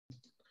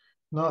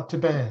Not too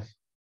bad.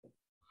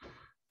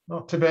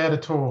 Not too bad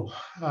at all.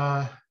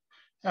 How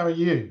are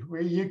you?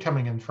 Where are you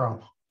coming in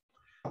from?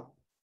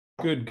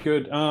 Good,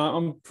 good.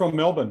 I'm from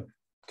Melbourne.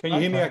 Can you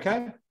hear me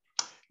okay?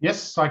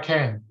 Yes, I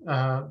can.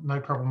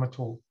 No problem at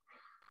all.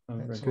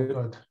 That's all good.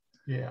 good.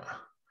 Yeah.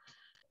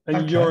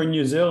 And you're in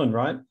New Zealand,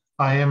 right?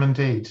 I am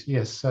indeed,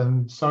 yes.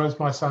 And so is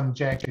my son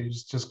Jack,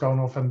 who's just gone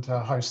off into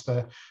host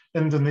the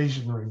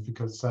Indonesian room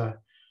because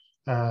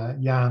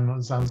Jan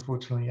was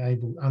unfortunately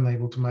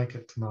unable to make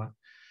it tonight.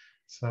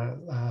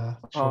 So,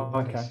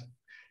 okay.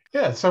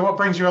 Yeah, so what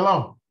brings you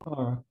along?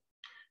 All right.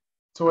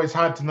 It's always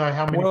hard to know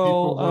how many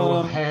people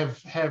will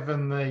have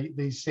in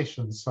these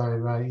sessions, so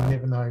you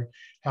never know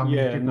how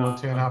many people will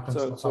turn up and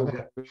stuff like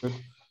that. Good.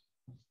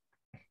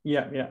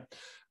 Yeah.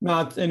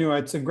 No, anyway,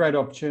 it's a great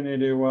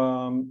opportunity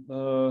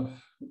to,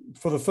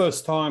 for the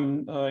first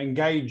time,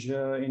 engage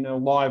in a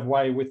live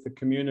way with the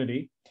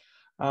community.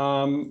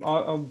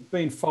 I've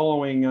been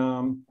following,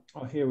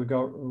 here we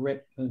go,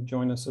 Rhett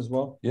join us as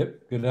well.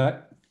 Yep, good day.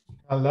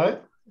 Hello.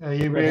 Are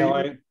you Rhett, how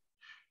are you?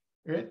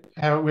 Rhett,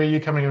 where are you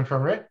coming in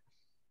from, Rhett?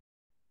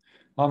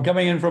 I'm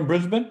coming in from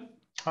Brisbane.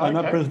 Okay.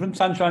 Not Brisbane,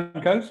 Sunshine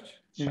Coast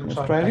in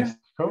Australia. Coast.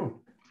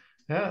 Cool.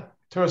 Yeah,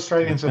 2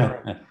 Australians in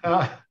a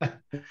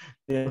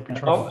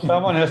row.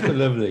 Someone has to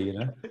live there, you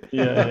know.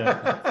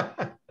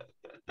 Yeah.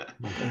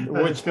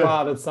 Which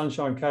part of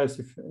Sunshine Coast,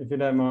 if you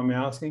don't mind me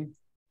asking?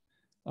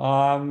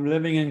 I'm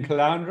living in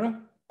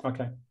Caloundra.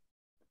 Okay.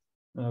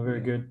 Very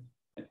good.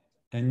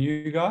 And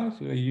you guys,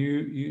 are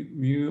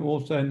you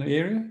also in the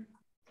area?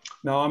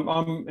 No,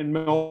 I'm in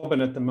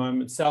Melbourne at the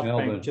moment, South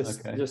Bank,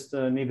 just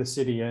near the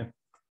city, yeah.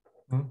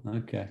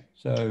 Okay,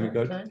 so we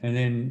got, and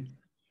then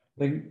I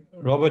think,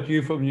 Robert,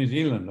 you from New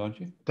Zealand, aren't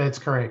you? That's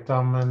correct.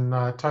 I'm in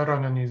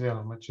Tauranga, New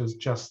Zealand, which is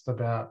just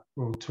about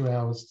 2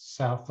 hours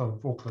south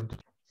of Auckland.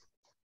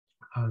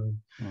 All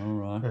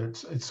right.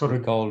 It's sort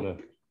of colder.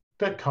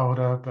 Bit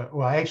colder, but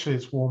well, actually,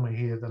 it's warmer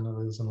here than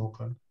it is in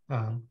Auckland.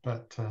 Oh,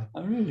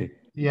 really?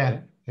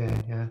 Yeah.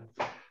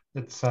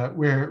 It's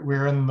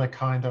we're in the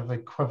kind of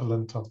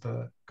equivalent of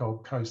the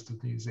Gold Coast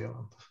of New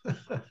Zealand.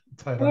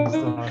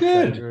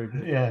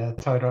 Good. Yeah,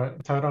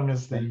 Tauranga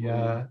is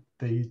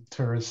the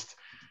tourist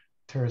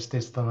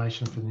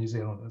destination for New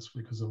Zealanders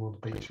because of all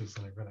the beaches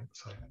and everything.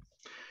 So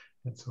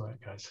that's the way it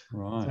goes.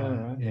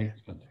 Right. Yeah.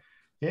 Excellent.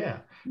 Yeah.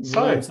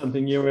 So learn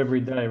something new every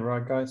day,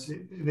 right, guys?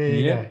 There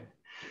you go.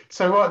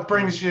 So what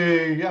brings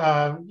you?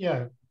 How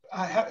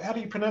do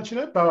you pronounce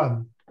your name?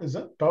 Bowen, is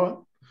it Bowen?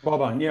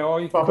 Bobbin, yeah,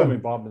 or you can call me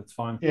Bob, that's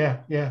fine.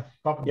 Yeah,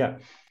 Bobbin. Yeah.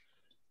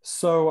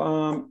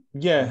 So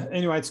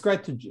anyway, it's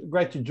great to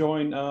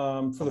join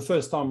for the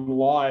first time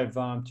live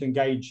to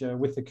engage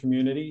with the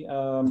community.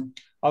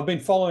 I've been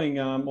following,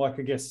 like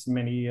I guess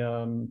many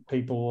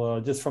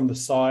people, just from the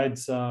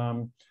sides,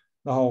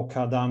 the whole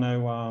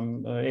Cardano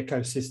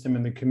ecosystem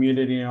and the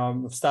community.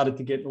 I've started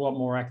to get a lot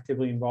more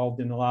actively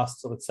involved in the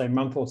last, let's say,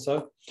 month or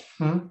so.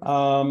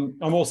 I'm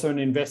also an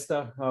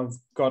investor. I've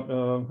got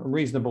a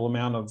reasonable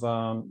amount of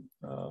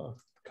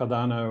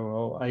Cardano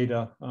or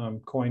ADA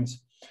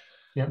coins.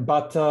 Yeah.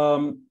 But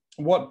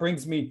what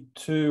brings me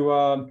to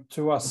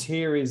us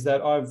here is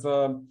that I've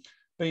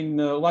been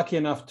lucky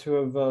enough to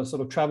have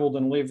sort of traveled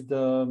and lived,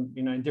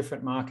 in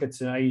different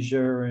markets in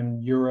Asia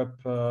and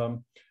Europe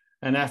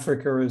and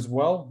Africa as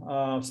well.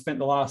 I've spent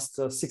the last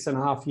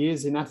 6.5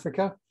 years in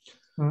Africa.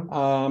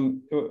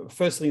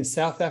 Firstly in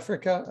South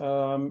Africa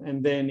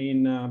and then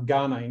in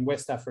Ghana in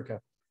West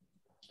Africa.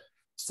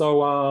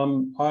 So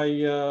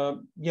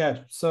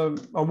so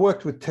I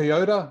worked with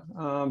Toyota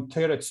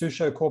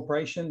Tsusho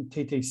Corporation,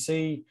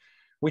 TTC,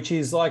 which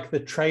is like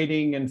the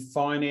trading and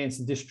finance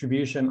and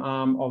distribution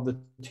arm of the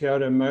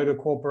Toyota Motor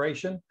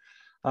Corporation.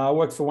 I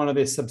worked for one of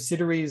their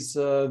subsidiaries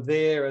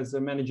there as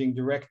a managing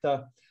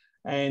director.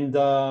 And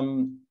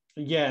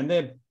and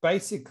they're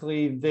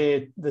basically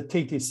the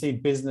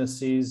TTC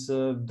business is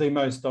the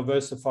most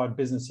diversified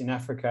business in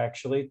Africa,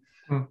 actually.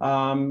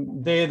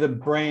 They're the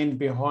brand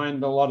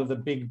behind a lot of the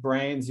big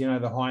brands, the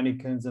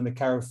Heinekens and the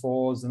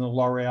Carrefours and the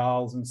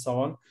L'Oreals and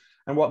so on.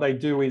 And what they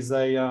do is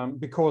they,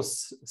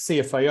 because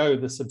CFAO,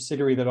 the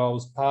subsidiary that I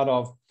was part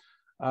of,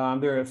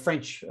 they're a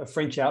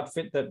French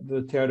outfit that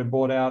the Toyota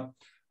bought out.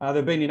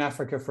 They've been in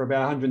Africa for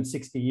about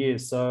 160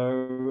 years.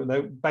 So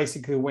they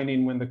basically went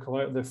in when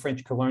the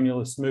French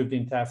colonialists moved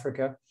into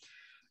Africa.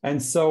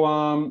 And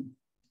so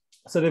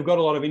so they've got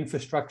a lot of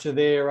infrastructure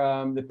there.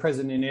 They're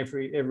present in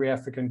every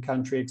African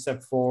country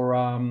except for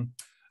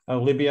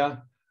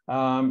Libya.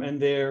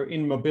 And they're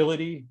in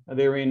mobility.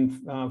 They're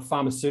in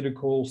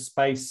pharmaceutical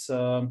space,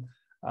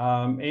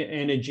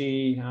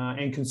 energy,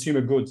 and consumer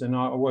goods. And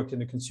I worked in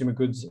the consumer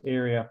goods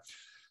area.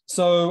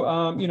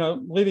 So,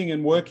 living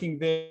and working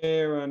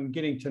there and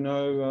getting to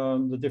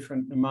know the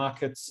different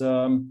markets,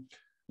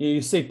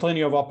 you see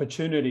plenty of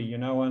opportunity,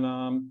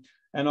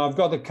 and I've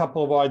got a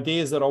couple of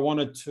ideas that I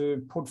wanted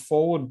to put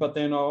forward, but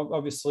then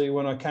obviously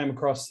when I came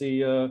across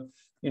the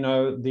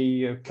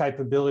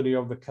capability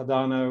of the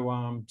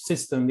Cardano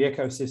system, the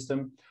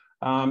ecosystem,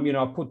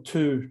 I put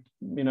two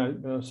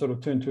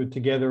and two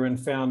together and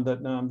found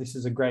that this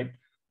is a great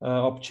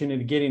opportunity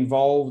to get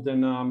involved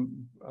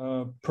and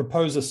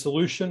propose a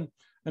solution.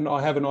 And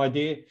I have an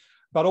idea.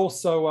 But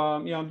also,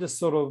 I'm just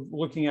sort of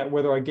looking at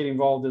whether I get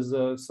involved as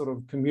a sort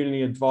of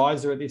community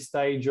advisor at this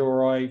stage,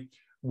 or I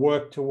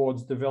work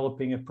towards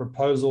developing a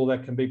proposal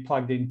that can be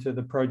plugged into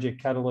the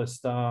Project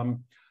Catalyst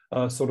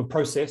sort of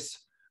process.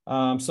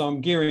 So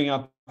I'm gearing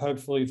up,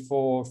 hopefully,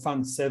 for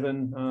Fund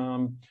 7.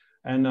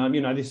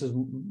 This is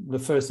the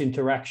first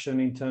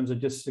interaction in terms of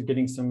just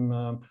getting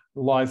some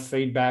live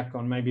feedback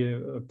on maybe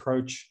an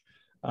approach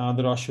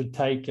that I should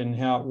take and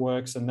how it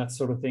works and that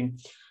sort of thing.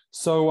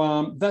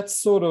 So that's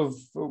sort of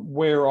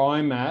where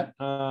I'm at,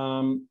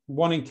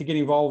 wanting to get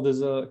involved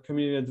as a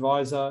community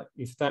advisor.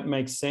 If that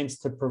makes sense,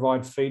 to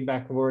provide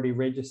feedback, I've already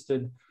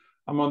registered.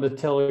 I'm on the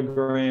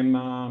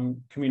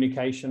Telegram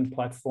communication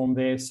platform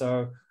there.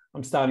 So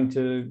I'm starting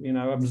to,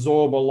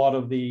 absorb a lot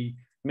of the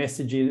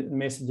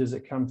messages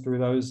that come through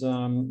those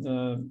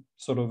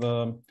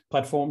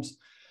platforms.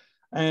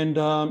 And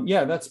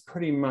that's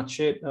pretty much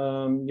it.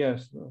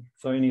 Yes.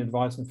 So any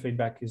advice and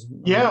feedback is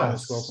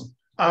most welcome.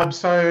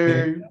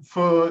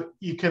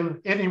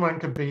 Anyone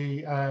could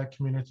be a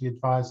community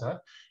advisor,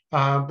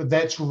 but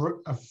that's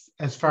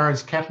as far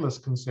as Catalyst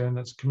is concerned,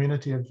 it's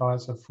community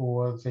advisor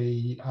for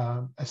the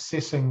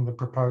assessing the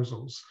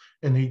proposals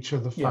in each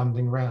of the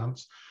funding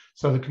rounds.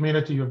 So the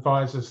community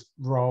advisor's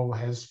role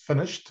has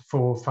finished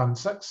for Fund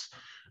 6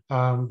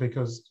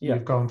 because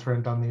you've gone through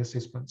and done the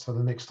assessment. So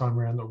the next time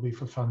around, it'll be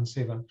for Fund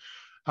 7.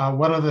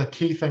 One of the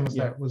key things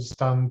that was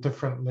done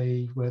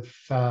differently with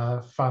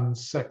Fund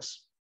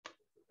 6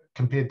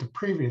 compared to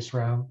previous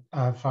round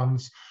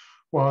funds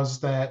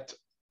was that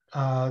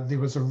there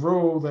was a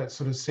rule that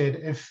sort of said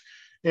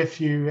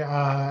if you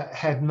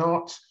had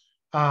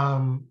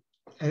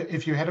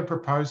a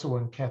proposal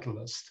in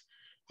Catalyst,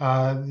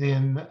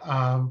 then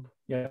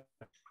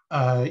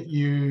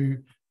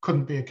you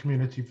couldn't be a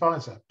community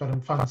advisor. But in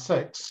Fund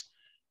 6,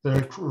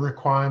 the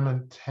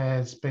requirement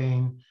has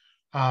been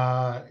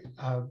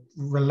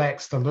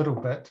relaxed a little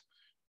bit,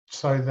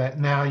 so that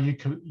now you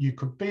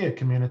could be a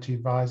community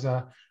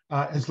advisor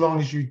as long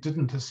as you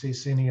didn't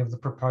assess any of the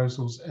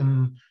proposals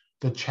in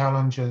the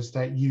challenges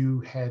that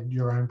you had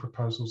your own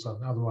proposals on.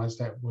 Otherwise,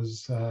 that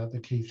was the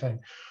key thing.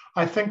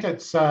 I think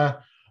it's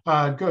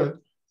good.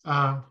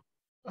 All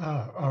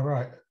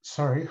right.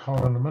 Sorry,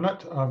 hold on a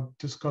minute. I've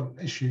just got an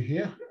issue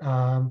here.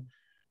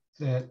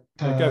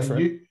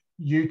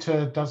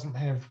 Utah doesn't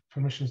have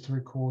permissions to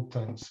record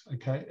things.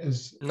 Okay.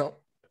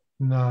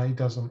 No, he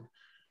doesn't.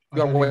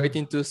 We are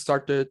waiting to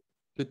start the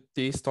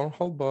Eastern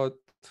Townhall, but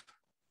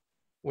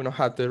we don't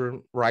have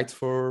the rights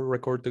for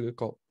recording the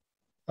call.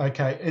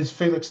 Okay, is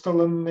Felix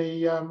still in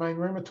the main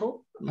room at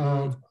all?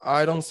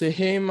 I don't see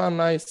him,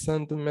 and I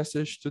sent a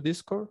message to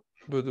Discord,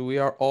 but we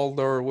are all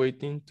there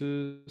waiting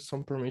to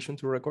some permission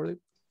to record it.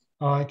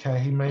 Oh, okay,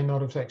 he may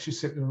not have actually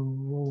set the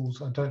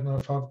rules. I don't know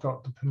if I've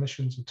got the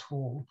permissions at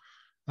all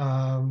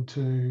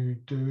to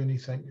do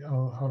anything.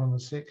 Oh, hold on a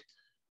sec,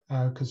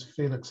 because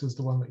Felix is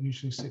the one that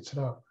usually sets it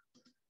up.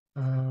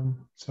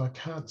 So I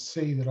can't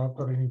see that I've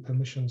got any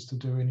permissions to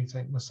do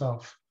anything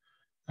myself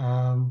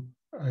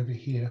over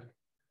here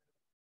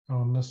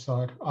on this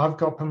side. I've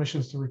got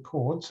permissions to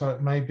record, so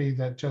it may be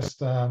that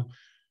just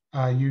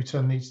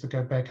Utah needs to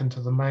go back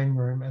into the main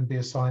room and be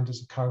assigned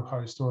as a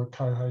co-host, or a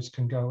co-host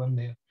can go in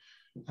there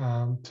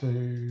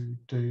to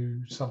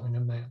do something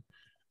in there.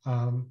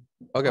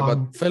 Okay,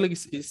 but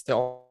Felix is the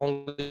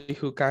only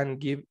who can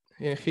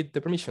hit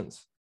the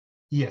permissions.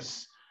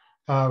 Yes,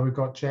 we've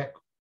got Jack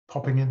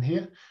popping in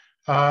here.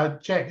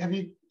 Jack,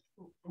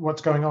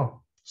 what's going on?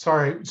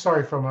 Sorry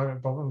for a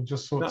moment, Bob. We'll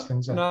just sort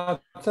things out. No,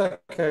 it's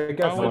okay.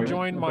 I will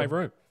join my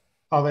room.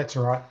 Oh, that's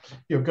all right.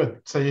 You're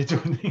good. So you're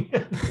doing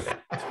it.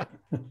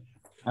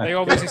 They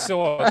obviously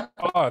saw,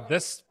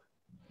 this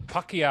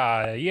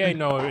Pakia. Yeah,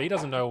 no, he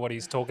doesn't know what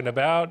he's talking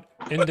about.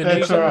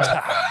 Indonesian.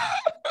 Right.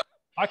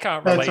 I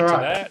can't relate to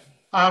that.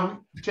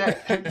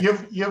 Jack,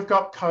 you've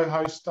got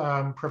co-host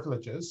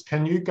privileges.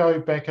 Can you go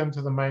back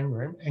into the main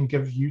room and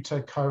give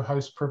Utah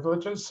co-host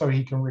privileges so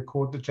he can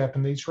record the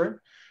Japanese room?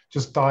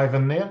 Just dive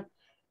in there,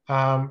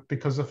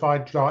 because if I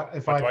do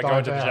I go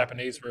into the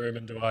Japanese room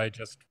and do I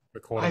just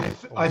record?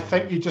 I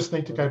think you just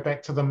need to go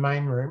back to the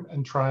main room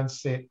and try and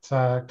set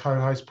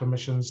co-host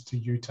permissions to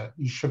Utah.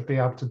 You should be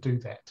able to do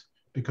that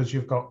because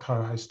you've got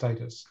co-host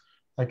status.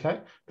 Okay,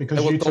 because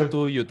I will talk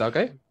to Utah.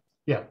 Okay.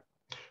 Yeah.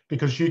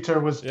 Because Utah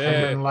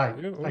came in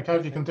late. Okay,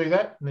 if you can do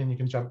that, and then you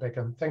can jump back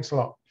in. Thanks a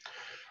lot.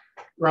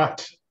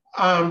 Right.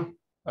 How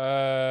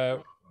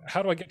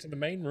do I get to the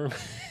main room?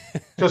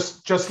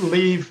 just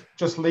leave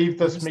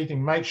this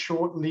meeting. Make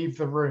sure leave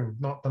the room,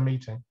 not the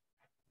meeting.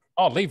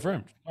 Oh, leave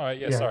room. All right.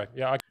 Yeah. Sorry.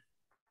 Yeah.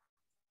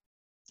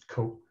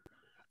 Cool.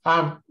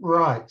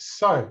 Right.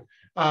 So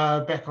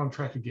back on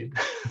track again.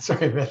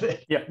 Sorry about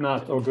that. Yeah. No,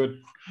 it's all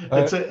good.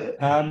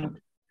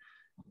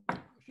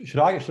 Should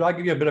I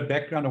give you a bit of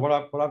background of what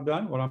I've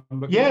done? What I'm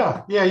looking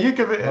at? Yeah, you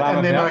give it,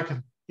 and then I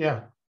can.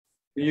 Yeah,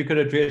 you could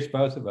address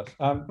both of us.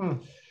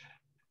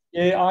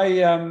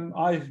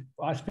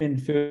 I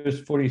spent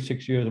first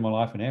 46 years of my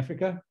life in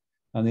Africa.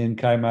 and then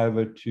came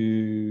over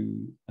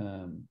to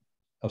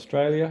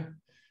Australia.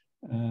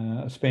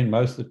 I spent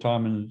most of the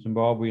time in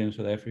Zimbabwe and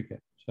South Africa.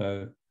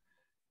 So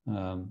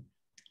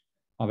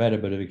I've had a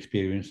bit of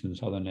experience in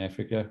Southern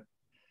Africa.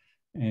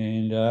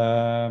 And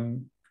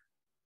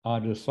I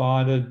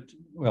decided,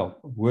 well,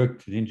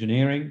 worked in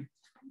engineering.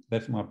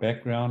 That's my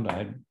background.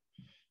 I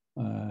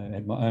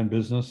had my own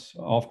business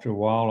after a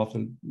while,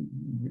 after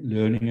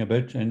learning a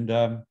bit,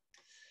 and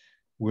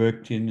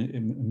worked in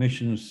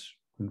emissions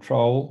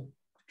control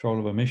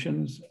of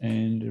emissions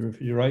and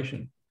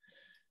refrigeration.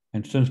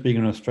 And since being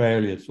in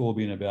Australia, it's all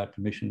been about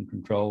emission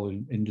control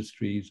in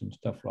industries and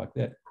stuff like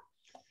that.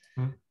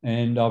 Mm.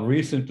 And I've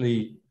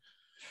recently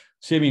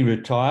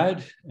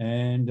semi-retired,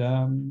 and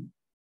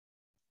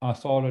I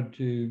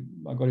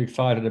got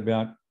excited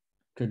about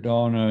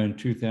Cardano in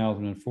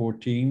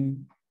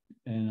 2014,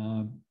 and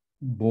I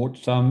bought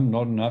some,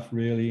 not enough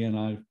really, and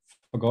I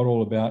forgot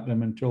all about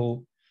them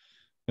until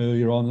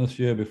earlier on this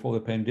year before the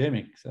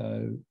pandemic.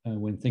 So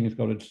when things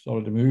started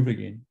to move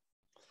again.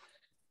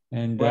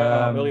 And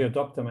wow, early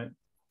adopter, mate.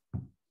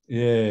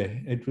 Yeah,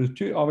 it was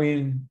too. I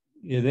mean,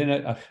 yeah. Then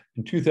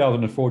in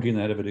 2014,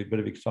 they had a bit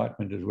of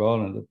excitement as well,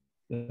 and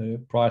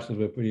the prices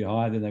were pretty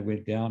high. Then they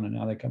went down, and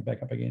now they come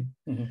back up again.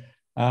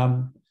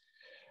 Mm-hmm.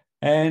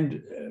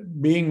 And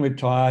being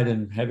retired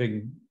and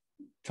having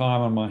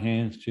time on my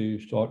hands to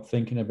start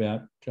thinking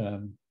about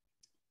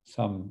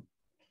some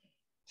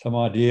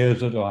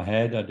ideas that I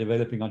had,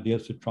 developing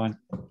ideas to try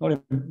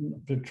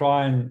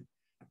and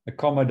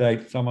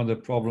accommodate some of the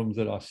problems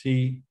that I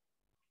see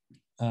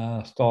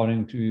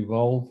starting to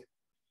evolve,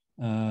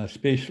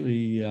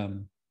 especially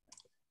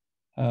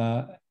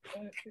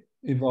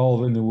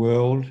evolve in the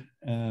world,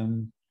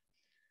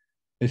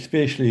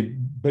 especially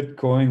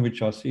Bitcoin,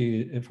 which I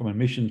see from an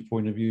emissions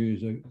point of view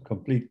is a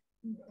complete,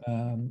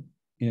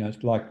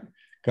 it's like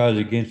goes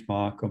against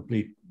my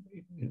complete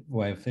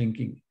way of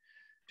thinking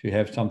to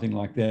have something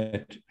like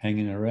that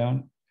hanging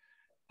around.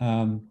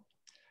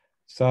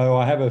 So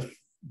I have a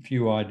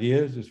few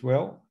ideas as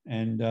well,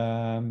 and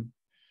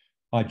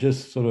I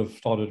just sort of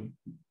started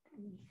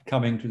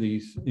coming to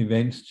these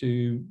events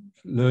to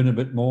learn a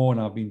bit more, and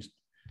I've been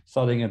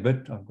studying a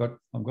bit. I've got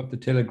the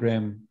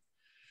Telegram.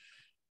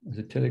 Is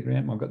it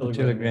Telegram? I've got the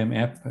Telegram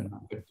app, and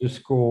I've got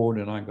Discord,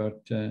 and I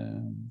got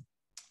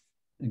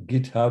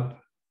GitHub.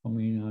 I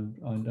mean,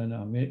 I don't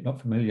know. I'm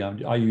not familiar.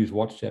 I use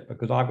WhatsApp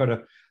because I've got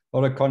a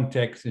lot of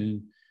contacts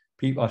in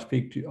people I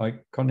speak to. I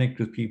connect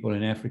with people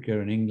in Africa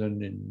and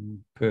England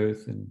and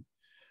Perth, and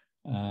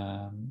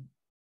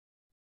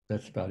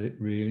that's about it,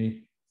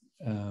 really.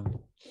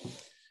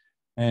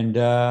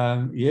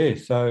 Yeah,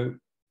 so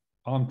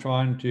I'm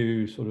trying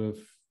to sort of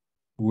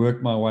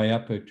work my way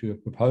up to a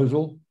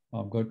proposal.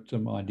 I've got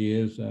some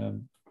ideas,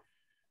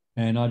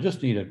 and I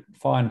just need to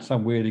find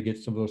somewhere to get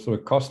some of the sort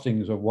of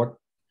costings of what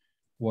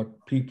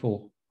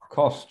people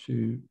cost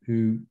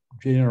who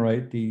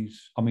generate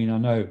these. I mean, I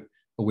know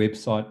a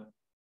website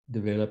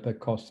developer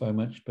costs so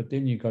much, but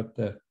then you got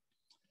the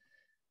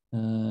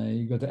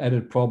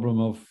added problem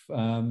of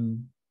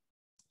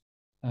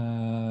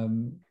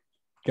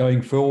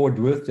going forward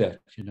with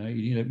that. You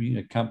need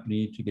a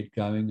company to get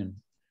going and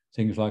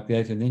things like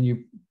that, and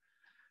then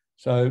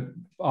So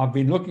I've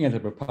been looking at the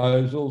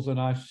proposals, and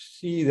I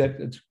see that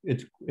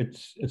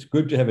it's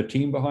good to have a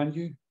team behind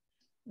you,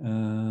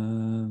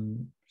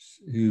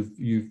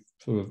 you've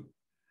sort of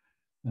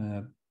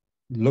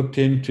looked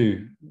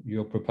into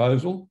your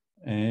proposal,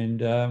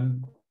 and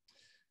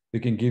we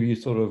can give you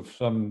sort of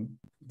some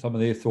of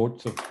their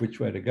thoughts of which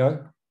way to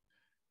go.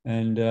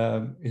 And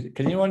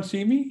can anyone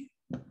see me?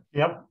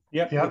 Yep.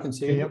 You can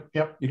see it.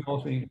 Yep. You can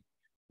all see.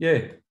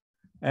 Yeah.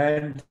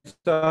 And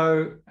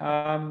so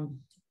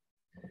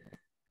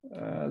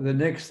the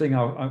next thing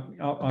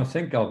I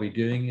think I'll be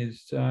doing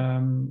is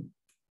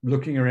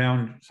looking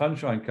around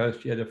Sunshine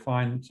Coast here to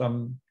find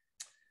some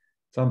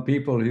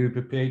people who are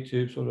prepared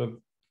to sort of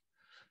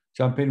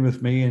jump in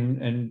with me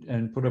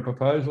and put a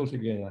proposal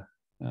together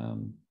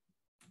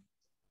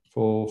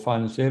for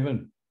Fund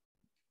 7.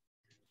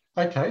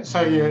 Okay,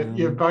 so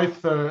you're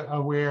both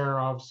aware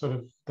of sort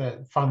of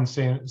that Fund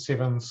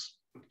 7's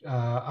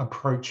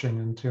approaching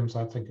in terms,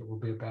 I think it will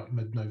be about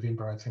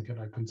mid-November, I think it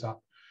opens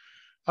up.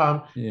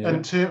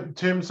 In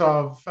terms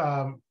of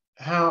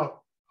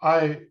how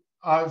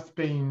I've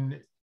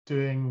been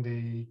doing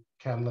the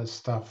Catalyst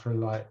stuff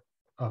for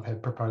I've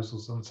had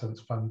proposals on since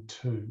Fund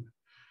 2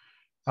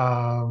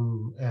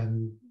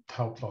 and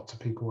helped lots of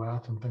people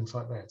out and things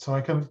like that. So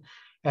I can,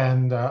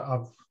 and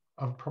I've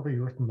probably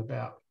written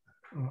about,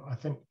 I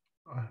think,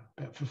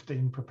 about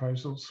 15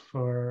 proposals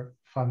for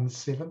Fund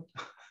 7.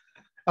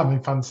 I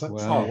mean, Fund 6.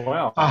 Wow.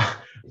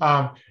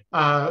 Oh,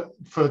 wow.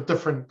 For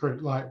different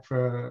group, like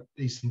for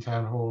Eastern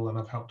Townhall, and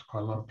I've helped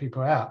quite a lot of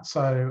people out.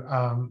 So,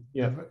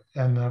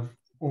 and they've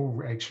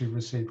all actually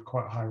received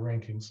quite high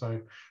rankings.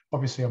 So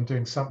obviously I'm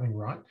doing something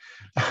right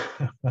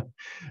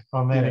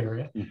on that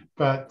area.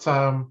 But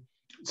so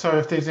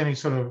if there's any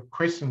sort of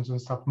questions and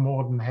stuff,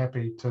 more than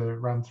happy to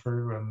run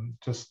through and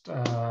just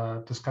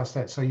discuss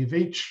that. So you've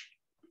each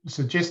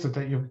suggested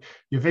that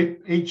you've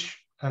each,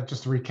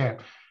 just to recap,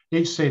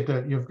 each said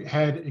that you've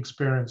had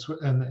experience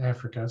in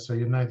Africa, so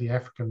you know the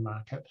African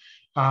market.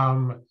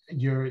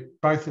 You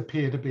both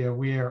appear to be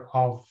aware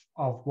of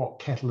what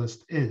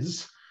Catalyst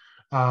is,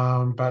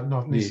 but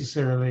not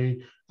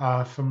necessarily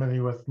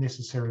familiar with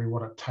necessarily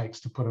what it takes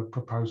to put a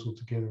proposal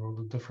together, or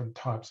the different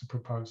types of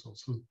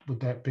proposals. Would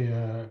that be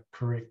a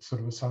correct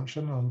sort of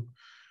assumption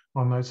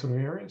on those sort of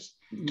areas?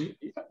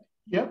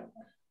 Yeah.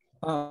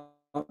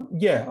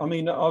 Yeah, I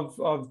mean, I've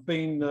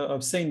seen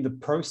the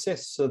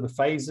process, so the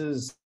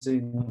phases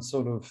in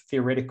sort of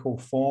theoretical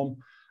form,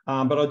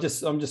 but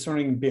I'm just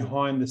running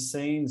behind the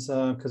scenes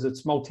because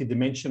it's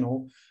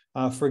multidimensional.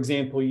 For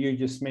example, you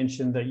just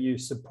mentioned that you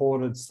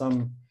supported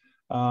some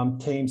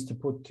teams to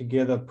put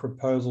together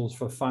proposals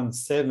for Fund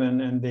 7,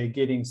 and they're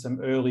getting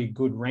some early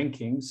good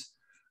rankings.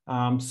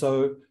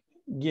 So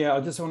yeah, I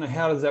just wonder,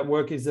 how does that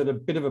work? Is it a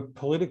bit of a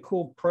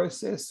political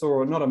process,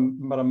 or not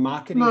but a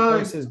marketing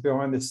process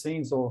behind the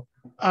scenes, or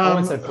I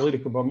won't say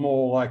political, but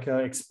more like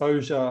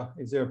exposure?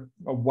 Is there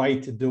a way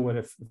to do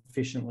it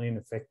efficiently and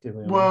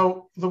effectively?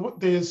 Well,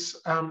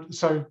 there's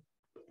so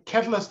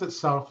Catalyst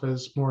itself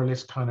is more or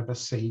less kind of a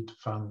seed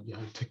fund,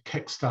 to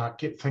kickstart,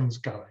 get things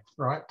going,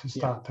 right? To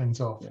start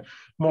things off,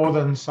 more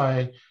than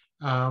say,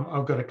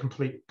 I've got a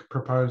complete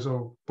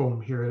proposal,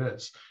 boom, here it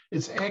is.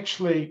 It's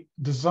actually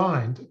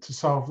designed to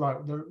solve like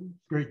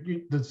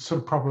the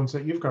sort of problems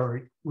that you've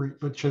got,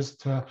 which is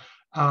to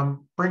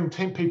bring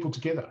 10 people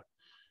together.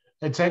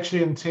 It's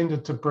actually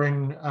intended to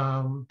bring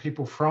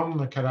people from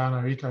the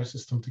Cardano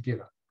ecosystem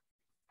together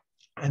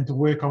and to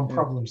work on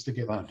problems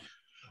together.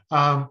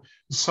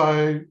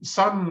 So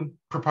some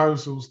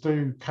proposals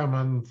do come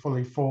in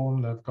fully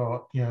formed. They've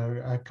got,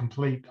 a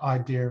complete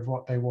idea of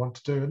what they want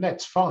to do, and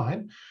that's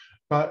fine.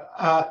 But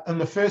in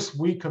the first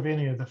week of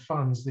any of the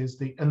funds, there's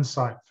the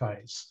insight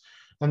phase.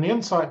 And the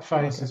insight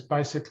phase is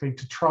basically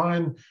to try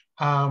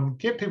and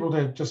get people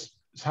to just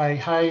say,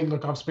 hey,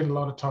 look, I've spent a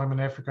lot of time in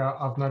Africa.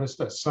 I've noticed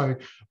this. So,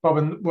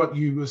 Bob, what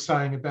you were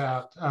saying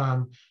about,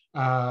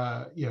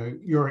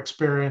 your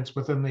experience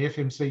within the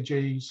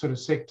FMCG sort of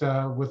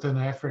sector within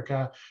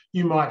Africa,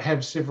 you might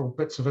have several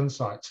bits of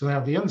insights. So now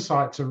the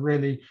insights are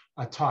really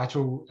a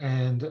title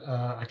and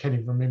I can't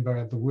even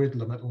remember the word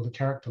limit or the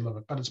character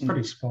limit, but it's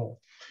pretty small.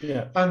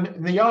 Yeah.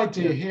 And the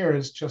idea here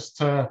is just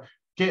to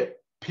get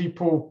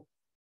people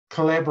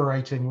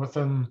collaborating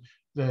within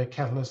the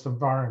Catalyst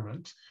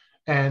environment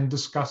and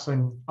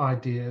discussing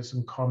ideas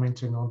and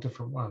commenting on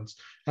different ones.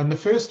 And the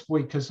first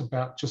week is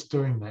about just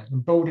doing that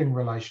and building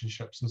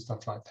relationships and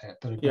stuff like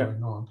that are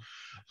going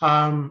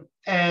on.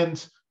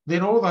 And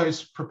then all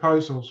those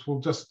proposals will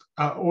just,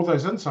 all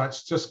those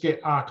insights just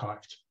get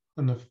archived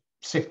in the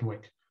second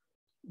week.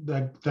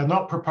 They're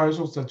not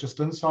proposals, they're just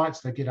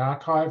insights. They get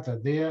archived, they're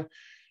there.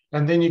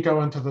 And then you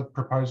go into the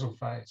proposal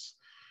phase.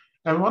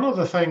 And one of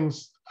the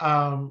things,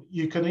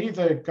 you can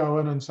either go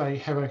in and say,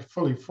 have a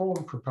fully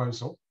formed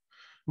proposal,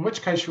 in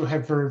which case you'll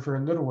have very, very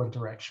little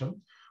interaction,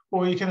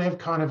 or you can have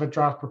kind of a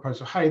draft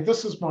proposal. Hey,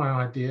 this is my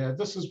idea.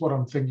 This is what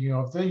I'm thinking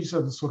of. These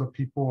are the sort of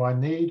people I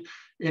need.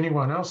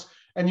 Anyone else?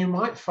 And you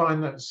might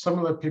find that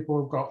similar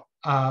people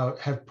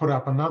have put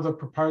up another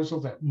proposal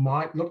that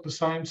might look the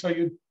same. So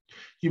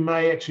you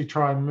may actually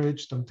try and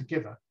merge them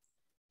together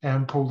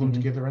and pull them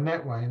together in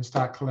that way and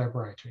start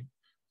collaborating,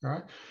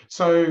 right?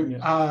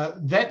 So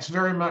that's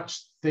very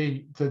much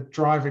the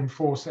driving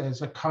force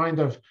as a kind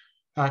of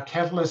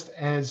Catalyst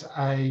as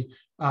a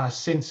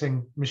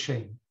sensing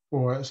machine,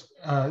 or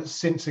a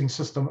sensing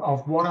system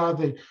of what are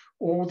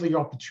all the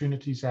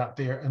opportunities out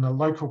there in a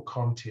local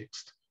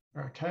context,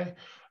 okay?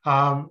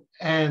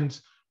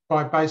 And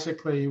by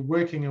basically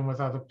working in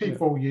with other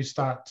people, you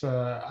start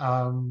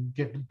to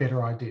get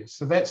better ideas.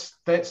 So that's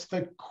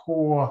the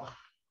core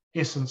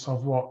essence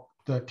of what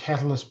the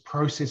Catalyst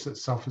process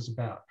itself is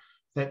about.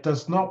 That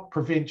does not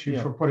prevent you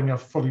from putting a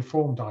fully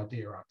formed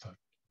idea up there.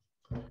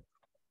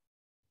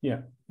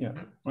 Yeah.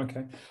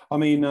 Okay. I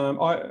mean,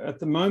 at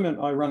the moment,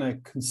 I run a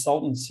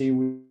consultancy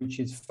which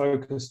is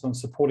focused on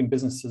supporting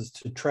businesses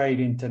to trade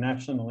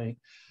internationally,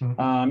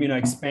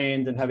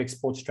 expand and have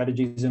export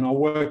strategies. And I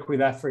work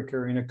with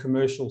Africa in a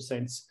commercial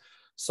sense.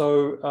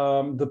 So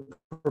the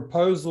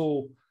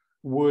proposal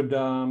would,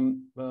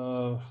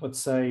 let's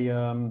say,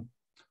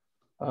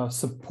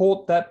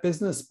 support that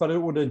business, but it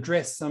would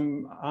address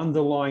some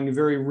underlying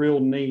very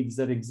real needs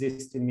that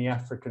exist in the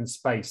African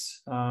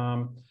space.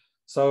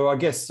 So I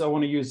guess I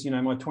want to use,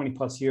 my 20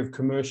 plus year of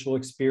commercial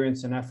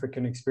experience and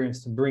African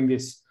experience to bring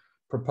this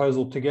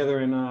proposal together.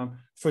 And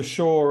for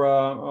sure,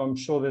 I'm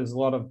sure there's a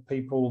lot of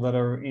people that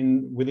are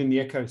within the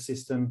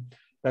ecosystem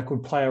that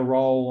could play a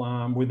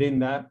role within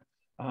that.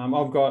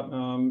 I've got,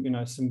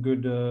 some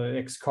good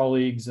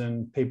ex-colleagues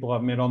and people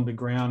I've met on the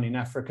ground in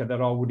Africa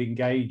that I would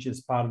engage as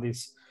part of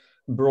this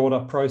broader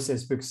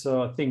process, because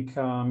I think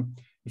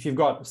if you've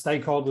got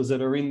stakeholders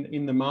that are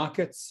in the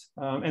markets,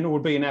 and it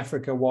would be an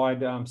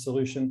Africa-wide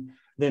solution,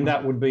 then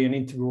that would be an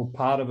integral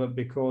part of it,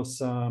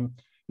 because you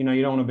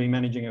don't want to be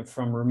managing it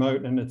from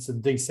remote, and it's a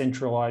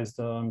decentralized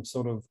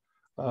sort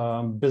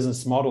of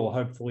business model,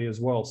 hopefully, as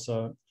well.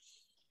 So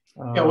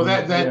Yeah, well,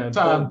 that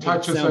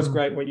touches sounds in,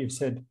 great what you've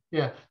said.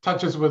 Yeah,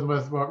 touches with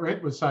what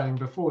Red was saying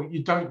before.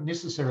 You don't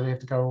necessarily have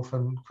to go off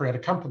and create a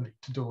company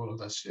to do all of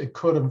this. It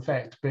could, in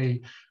fact,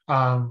 be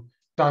done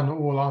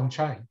all on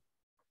chain,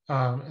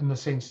 in the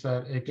sense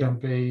that it can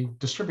be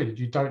distributed.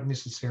 You don't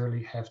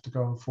necessarily have to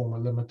go and form a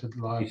limited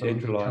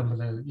liability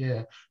company.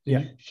 You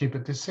keep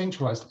it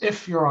decentralized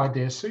if your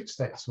idea suits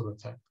that sort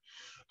of thing.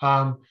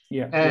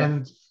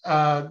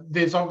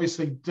 There's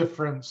obviously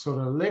different sort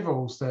of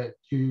levels that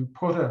you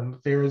put in.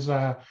 There is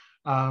a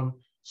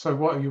so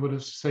what you would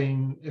have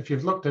seen if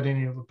you've looked at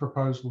any of the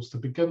proposals to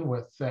begin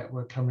with that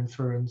were coming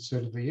through in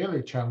sort of the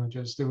early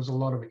challenges, there was a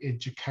lot of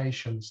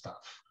education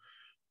stuff,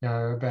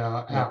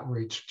 about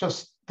outreach.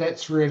 Just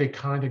that's really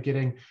kind of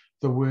getting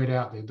the word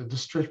out there, the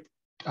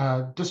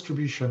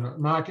distribution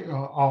market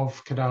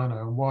of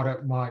Cardano and what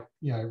it might,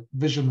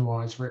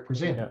 vision-wise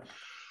represent.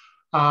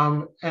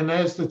 And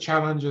as the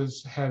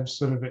challenges have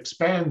sort of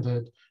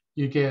expanded,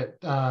 you get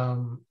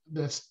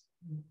this.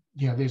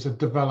 There's a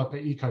developer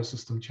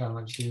ecosystem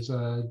challenge. There's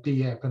a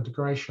DApp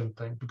integration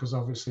thing, because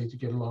obviously to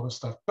get a lot of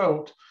stuff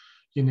built,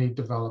 you need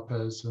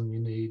developers and you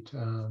need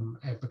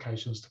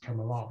applications to come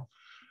along.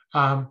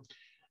 And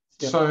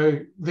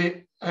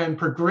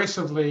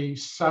progressively,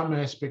 some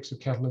aspects of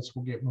Catalyst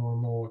will get more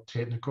and more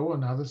technical,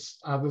 and others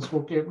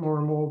will get more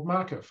and more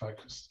market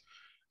focused.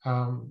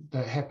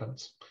 That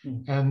happens,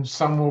 and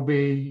some will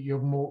be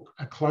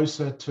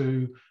closer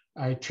to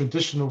a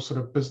traditional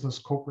sort of business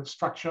corporate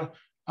structure.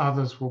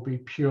 Others will be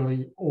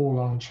purely all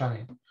on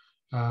chain,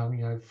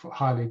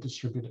 highly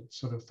distributed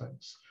sort of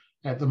things.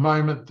 At the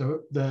moment,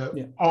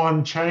 the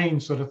on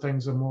chain sort of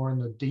things are more in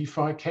the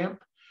DeFi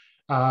camp,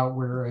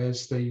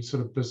 whereas the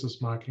sort of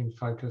business marketing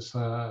focus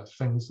are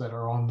things that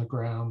are on the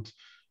ground,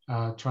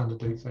 trying to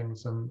do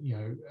things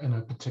in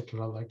a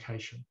particular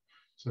location.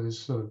 So there's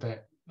sort of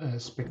that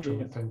spectrum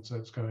of things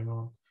that's going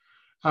on.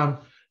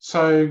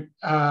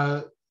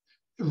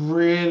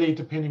 Really,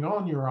 depending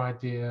on your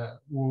idea,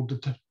 will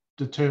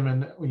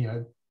determine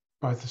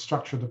both the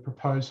structure of the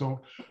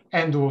proposal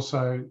and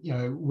also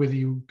whether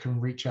you can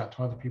reach out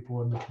to other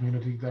people in the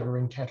community that are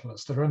in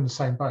Catalyst, that are in the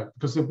same boat,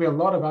 because there'll be a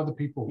lot of other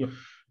people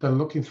that are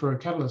looking through a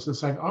Catalyst and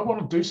saying, I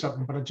want to do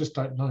something, but I just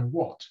don't know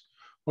what,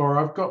 or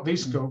I've got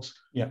these skills,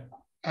 but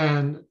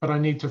I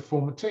need to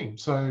form a team.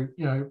 So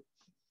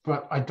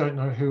but I don't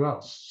know who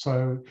else.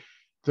 So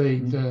the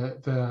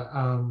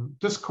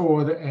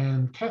Discord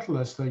and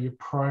Catalyst are your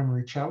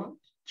primary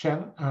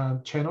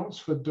channels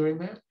for doing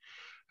that.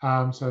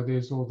 So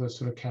there's all the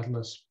sort of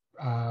Catalyst,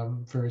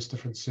 various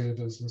different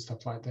servers and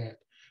stuff like that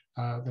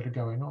that are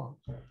going on.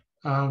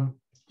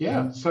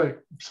 So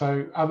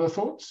other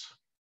thoughts?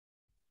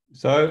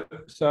 So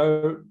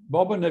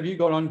Bobbin, have you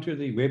got onto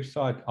the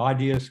website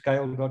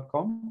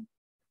ideascale.com?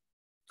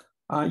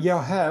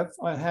 Yeah,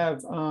 I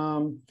have.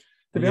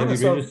 To be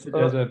honest,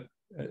 registered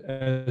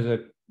as a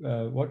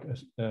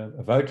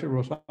voter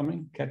or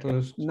something,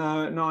 Catalyst?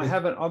 No, I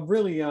haven't. I've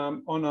really, I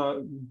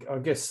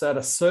guess at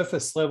a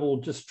surface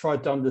level, just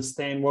tried to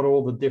understand what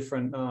all the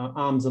different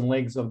arms and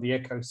legs of the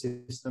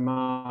ecosystem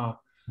are,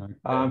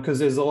 because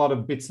there's a lot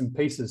of bits and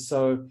pieces.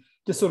 So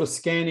just sort of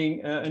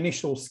scanning,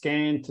 initial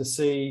scan to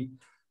see,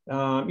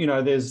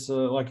 there's,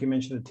 like you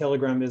mentioned, the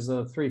Telegram, there's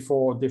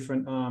 3-4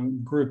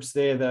 different groups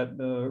there that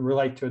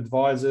relate to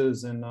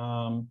advisors and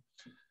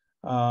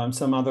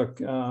some other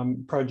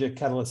Project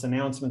Catalyst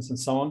announcements and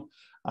so on.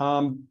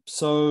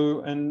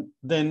 And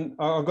then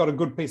I got a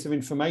good piece of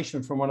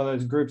information from one of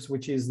those groups,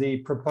 which is the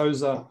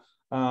proposer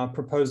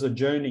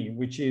journey,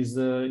 which is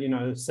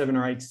 7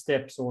 or 8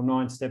 steps or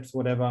 9 steps,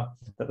 whatever,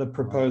 that the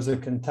proposer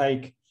can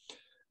take.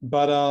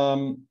 But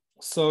I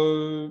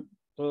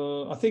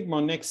think my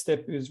next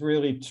step is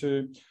really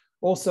to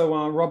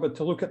also, Robert,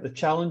 to look at the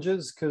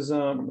challenges, because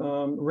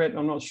Rhett,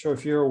 I'm not sure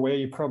if you're aware,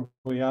 you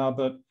probably are,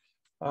 but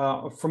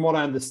from what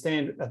I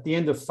understand, at the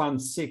end of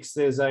Fund 6,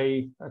 there's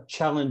a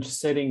challenge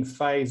setting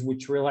phase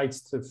which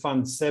relates to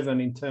Fund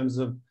 7 in terms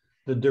of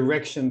the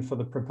direction for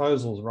the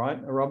proposals, right,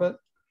 Robert?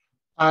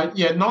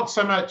 Not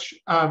so much.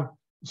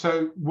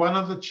 So one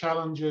of the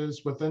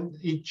challenges within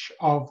each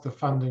of the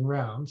funding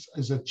rounds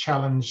is a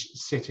challenge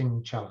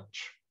setting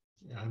challenge,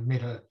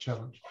 meta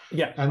challenge.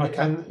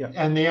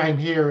 And the aim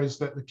here is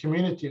that the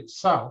community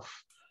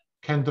itself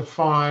can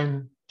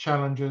define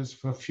challenges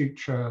for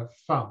future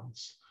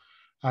funds.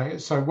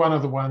 So one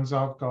of the ones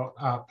I've got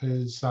up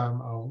is,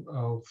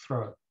 I'll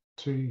throw it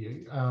to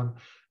you,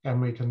 and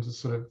we can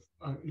just sort of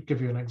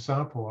give you an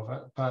example of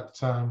it. But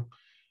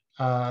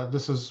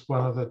this is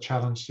one of the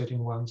challenge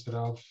setting ones that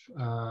I've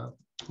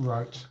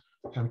wrote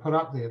and put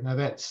up there. Now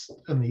that's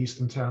in the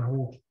Eastern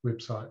Townhall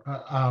website,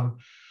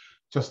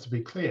 just to be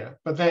clear.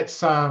 But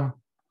that's for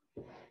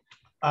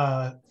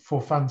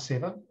Fund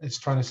 7. It's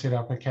trying to set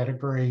up a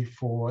category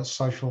for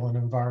social and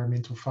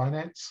environmental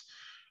finance.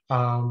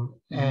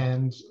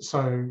 And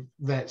so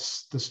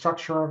that's the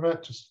structure of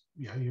it. Just,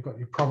 you've got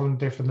your problem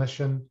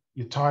definition,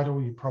 your title,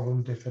 your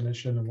problem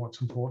definition, and what's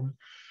important.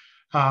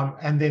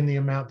 And then the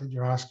amount that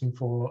you're asking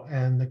for.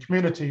 And the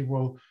community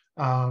will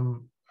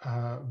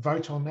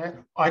vote on that.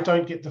 I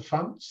don't get the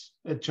funds.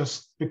 It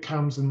just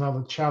becomes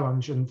another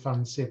challenge in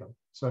Fund 7.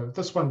 So if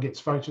this one gets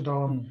voted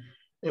on,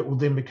 it will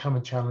then become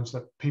a challenge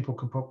that people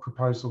can put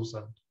proposals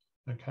in.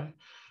 Okay.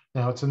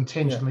 Now it's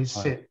intentionally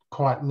set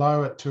quite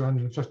low at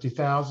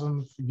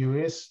 250,000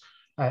 US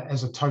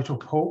as a total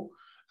pool.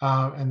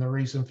 And the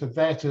reason for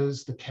that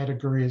is the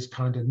category is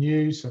kind of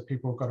new. So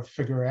people have got to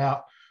figure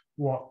out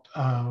what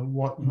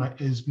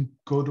is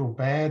good or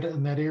bad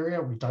in that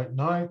area. We don't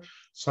know.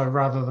 So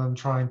rather than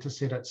trying to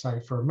set it, say,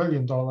 for $1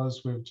 million,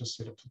 we've just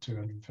set it for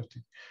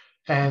 250.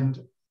 And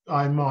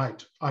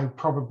I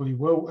probably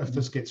will, if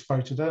this gets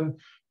voted in,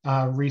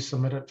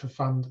 resubmit it to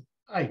Fund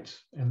 8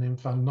 and then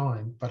Fund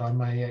 9, but I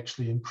may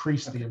actually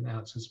increase the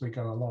amounts as we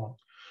go along.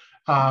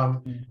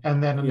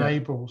 And that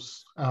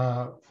enables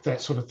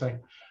that sort of thing.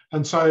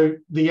 And so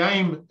the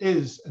aim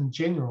is, in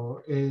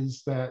general,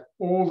 is that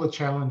all the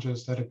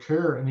challenges that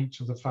occur in each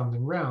of the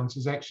funding rounds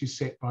is actually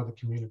set by the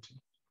community,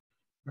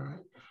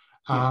 right?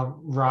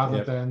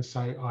 Rather than,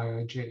 say,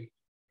 IOG.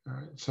 All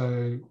right.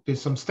 So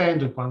there's some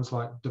standard ones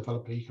like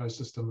developer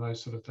ecosystem,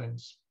 those sort of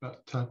things.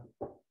 But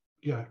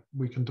yeah,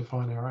 we can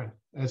define our own,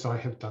 as I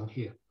have done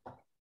here.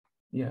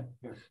 Yeah.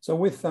 So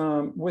with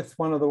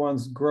one of the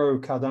ones, Grow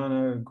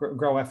Cardano,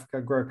 Grow Africa,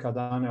 Grow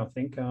Cardano, I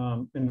think,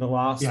 in the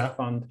last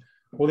fund,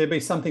 will there be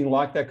something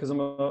like that? Because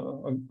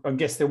I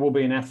guess there will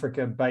be an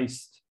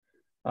Africa-based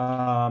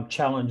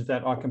challenge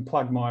that I can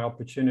plug my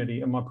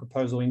opportunity and my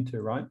proposal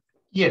into, right?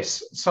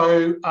 Yes.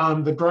 So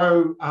the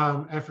Grow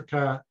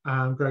Africa,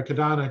 Grow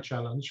Cardano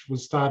challenge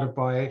was started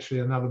by actually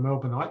another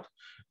Melbourneite,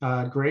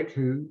 Greg,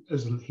 who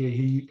isn't here.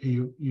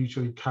 He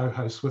usually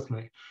co-hosts with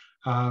me,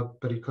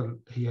 but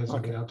he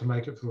hasn't been able to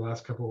make it for the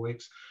last couple of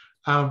weeks.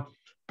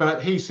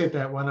 But he set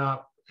that one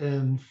up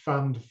in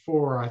Fund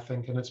 4, I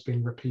think, and it's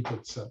been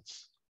repeated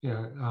since.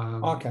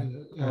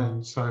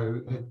 And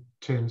so it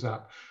turns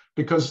up,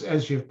 because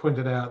as you've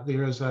pointed out,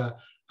 there is a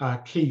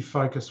key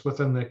focus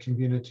within the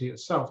community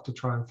itself to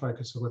try and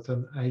focus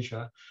within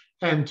Asia,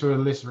 and to a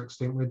lesser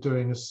extent we're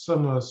doing a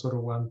similar sort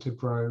of one to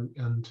grow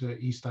into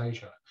East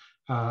Asia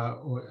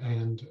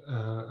and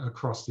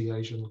across the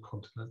Asian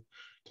continent,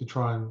 to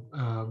try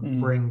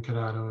and bring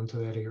Cardano into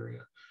that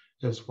area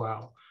as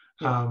well.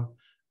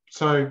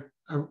 So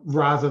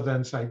rather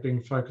than, say,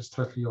 being focused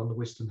totally on the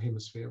Western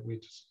Hemisphere, we're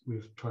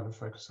trying to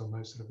focus on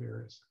those sort of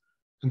areas.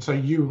 And so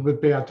you would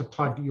be able to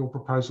plug your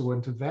proposal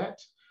into that,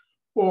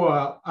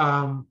 or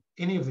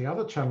any of the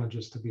other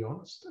challenges, to be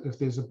honest, if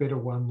there's a better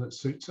one that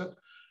suits it.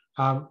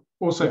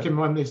 Also, keep in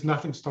mind, there's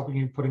nothing stopping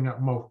you putting up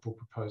multiple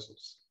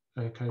proposals,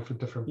 okay, for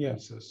different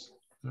pieces.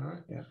 All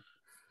right.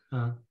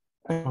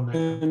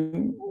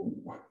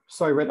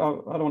 Sorry, Red, I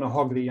don't want to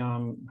hog the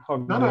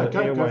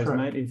airways,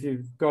 mate. If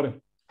you've got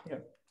it,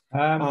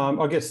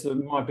 I guess it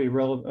might be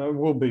relevant.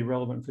 Will be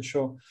relevant for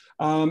sure.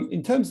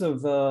 In terms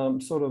of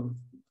sort of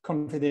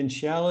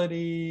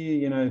confidentiality,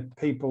 you know,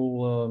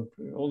 people.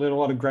 There are a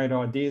lot of great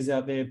ideas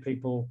out there.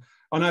 People.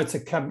 I know it's a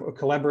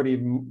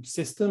collaborative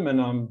system,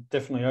 and I'm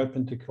definitely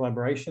open to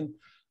collaboration.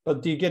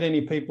 But do you get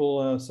any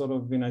people sort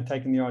of, you know,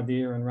 taking the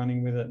idea and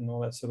running with it and all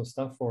that sort of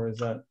stuff, or is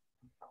that?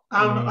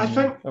 I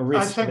think a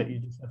risk that you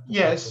just have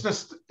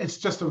to it's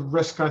just a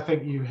risk I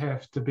think you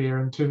have to bear,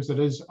 in terms that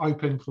it is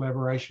open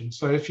collaboration.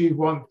 So if you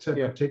want to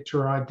protect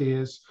your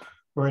ideas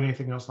or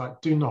anything else, like,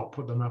 do not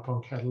put them up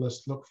on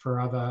Catalyst. Look for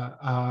other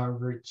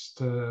routes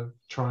to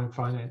try and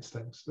finance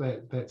things.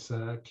 That's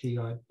a key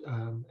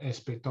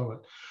aspect of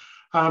it.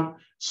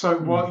 So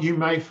what you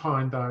may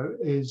find, though,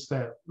 is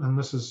that, and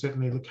this is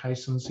certainly the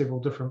case in several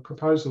different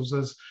proposals,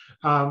 is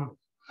an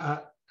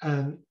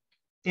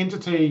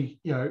entity,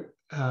 you know,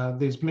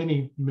 there's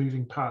many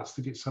moving parts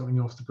to get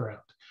something off the ground.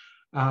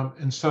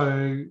 And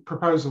so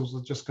proposals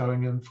are just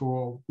going in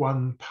for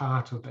one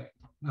part of that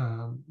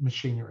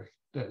machinery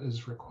that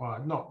is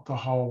required, not the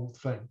whole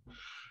thing.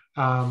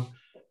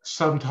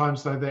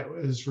 Sometimes, though, that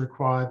is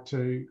required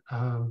to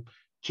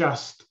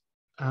just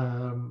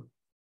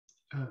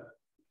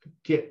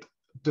get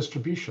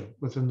distribution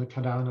within the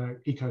Cardano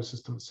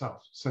ecosystem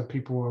itself, so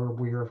people are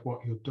aware of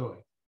what you're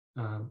doing.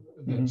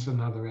 That's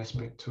another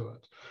aspect to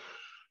it.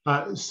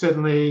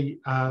 Certainly,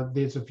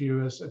 there's a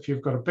view as if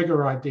you've got a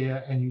bigger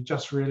idea and you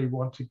just really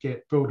want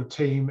to build a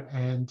team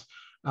and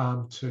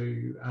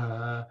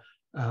to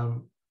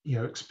you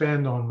know,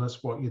 expand on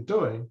this, what you're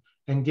doing,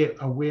 and get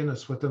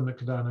awareness within the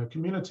Cardano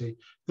community,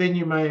 then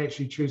you may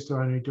actually choose to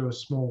only do a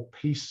small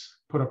piece,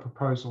 put a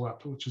proposal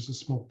up, which is a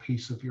small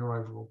piece of your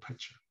overall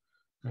picture.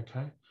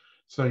 Okay,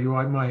 so you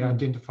may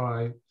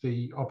identify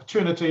the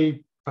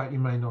opportunity, but you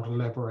may not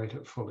elaborate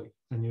it fully,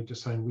 and you're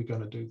just saying, we're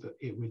going to do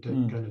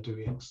going to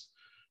do X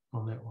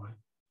on that way.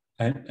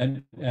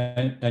 And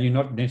you're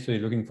not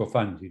necessarily looking for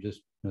funds. You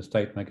just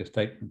make a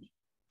statement.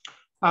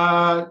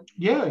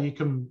 Yeah, you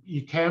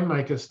can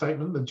make a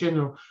statement.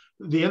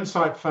 The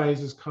insight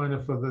phase is kind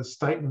of for the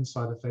statement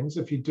side of things.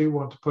 If you do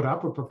want to put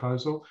up a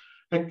proposal,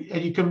 and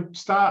you can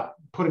start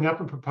putting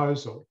up a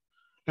proposal,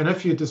 and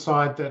if you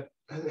decide that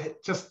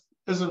it just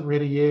isn't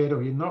ready yet,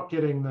 or you're not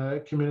getting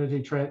the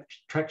community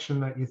traction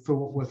that you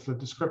thought with the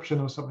description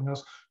or something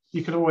else,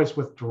 you can always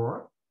withdraw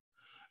it.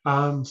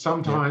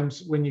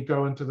 Sometimes when you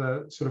go into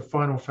the sort of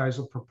final phase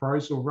of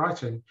proposal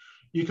writing,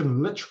 you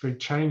can literally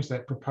change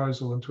that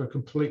proposal into a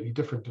completely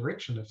different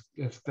direction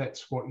if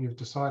that's what you've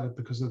decided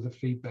because of the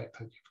feedback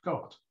that you've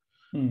got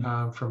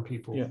from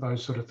people,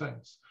 those sort of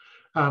things.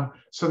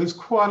 So there's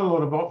quite a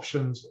lot of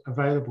options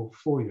available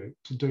for you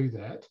to do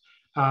that.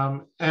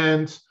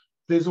 And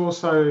there's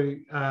also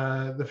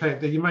the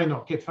fact that you may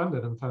not get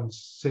funded in Fund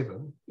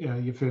 7,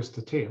 your first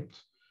attempt.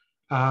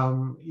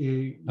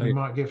 You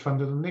might get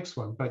funded in the next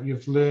one, but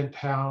you've learned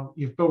how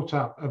you've built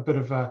up a bit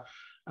of a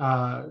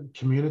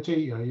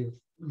community.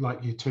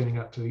 You're turning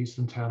up to the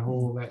Eastern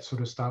Townhall, that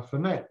sort of stuff,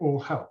 and that all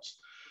helps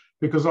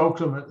because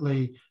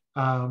ultimately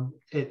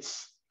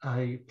it's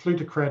a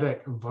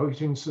plutocratic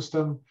voting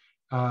system.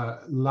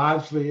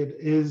 Largely, it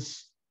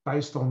is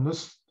based on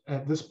this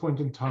at this point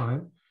in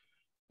time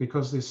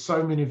because there's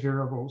so many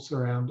variables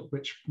around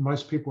which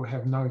most people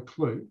have no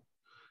clue.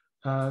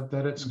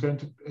 That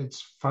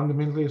it's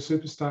fundamentally a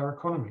superstar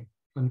economy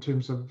in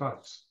terms of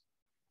votes,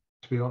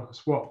 to be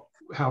honest.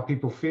 How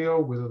people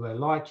feel, whether they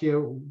like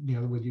you,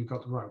 whether you've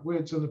got the right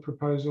words in the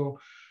proposal,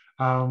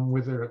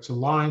 whether it's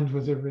aligned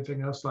with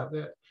everything else like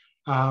that.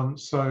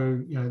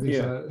 There's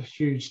a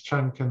huge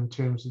chunk in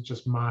terms of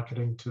just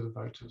marketing to the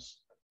voters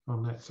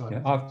on that side.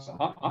 Yeah,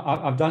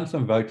 I've done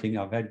some voting.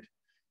 I've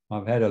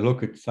had a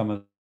look at some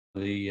of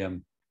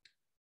the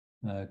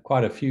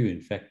quite a few, in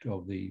fact,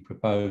 of the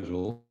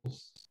proposals.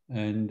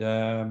 And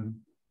I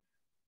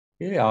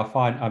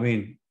find, I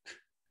mean,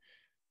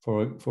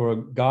 for a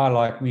guy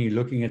like me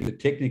looking at the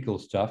technical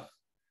stuff,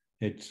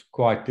 it's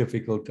quite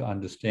difficult to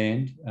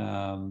understand.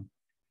 And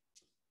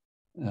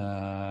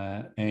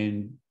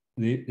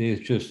there's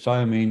just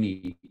so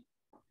many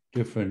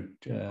different,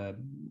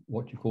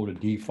 what you call a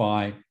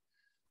DeFi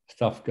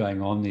stuff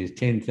going on. There's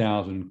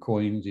 10,000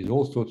 coins. There's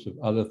all sorts of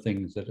other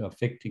things that are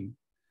affecting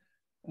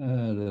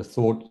the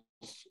thoughts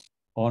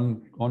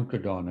on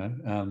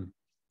Cardano.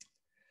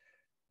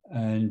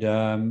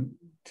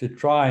 To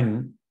try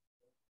and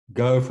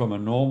go from a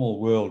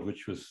normal world,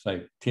 which was,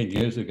 say, 10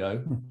 years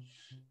ago,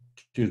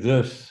 to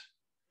this,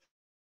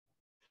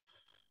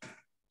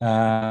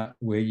 where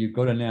you've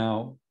got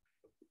to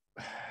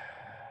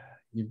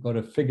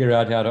figure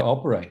out how to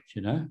operate,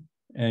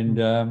 and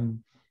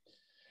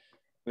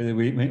when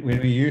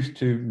we used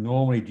to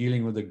normally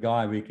dealing with a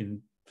guy we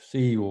can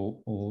see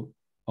or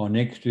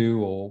next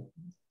to, or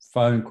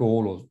phone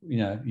call, or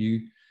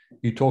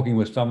you're talking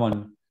with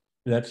someone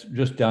that's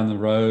just down the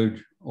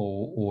road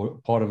or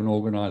part of an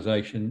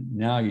organization.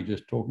 Now you're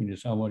just talking to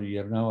somebody, you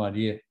have no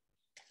idea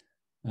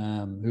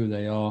who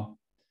they are.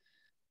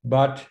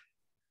 But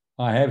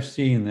I have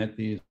seen that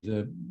there's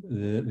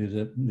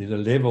a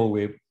level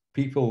where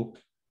people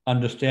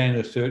understand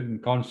a certain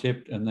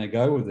concept and they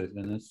go with it,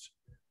 and it's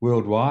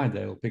worldwide.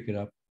 They'll pick it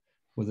up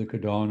with the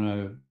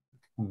Cardano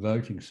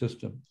voting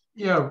system.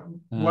 Yeah,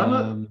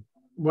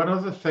 one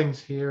of the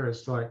things here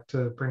is like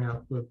to bring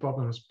up with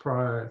Bobin's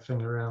prior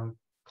thing around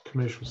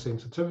commercial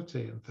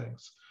sensitivity and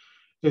things,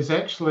 is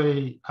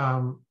actually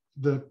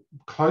the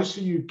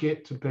closer you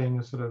get to being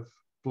a sort of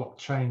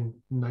blockchain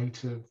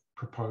native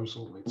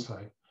proposal, let's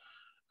say,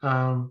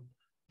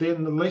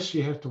 then the less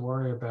you have to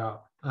worry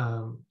about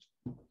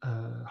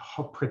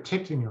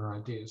protecting your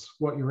ideas.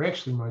 What you're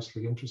actually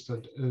mostly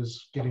interested in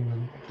is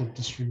getting the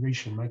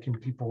distribution, making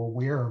people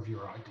aware of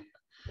your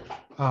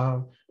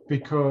idea,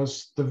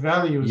 because the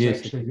value is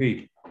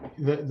actually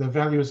the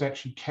value is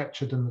actually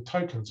captured in the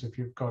tokens if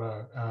you've got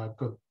a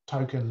good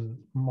token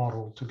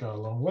model to go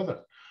along with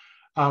it,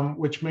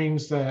 which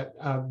means that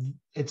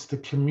it's the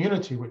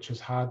community which is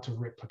hard to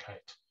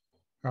replicate,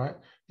 right?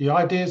 The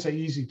ideas are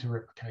easy to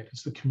replicate.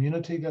 It's the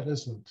community that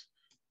isn't.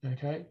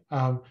 Okay,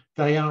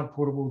 they aren't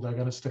portable. They're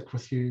going to stick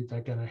with you.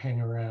 They're going to hang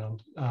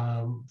around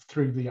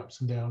through the ups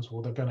and downs,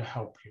 or they're going to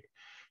help you,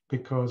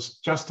 because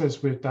just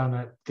as we've done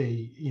at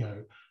the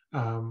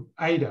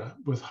ADA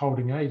with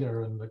holding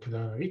ADA in the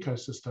Cardano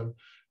ecosystem,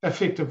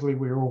 effectively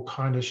we're all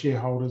kind of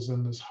shareholders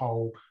in this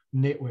whole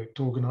networked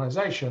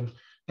organization,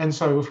 and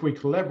so if we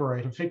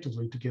collaborate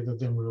effectively together,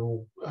 then we're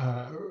all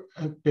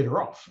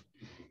better off.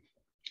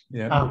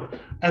 Yeah,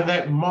 and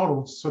that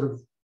model sort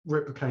of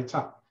replicates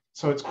up.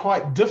 So it's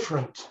quite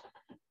different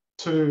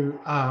to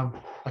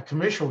a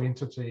commercial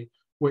entity,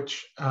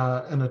 which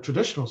in a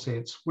traditional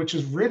sense, which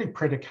is really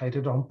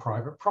predicated on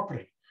private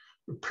property,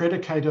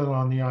 predicated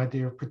on the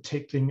idea of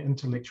protecting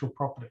intellectual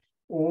property,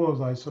 all of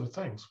those sort of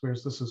things,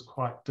 whereas this is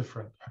quite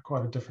different,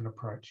 quite a different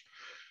approach.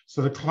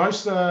 So the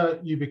closer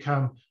you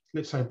become,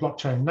 let's say,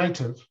 blockchain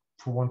native,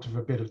 for want of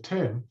a better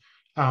term,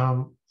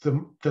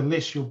 the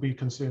less you'll be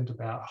concerned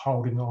about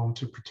holding on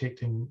to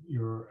protecting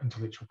your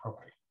intellectual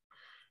property.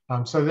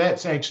 So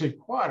that's actually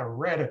quite a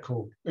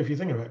radical, if you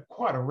think of it,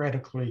 quite a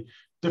radically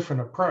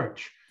different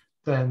approach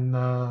than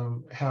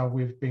how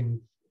we've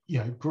been,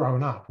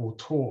 grown up or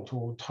taught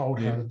or told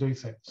how to do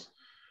things.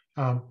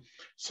 And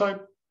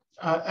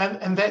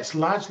that's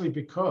largely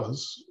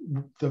because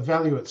the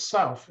value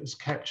itself is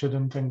captured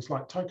in things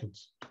like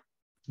tokens.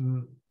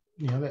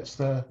 That's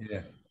the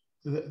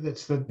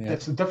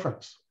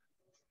difference.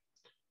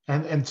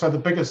 And so the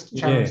biggest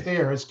challenge Yeah.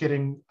 there is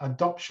getting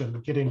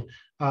adoption,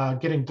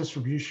 getting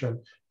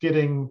distribution,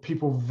 getting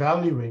people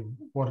valuing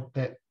what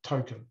that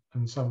token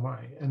in some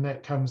way. And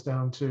that comes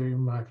down to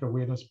market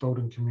awareness,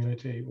 building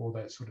community, all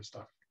that sort of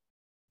stuff.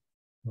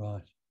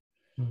 Right.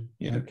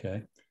 Yeah.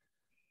 Okay.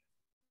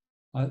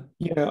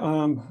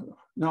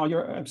 No,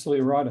 you're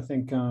absolutely right. I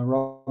think,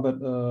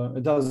 Robert,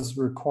 it does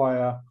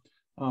require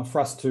for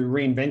us to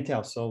reinvent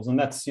ourselves. And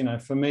that's,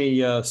 for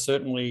me,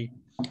 certainly,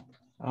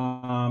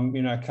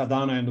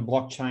 Cardano and the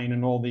blockchain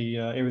and all the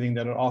everything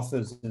that it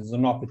offers is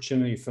an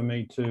opportunity for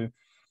me to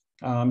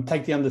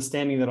take the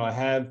understanding that I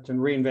have, to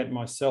reinvent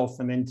myself,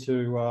 and then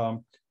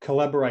to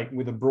collaborate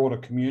with a broader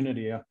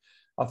community.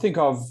 I think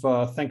I've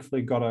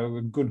thankfully got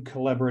a good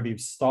collaborative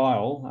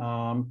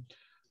style.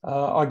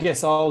 I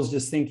guess I was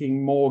just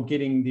thinking more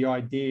getting the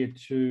idea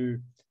to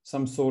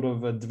some sort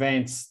of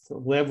advanced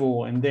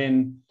level and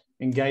then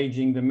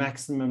engaging the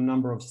maximum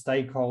number of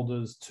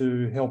stakeholders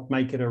to help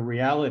make it a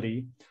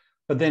reality.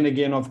 But then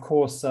again, of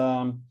course,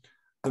 the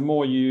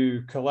more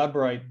you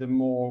collaborate, the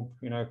more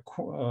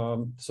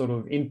sort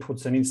of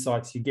inputs and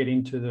insights you get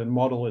into the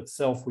model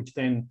itself, which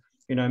then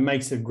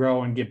makes it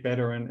grow and get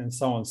better and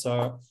so on.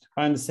 So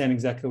I understand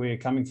exactly where you're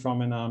coming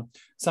from, and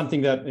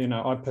something that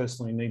I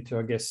personally need to,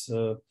 I guess,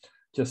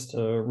 just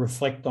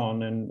reflect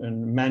on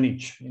and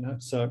manage.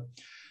 So,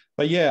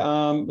 but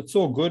yeah, it's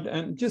all good.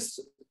 And just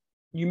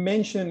you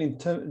mentioned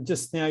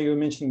just now, you were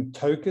mentioning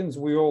tokens.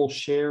 We all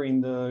share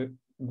in the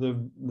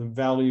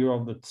value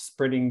of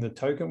spreading the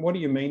token. What do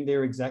you mean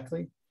there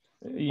exactly?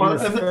 Are you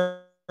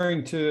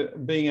referring to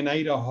being an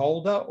ADA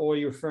holder, or are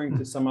you referring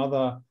to some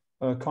other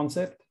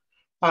concept?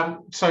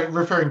 So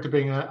referring to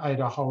being an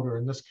ADA holder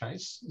in this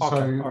case. Okay.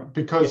 So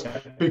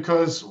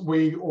because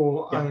we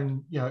all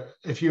own,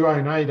 if you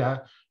own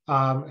ADA,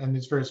 and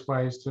there's various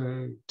ways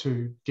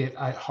to get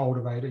a hold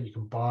of ADA. You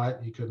can buy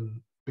it, you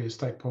can be a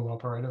stake pool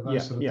operator,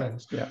 those sort of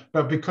things. Yeah.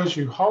 But because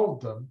you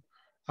hold them,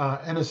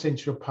 in a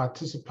sense, you're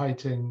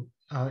participating.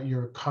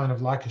 You're kind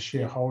of like a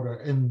shareholder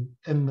in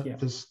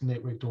this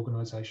networked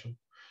organization.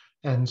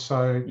 And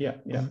so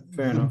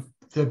fair enough.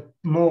 The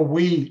more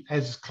we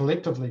as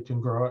collectively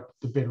can grow it,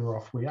 the better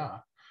off we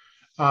are.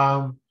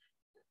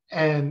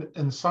 And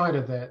inside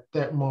of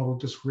that model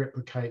just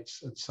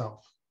replicates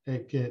itself.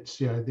 It gets,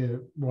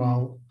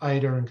 while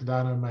ADA and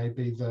Cardano may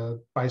be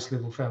the base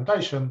level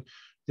foundation,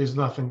 there's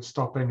nothing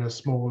stopping a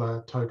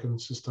smaller token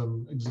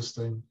system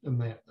existing in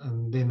that.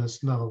 And then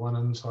there's another one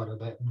inside of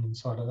that and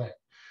inside of that.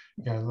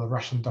 The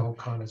Russian doll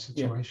kind of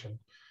situation.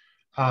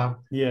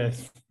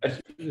 Yes.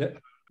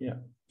 Yeah.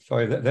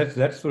 Sorry,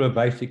 that's sort of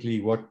basically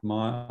what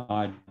my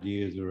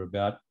ideas are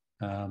about.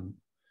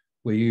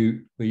 Where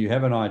you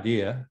have an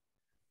idea,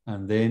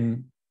 and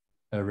then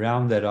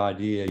around that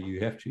idea you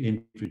have to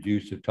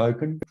introduce a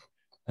token,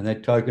 and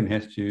that token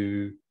has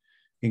to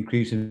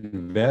increase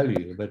in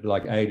value. But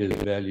like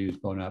ADA's value has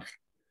gone up,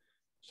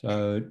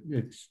 so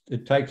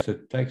it takes a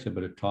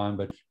bit of time.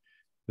 But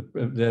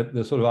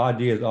the sort of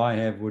ideas I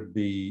have would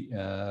be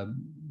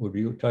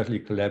totally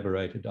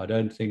collaborated. I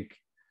don't think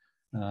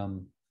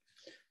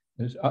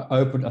it's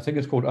open. I think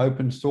it's called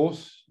open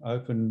source,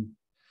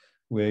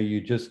 where you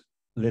just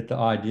let the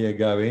idea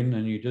go in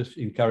and you just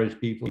encourage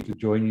people to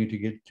join you to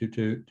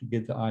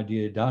get the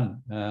idea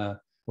done,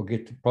 or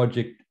get the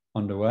project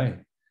underway,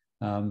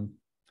 and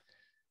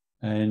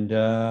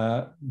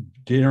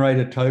generate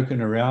a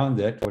token around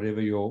that, whatever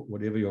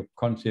your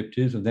concept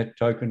is. And that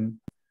token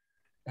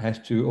has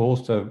to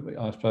also,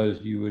 I suppose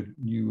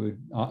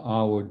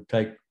I would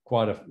take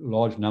quite a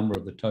large number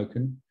of the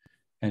token,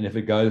 and if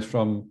it goes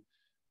from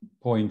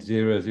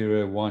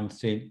 0.001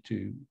 cent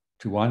to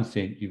 1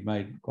 cent, you've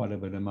made quite a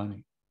bit of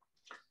money.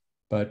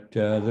 But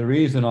the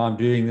reason I'm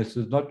doing this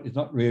is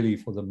not really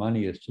for the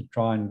money. It's to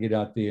try and get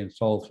out there and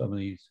solve some of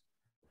these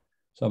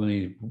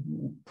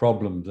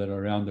problems that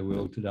are around the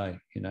world today,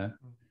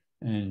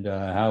 and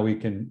how we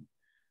can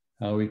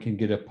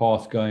get a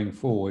path going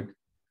forward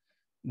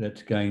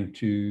that's going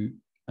to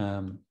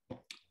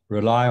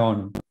rely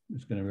on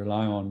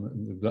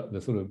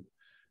the sort of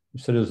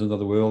citizens of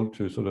the world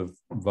to sort of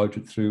vote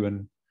it through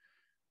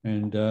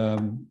and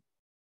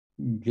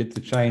get the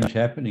change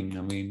happening.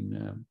 I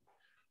mean,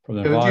 from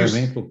an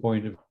environmental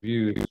point of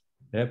view, it's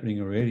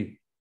happening already.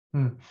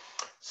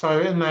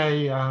 So in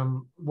a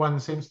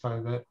one sense,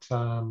 though, that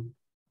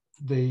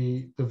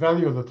the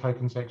value of the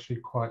token is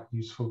actually quite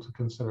useful to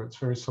consider. It's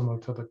very similar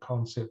to the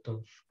concept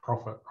of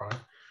profit, right?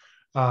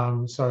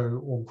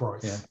 Or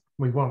growth. Yeah.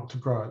 We want to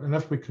grow it, and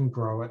if we can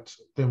grow it,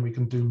 then we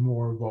can do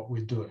more of what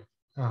we're doing.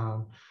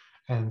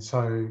 And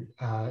so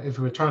if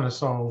we're trying to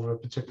solve a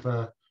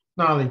particular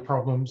gnarly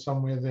problem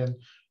somewhere, then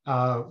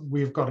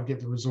we've got to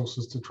get the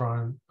resources to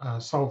try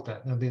and solve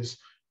that. Now, there's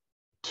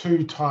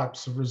two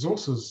types of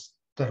resources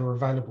that are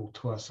available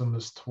to us in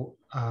this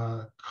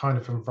kind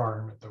of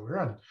environment that we're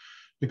in,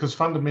 because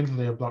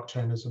fundamentally a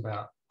blockchain is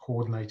about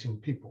coordinating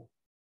people,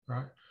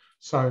 right?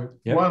 So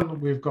one,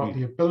 we've got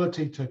the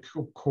ability to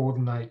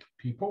coordinate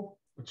people,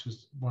 which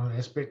is one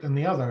aspect, and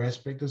the other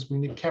aspect is we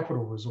need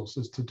capital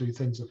resources to do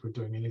things if we're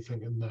doing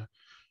anything in the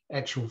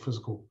actual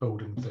physical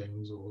building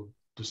things or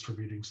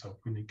distributing stuff.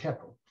 We need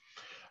capital.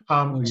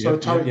 Well, you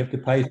have to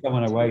pay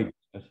someone a wage.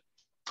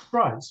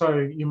 Right, so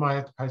you might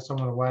have to pay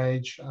someone a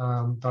wage,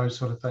 those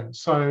sort of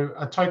things. So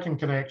a token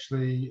can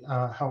actually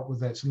help with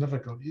that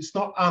significantly. It's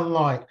not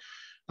unlike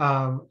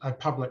a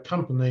public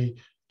company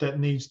that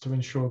needs to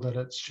ensure that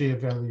its share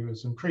value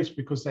is increased,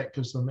 because that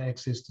gives them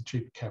access to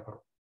cheaper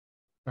capital,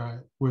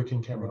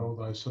 working capital,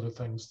 those sort of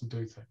things to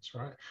do things,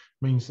 right?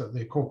 Means that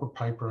their corporate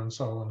paper and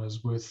so on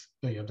is worth,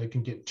 they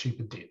can get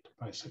cheaper debt,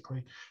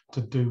 basically, to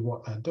do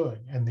what they're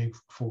doing and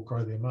therefore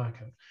grow their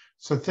market.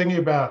 So thinking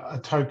about a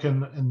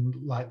token and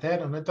like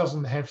that, and it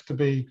doesn't have to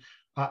be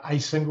a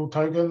single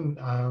token,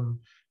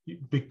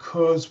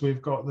 because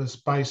we've got this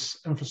base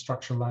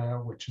infrastructure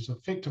layer, which is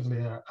effectively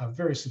a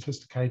very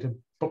sophisticated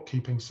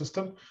bookkeeping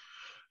system.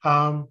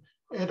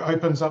 It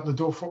opens up the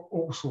door for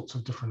all sorts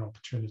of different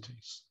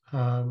opportunities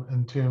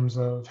in terms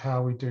of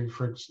how we do,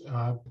 for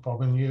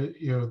Bob, and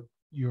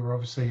you're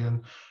obviously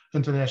in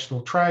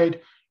international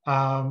trade.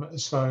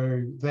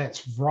 So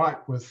that's right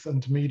with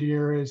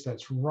intermediaries,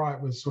 that's right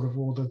with sort of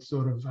all the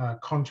sort of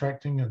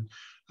contracting and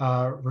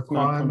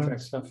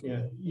requirements. Stuff,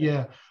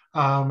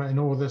 and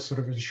all this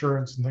sort of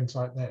insurance and things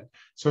like that.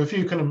 So if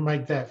you can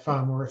make that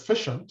far more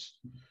efficient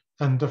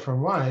in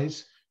different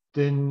ways,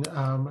 then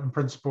in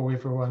principle,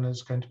 everyone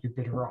is going to be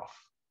better off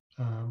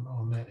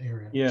on that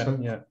area.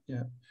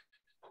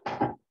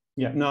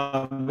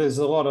 No, there's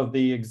a lot of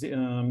the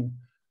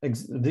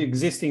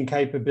existing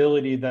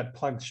capability that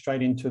plugs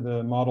straight into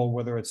the model,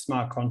 whether it's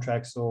smart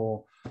contracts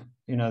or,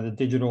 the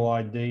digital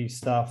ID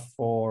stuff,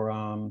 or,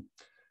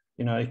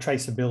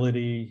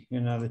 traceability,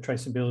 the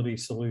traceability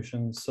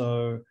solutions.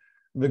 So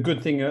the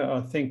good thing, I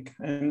think,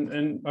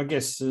 and I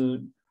guess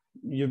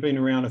you've been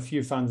around a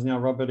few funds now,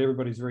 Robert,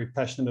 everybody's very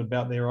passionate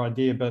about their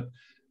idea, but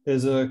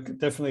there's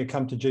definitely a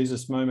come to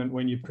Jesus moment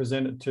when you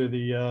present it to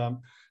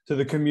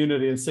the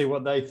community and see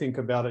what they think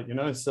about it,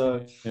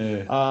 So,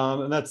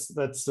 and that's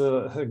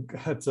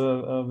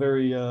a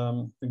very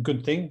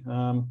good thing.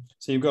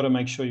 So you've got to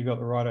make sure you've got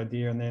the right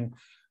idea. And then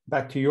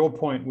back to your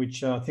point,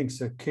 which I think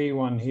is a key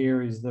one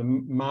here, is the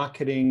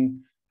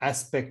marketing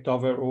aspect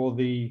of it, or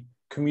the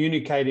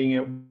communicating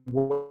it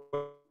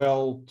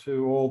well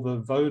to all the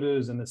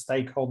voters and the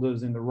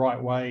stakeholders in the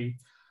right way,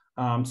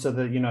 so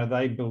that,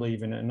 they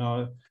believe in it. And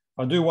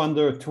I do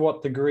wonder, to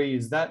what degree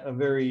is that a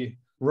very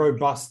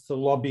robust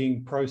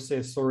lobbying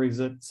process, or is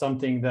it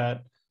something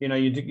that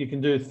you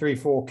can do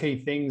 3-4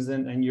 key things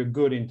and you're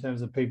good in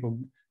terms of people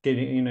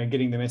getting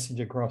the message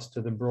across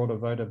to the broader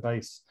voter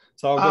base?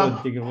 So I've got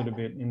to dig a little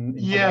bit in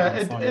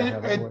and find out how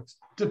that works.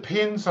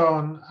 Depends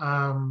on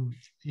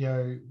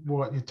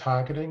what you're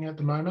targeting at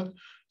the moment.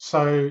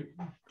 So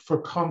for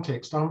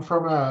context, I'm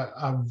from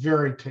a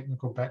very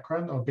technical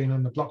background. I've been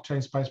in the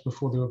blockchain space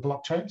before there were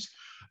blockchains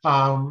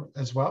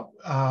as well.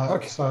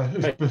 So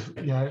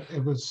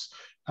it was.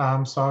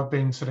 So I've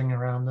been sitting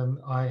around, and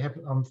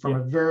I'm from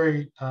a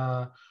very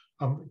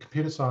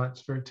computer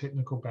science, very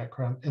technical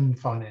background in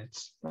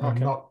finance,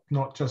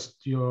 not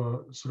just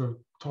your sort of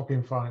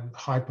top-end finance,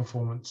 high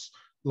performance,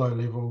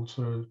 low-level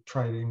sort of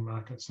trading,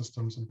 market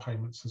systems and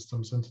payment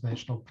systems,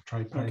 international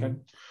trade payment,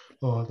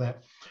 all of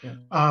that.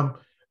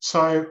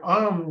 So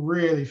I'm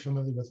really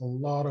familiar with a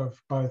lot of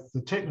both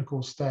the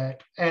technical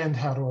stack and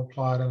how to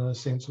apply it in a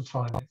sense of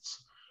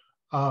finance.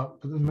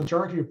 But the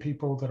majority of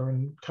people that are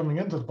coming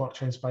into the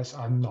blockchain space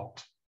are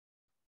not,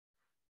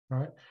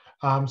 right?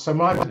 So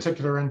my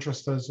particular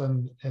interest is,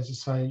 and as I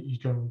say, you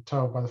can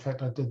tell by the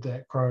fact I did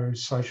that Grow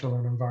Social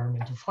and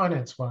Environmental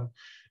Finance one,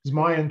 is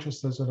my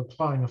interest is in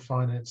applying a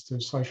finance to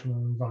social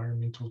and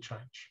environmental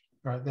change,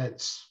 right?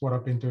 That's what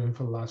I've been doing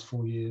for the last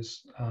 4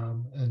 years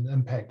in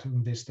impact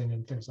investing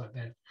and things like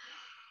that.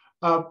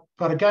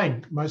 But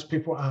again, most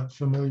people aren't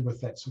familiar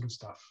with that sort of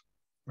stuff,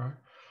 right?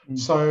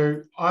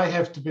 So I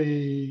have to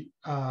be,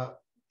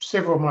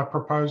 several of my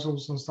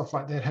proposals and stuff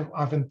like that,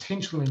 I've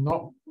intentionally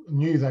not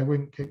knew they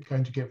weren't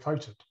going to get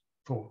voted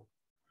for,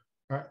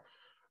 right?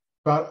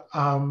 But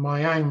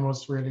my aim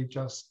was really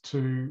just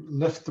to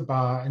lift the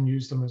bar and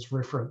use them as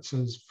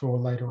references for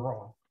later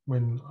on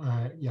when,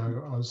 I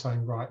was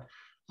saying, right,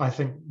 I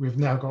think we've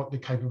now got the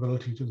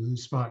capability to do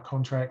smart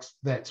contracts.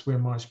 That's where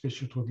my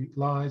specialty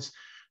lies.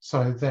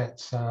 So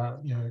that's,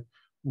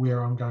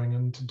 where I'm going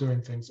into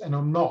doing things. And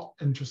I'm not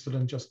interested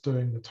in just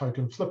doing the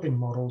token flipping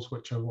models,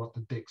 which are what the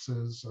DEX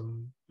is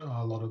and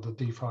a lot of the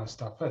DeFi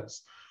stuff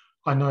is.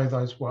 I know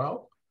those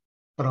well,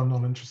 but I'm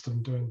not interested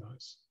in doing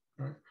those,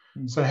 right?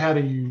 So how do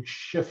you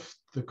shift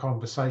the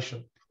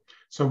conversation?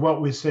 So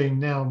what we're seeing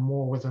now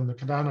more within the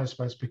Cardano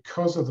space,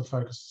 because of the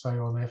focus, say,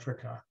 on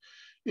Africa,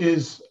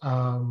 is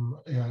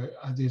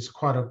there's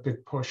quite a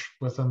big push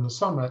within the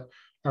summit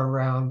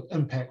around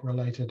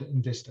impact-related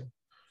investing.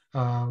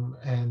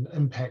 And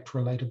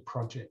impact-related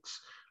projects,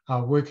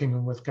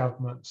 working with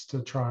governments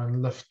to try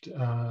and lift,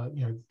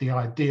 the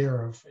idea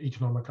of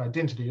economic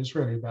identity is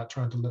really about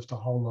trying to lift a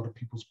whole lot of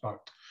people's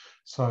boat.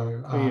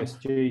 So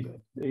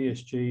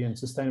ESG and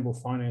sustainable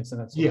finance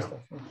and that sort of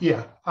stuff.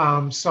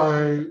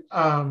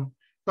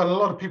 But a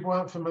lot of people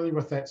aren't familiar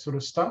with that sort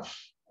of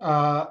stuff,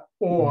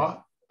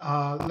 or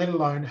let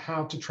alone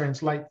how to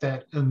translate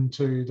that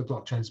into the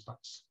blockchain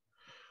space.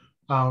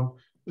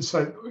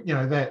 So, you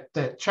know,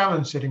 that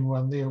challenge setting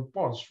one there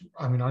was,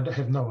 I mean, I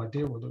have no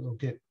idea whether it'll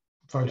get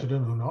voted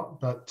in or not,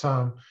 but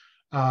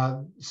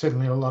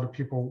certainly a lot of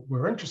people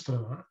were interested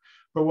in it.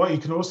 But what you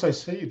can also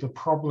see, the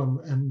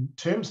problem in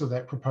terms of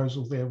that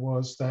proposal there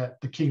was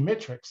that the key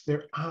metrics,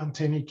 there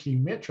aren't any key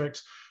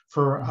metrics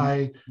for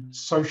a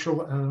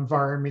social and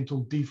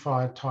environmental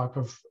DeFi type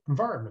of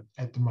environment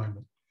at the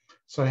moment.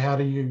 So how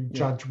do you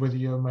judge whether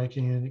you're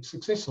making a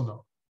success or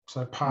not?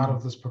 So part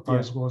of this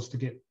proposal was to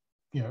get,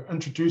 you know,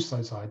 introduce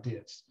those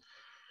ideas.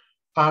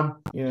 And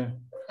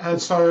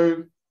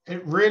so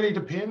it really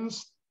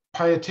depends.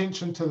 Pay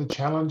attention to the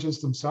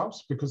challenges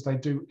themselves, because they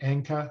do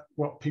anchor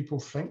what people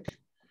think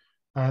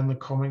and the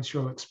comments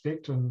you'll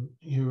expect, and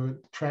who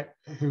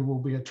will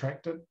be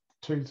attracted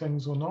to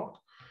things or not.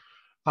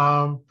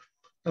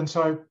 And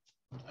so,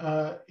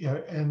 you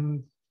know,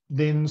 and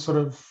then sort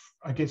of,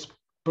 I guess,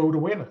 build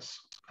awareness.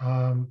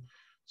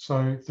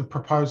 So the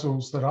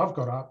proposals that I've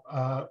got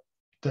up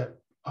that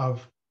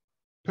I've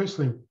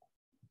personally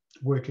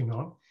working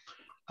on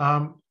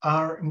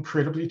are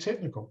incredibly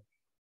technical.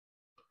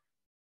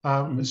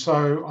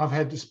 So I've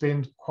had to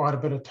spend quite a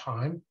bit of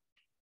time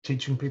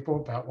teaching people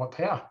about what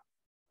they are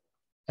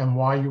and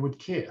why you would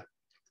care.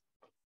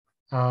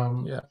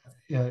 You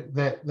know,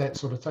 that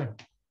sort of thing.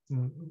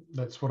 And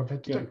that's what I've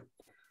had to do.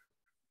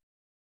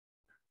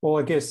 Well,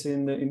 I guess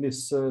in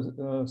this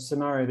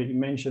scenario that you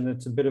mentioned,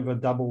 it's a bit of a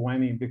double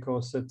whammy,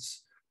 because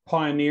it's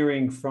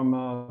pioneering from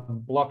a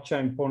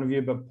blockchain point of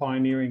view, but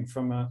pioneering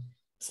from a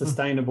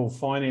sustainable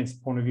finance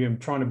point of view, and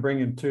trying to bring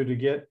the two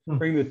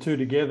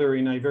together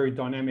in a very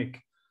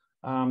dynamic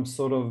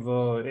sort of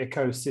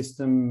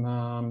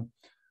ecosystem.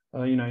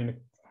 You know, in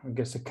I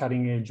guess a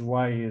cutting edge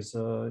way is.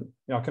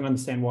 I can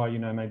understand why, you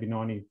know, maybe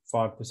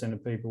 95%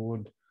 of people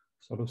would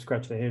sort of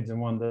scratch their heads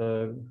and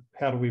wonder,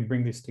 how do we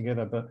bring this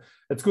together? But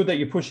it's good that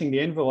you're pushing the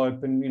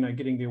envelope and, you know,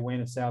 getting the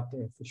awareness out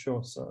there for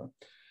sure. So,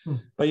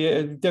 but yeah,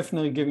 it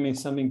definitely given me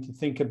something to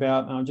think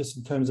about, just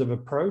in terms of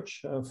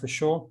approach, for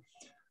sure.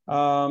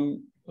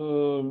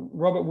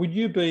 Robert, would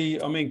you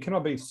be, I mean, can I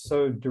be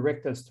so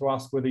direct as to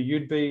ask whether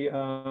you'd be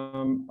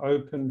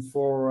open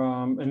for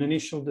an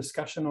initial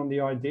discussion on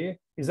the idea?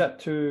 Is that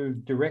too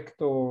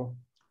direct, or?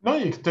 No,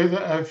 you can do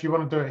that. If you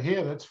want to do it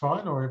here, that's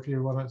fine. Or if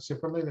you want it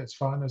separately, that's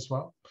fine as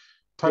well.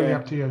 Totally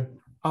up to you.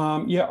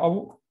 I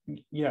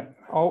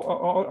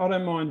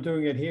don't mind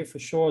doing it here for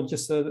sure.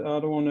 Just I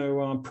don't want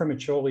to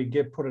prematurely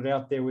put it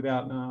out there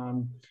without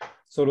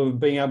sort of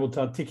being able to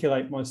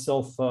articulate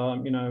myself,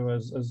 you know,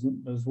 as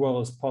well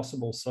as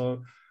possible.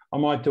 So I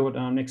might do it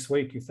next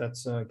week if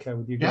that's okay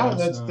with you guys.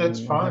 Yeah,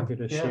 that's fine. I'm happy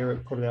to share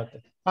it, put it out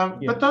there.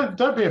 But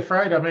don't be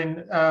afraid. I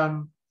mean,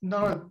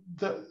 no,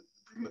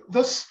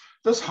 this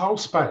whole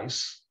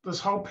space, this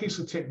whole piece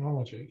of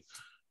technology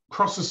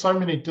crosses so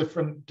many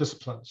different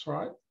disciplines,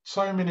 right?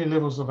 So many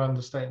levels of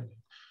understanding.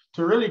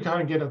 To really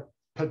kind of get a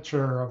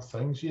picture of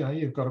things, you know,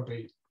 you've got to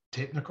be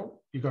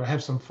technical. You've got to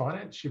have some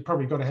finance. You've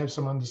probably got to have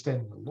some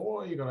understanding of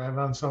law. You've got to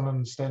have some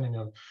understanding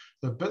of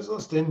the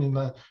business, then in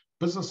the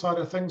business side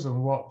of things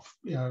and what,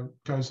 you know,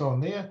 goes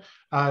on there.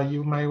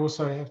 You may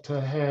also have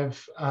to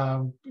have,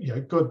 you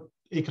know, good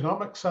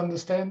economics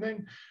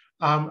understanding,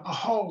 a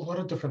whole lot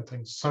of different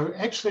things. So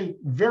actually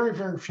very,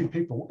 very few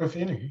people, if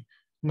any,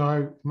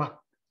 know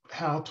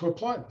how to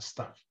apply this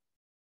stuff,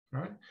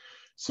 right?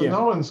 So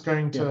no one's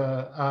going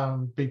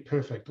to be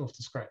perfect off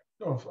the scratch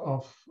of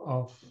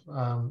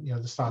you know,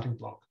 the starting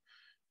block.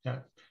 Yeah.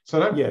 So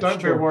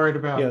don't be worried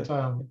about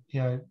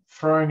you know,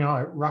 throwing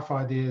out rough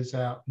ideas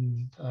out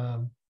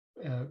and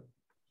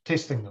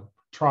testing them,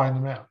 trying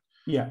them out.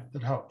 Yeah,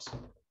 it helps.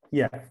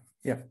 Yeah.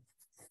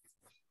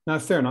 No,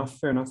 fair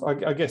enough.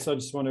 I guess I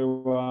just want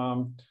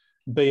to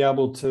be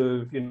able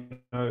to, you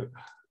know,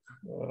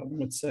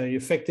 let's say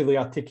effectively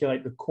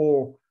articulate the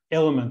core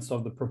elements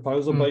of the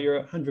proposal, but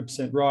you're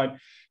 100% right.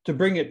 To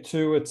bring it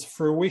to its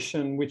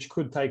fruition, which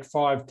could take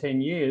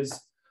 5-10 years,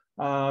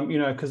 you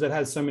know, because it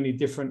has so many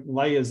different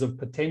layers of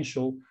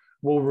potential,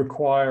 will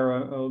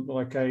require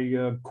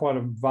quite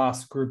a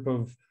vast group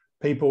of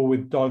people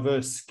with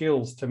diverse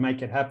skills to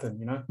make it happen,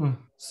 you know.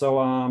 So,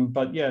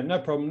 but yeah, no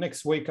problem.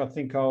 Next week, I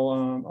think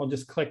I'll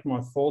just collect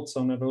my thoughts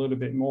on it a little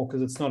bit more,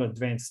 because it's not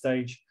advanced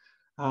stage,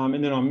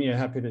 and then I'm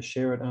happy to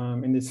share it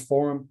in this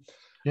forum,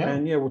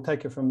 and we'll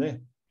take it from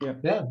there.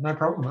 Yeah, no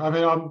problem. I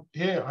mean, I'm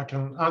here. I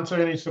can answer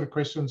any sort of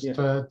questions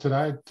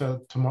today,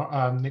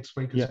 tomorrow, next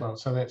week as well.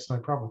 So that's no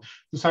problem.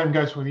 The same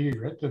goes with you,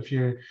 Rit. If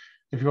you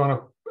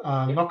want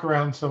to knock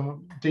around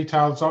some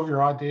details of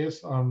your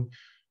ideas,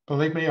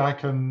 believe me, I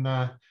can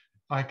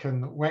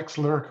wax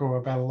lyrical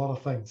about a lot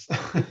of things.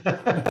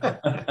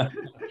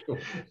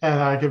 And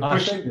I can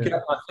push.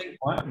 I think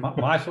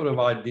my sort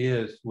of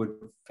ideas would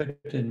fit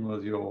in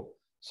with your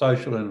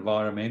social and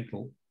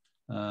environmental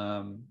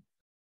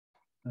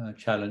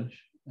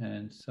challenge.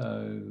 And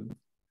so,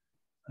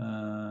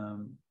 I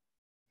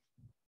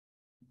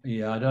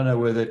don't know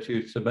whether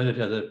to submit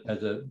it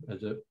as a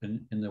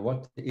in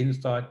the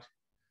insight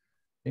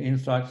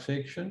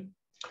section.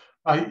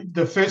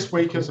 The first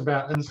week is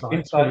about insights.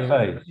 Insight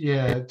phase.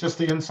 Yeah, just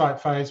the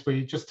insight phase where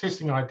you're just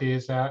testing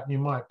ideas out, and you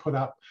might put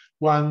up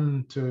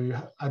 1 to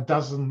a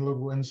dozen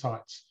little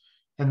insights,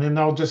 and then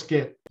they'll just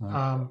get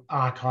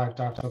archived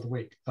after the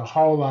week. The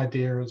whole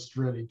idea is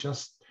really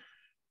just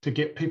to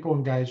get people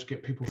engaged,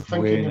 get people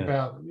thinking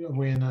about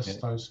awareness,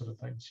 those sort of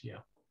things. Yeah.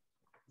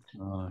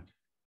 Right.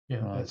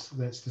 Yeah, right.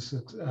 That's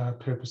the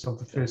purpose of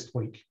the first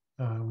week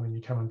when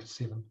you come into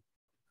 7.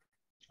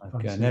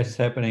 Okay, and that's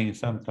happening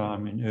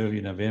sometime in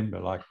early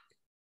November, like.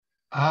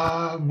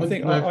 I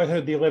think I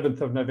heard the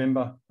 11th of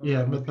November.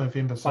 Yeah,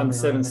 mid-November. Fund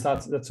 7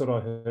 starts. That's what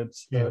I heard.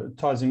 It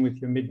ties in with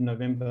your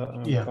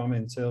mid-November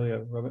comments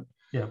earlier, Robert.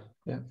 Yeah.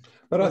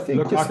 But I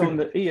think just on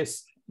the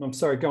ES. I'm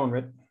sorry. Go on,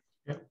 Red.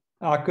 Yeah.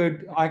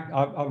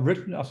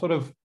 I've sort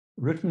of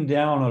written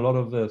down a lot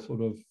of the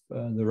sort of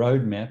the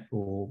roadmap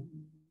or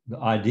the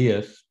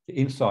ideas, the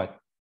insight.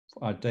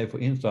 I'd say for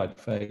insight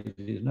phase,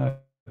 there's no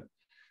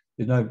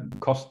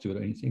cost to it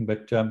or anything,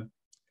 but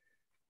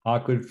I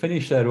could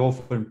finish that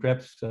off and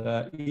perhaps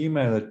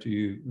email it to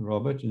you,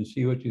 Robert, and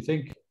see what you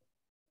think.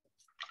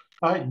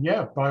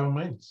 Yeah, by all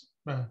means.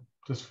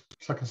 Just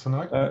click us a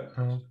note.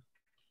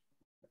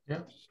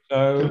 Yeah.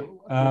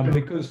 So,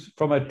 because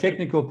from a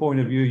technical point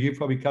of view, you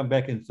probably come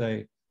back and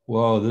say,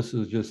 "Well, this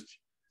is just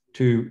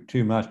too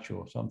much"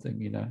 or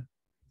something, you know.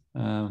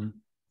 In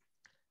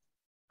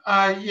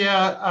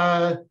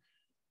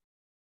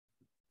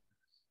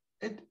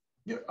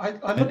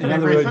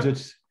other words,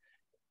 it's.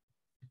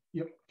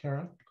 Yep,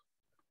 Karen.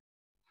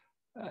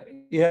 I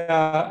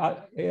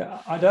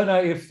don't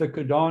know if the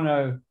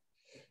Cardano.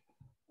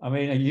 I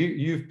mean,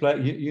 you've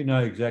played. You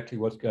know exactly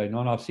what's going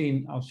on. I've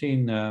seen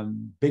the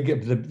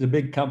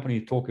big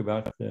companies talk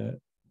about the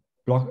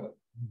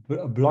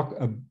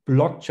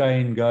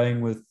blockchain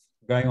going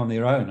on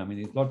their own. I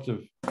mean, there's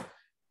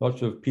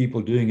lots of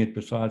people doing it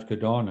besides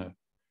Cardano.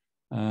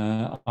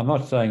 I'm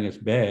not saying it's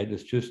bad.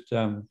 It's just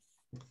the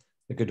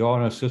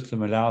Cardano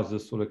system allows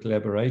this sort of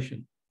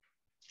collaboration.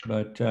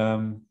 But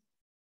well,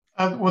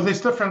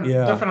 there's different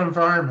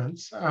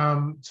environments.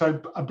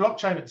 So a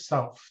blockchain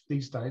itself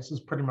these days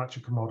is pretty much a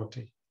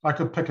commodity. I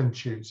could pick and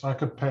choose. I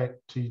could pick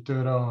to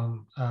do it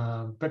on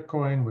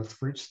Bitcoin with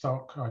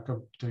Rootstock. I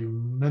could do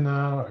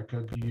Mina. I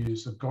could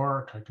use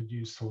Agoric. I could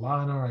use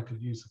Solana. I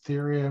could use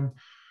Ethereum,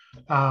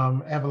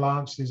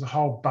 Avalanche. There's a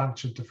whole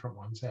bunch of different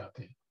ones out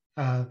there,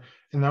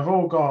 and they've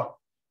all got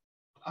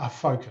a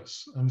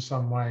focus in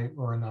some way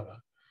or another.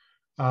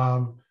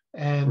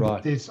 And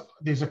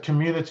there's a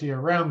community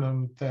around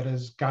them that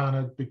is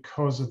garnered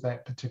because of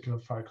that particular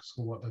focus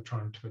or what they're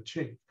trying to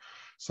achieve.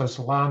 So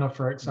Solana,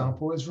 for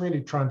example, is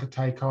really trying to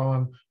take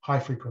on high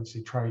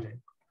frequency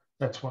trading.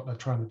 That's what they're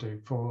trying to do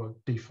for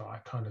DeFi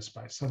kind of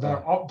space. So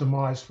they're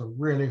optimized for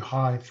really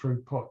high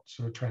throughput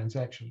sort of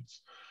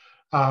transactions.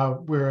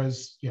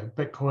 Whereas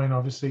Bitcoin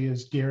obviously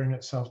is gearing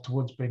itself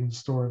towards being the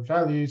store of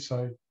value,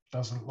 so it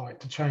doesn't like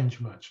to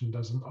change much and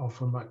doesn't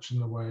offer much in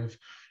the way of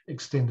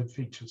extended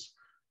features.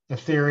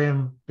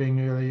 Ethereum, being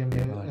early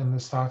in the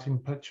starting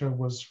picture,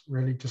 was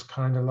really just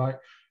kind of like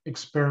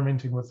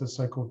experimenting with the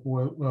so-called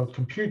world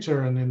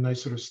computer, and then they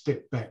sort of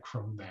stepped back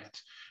from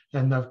that,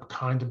 and they've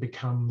kind of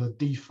become the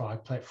DeFi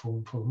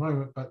platform for the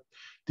moment. But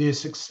their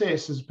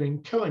success has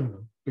been killing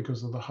them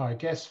because of the high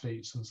gas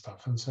fees and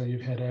stuff. And so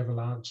you've had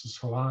Avalanche and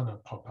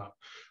Solana pop up,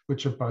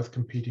 which are both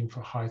competing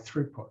for high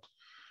throughput.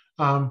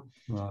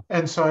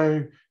 And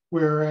so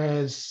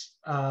whereas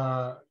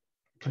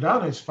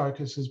Cardano's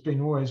focus has been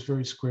always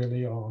very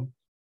squarely on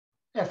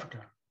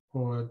Africa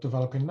or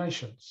developing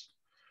nations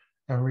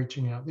and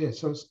reaching out there.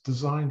 So it's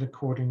designed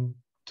according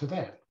to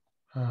that.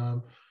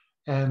 So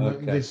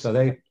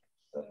they,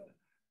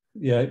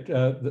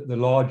 the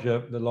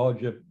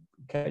larger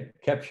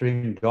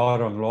capturing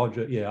data on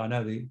larger. Yeah, I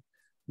know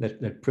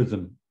that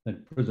Prism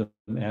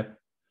app.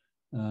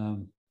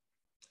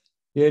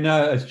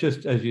 It's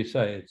just as you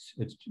say.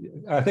 It's.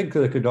 I think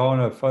the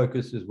Cardano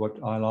focus is what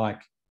I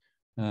like.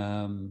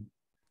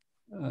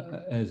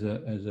 As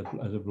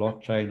a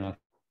blockchain, I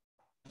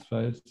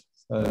suppose.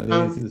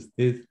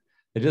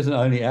 It isn't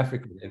only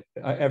Africa.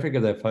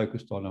 Africa they're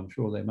focused on. I'm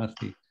sure they must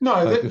be.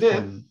 No,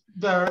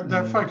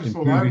 they're focused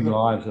all over. Improving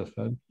lives, I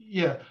suppose.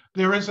 Yeah,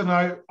 there is an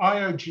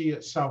IOG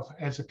itself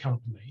as a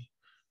company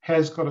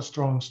has got a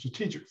strong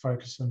strategic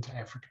focus into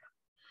Africa,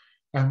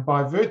 and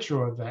by virtue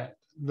of that,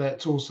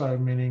 that's also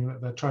meaning that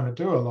they're trying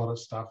to do a lot of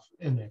stuff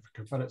in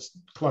Africa, but it's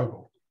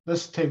global.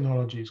 This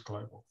technology is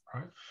global,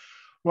 right?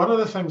 One of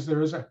the things,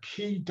 there is a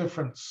key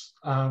difference.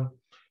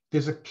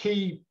 There's a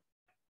key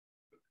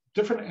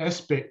different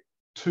aspect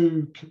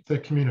to the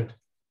community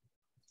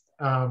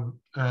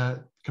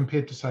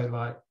compared to, say,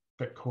 like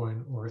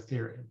Bitcoin or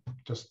Ethereum,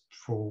 just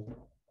for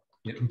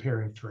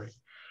comparing three,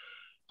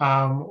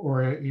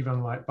 or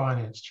even like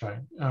Binance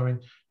Chain. I mean,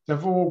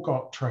 they've all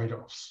got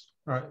trade-offs,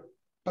 right?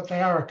 But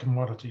they are a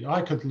commodity.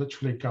 I could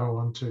literally go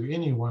onto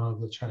any one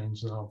of the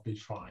chains and I'll be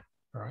fine,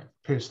 right?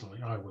 Personally,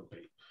 I would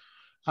be.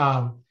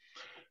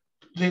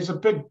 There's a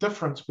big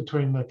difference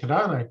between the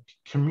Cardano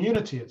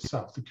community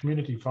itself, the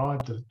community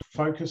vibe, the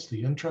focus,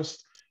 the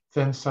interest,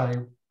 than, say,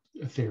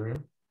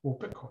 Ethereum or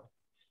Bitcoin.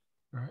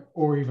 right?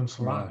 Or even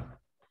Solana,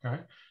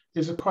 right?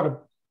 There's quite a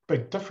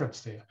big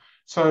difference there.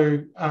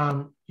 So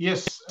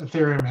yes,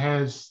 Ethereum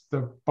has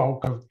the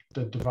bulk of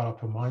the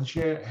developer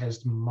mindshare. It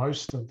has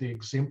most of the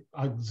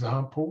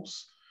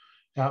examples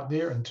out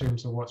there in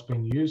terms of what's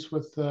being used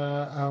with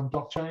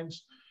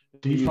blockchains,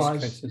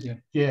 DeFi's,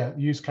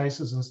 use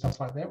cases and stuff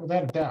like that.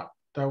 Without a doubt,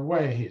 they're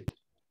way ahead,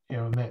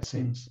 in that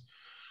sense.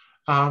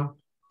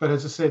 But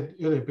as I said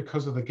earlier,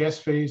 because of the gas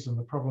fees and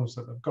the problems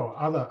that they've got,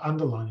 other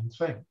underlying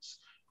things,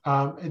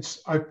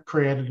 it's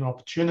created an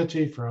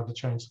opportunity for other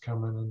chains to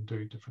come in and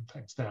do different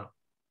things. Now,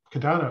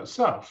 Cardano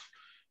itself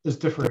is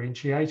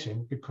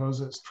differentiating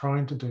because it's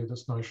trying to do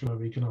this notion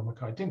of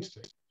economic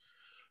identity,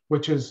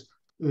 which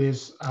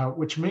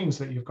means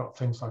that you've got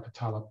things like a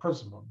Tala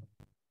Prism on them,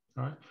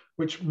 right?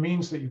 Which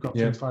means that you've got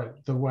things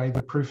like the way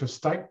the proof of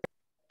stake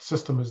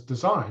system is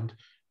designed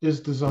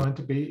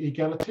to be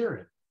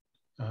egalitarian.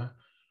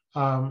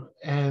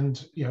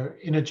 And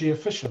energy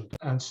efficient,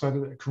 and so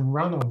that it can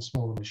run on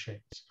smaller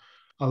machines.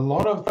 A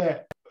lot of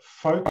that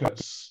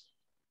focus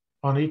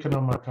on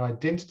economic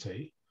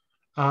identity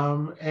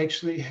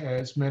actually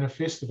has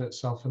manifested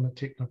itself in the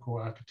technical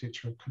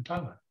architecture of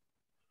Cardano,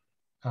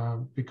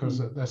 because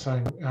they're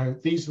saying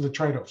these are the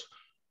trade-offs.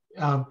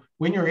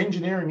 When you're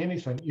engineering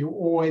anything, you're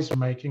always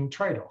making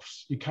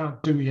trade-offs. You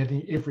can't do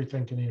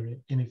everything and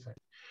anything.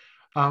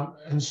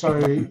 And so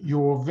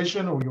your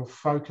vision or your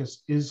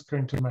focus is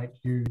going to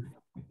make you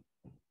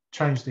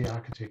change the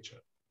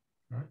architecture,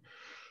 right?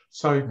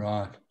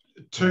 So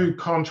two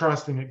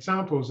contrasting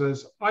examples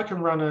is I can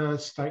run a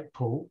stake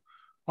pool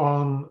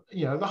on,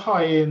 the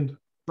high-end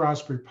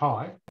Raspberry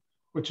Pi,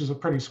 which is a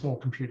pretty small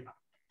computer,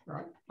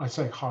 right? I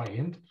say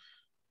high-end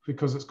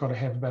because it's got to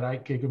have about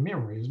 8 gig of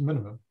memory as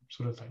minimum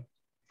sort of thing.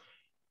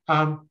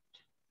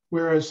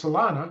 Whereas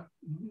Solana,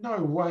 no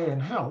way in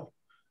hell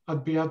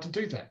I'd be able to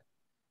do that.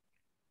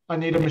 I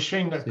need a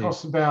machine that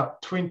costs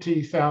about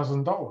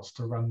 $20,000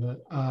 to run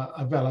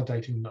a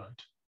validating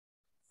node,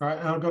 right?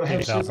 And I've got to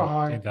have super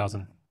high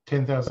 10,000.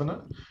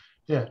 10,000,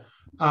 yeah.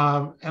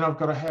 And I've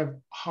got to have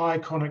high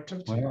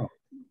connectivity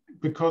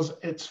because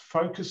its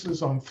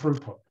focuses on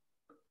throughput.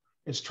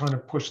 It's trying to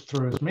push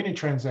through as many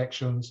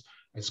transactions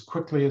as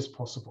quickly as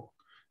possible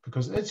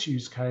because its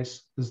use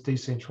case is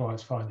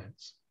decentralized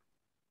finance.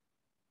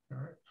 All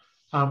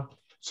right.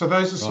 So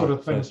those are sort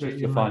of things that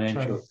you might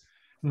try to.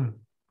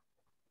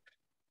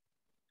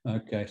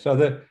 Okay, so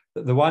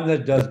the one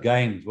that does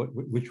games,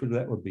 which would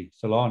that be?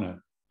 Solana.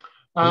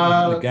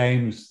 The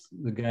games.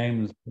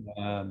 There's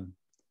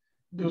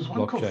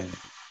one blockchain.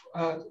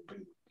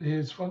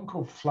 There's one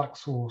called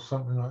Flux or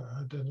something like that.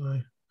 I don't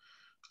know.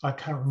 I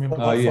can't remember.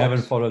 Oh, you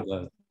haven't followed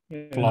those.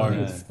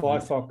 It's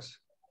Flyfox.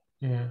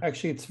 Yeah.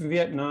 Actually, it's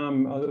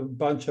Vietnam. A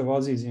bunch of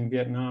Aussies in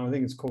Vietnam. I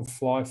think it's called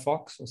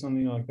Flyfox or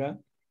something like that.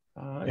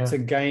 It's a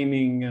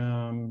gaming.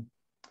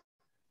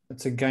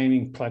 It's a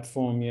gaming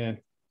platform. Yeah.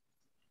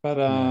 But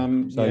I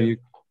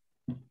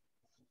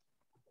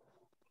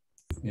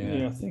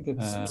think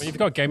it's. You've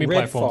got gaming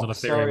Red platforms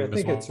Fox, on Ethereum. Sorry, I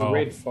think it's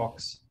Red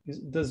Fox.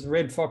 Does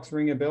Red Fox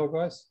ring a bell,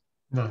 guys?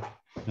 No.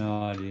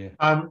 No idea.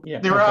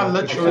 There are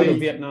literally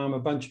Vietnam a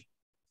bunch.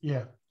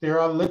 Yeah, there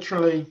are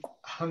literally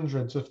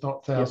hundreds, if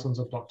not thousands,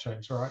 of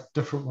blockchains. Right,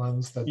 different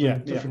ones that do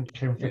different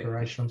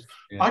configurations.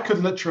 I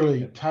could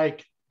literally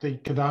take the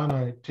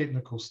Cardano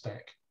technical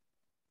stack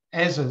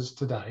as is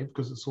today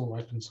because it's all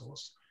open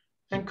source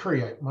and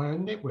create my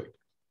own network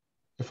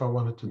if I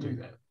wanted to do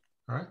that,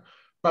 right?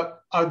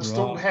 But I'd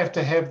still have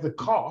to have the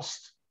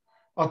cost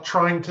of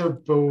trying to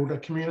build a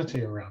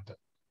community around it.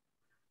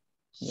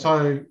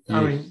 So,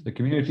 I mean... The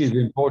community is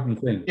the important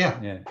thing.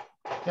 Yeah.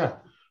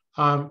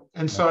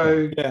 And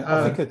so...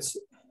 I think it's...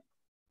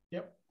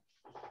 Yep.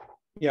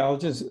 Yeah, I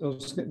was just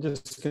going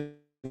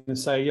to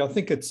say, I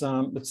think it's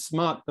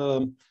smart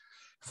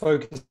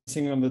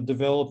focusing on the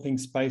developing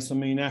space. I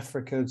mean,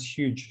 Africa is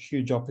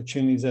huge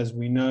opportunities, as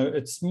we know.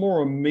 It's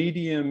more a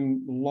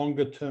medium,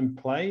 longer term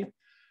play.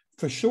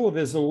 For sure,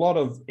 there's a lot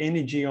of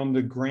energy on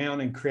the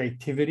ground and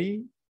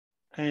creativity,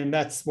 and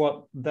that's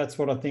what I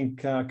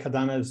think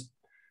Cardano is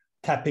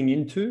tapping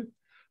into.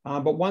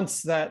 But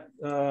once that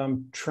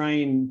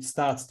train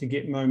starts to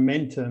get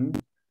momentum,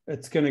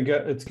 it's going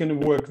to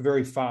work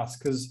very fast.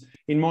 Because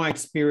in my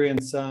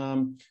experience,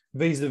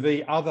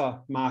 vis-a-vis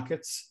other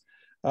markets,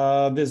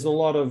 there's a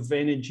lot of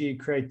energy,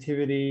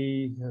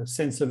 creativity,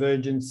 sense of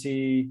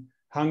urgency,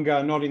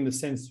 hunger, not in the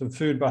sense of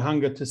food, but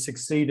hunger to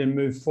succeed and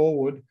move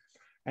forward.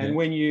 And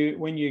when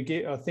you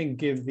give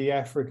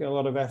a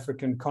lot of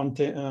African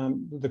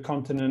content, the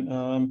continent,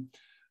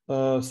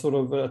 sort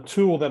of a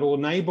tool that will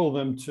enable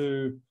them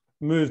to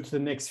move to the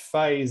next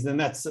phase, then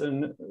that's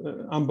an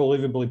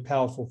unbelievably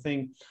powerful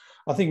thing.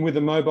 I think with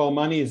the mobile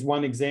money is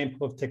one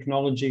example of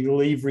technology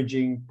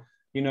leveraging,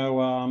 a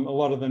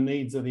lot of the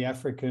needs of the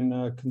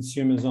African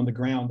consumers on the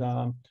ground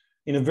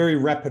in a very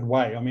rapid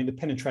way. I mean, the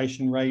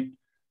penetration rate,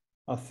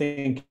 I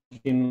think,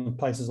 in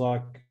places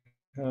like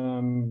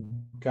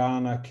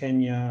Ghana,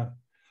 Kenya,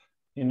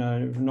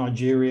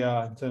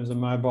 Nigeria, in terms of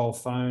mobile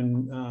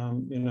phone,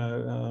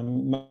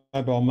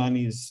 mobile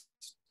money is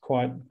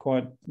quite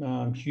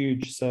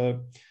huge.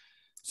 So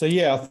So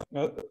yeah,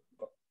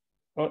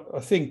 I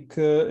think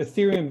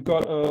Ethereum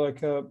got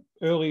like a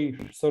early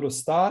sort of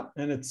start,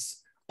 and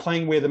it's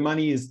playing where the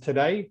money is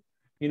today,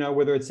 you know,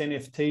 whether it's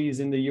NFTs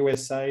in the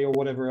USA or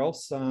whatever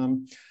else.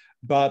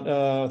 But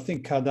I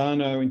think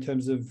Cardano, in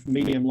terms of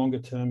medium, longer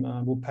term,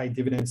 will pay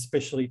dividends,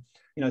 especially,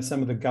 you know,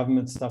 some of the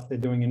government stuff they're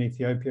doing in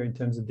Ethiopia in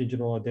terms of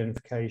digital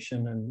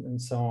identification and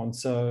so on.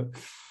 So,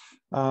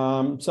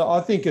 so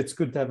I think it's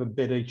good to have a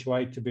bet each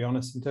way, to be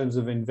honest, in terms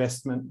of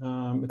investment.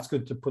 It's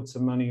good to put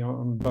some money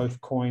on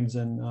both coins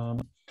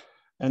and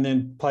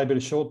then play a bit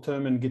of short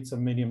term and get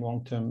some medium,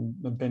 long term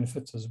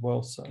benefits as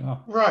well. So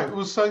right.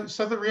 Well,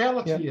 so the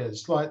reality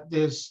is, like,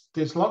 there's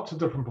lots of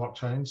different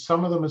blockchains.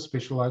 Some of them are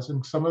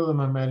specializing. Some of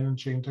them are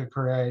managing to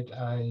create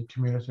a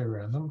community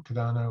around them.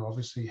 Cardano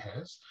obviously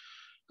has.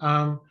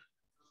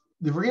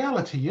 The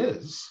reality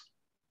is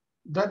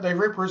that they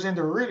represent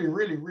a really,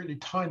 really, really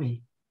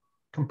tiny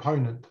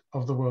component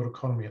of the world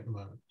economy at the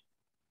moment.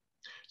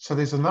 So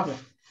there's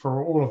enough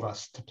for all of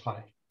us to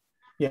play.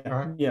 Yeah,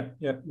 right?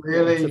 yeah.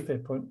 Really, that's a fair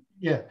point.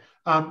 Yeah.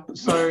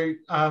 So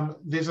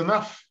there's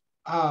enough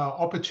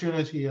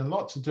opportunity in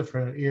lots of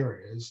different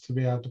areas to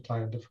be able to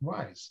play in different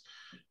ways.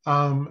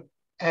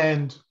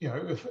 And, you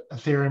know, if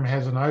Ethereum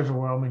has an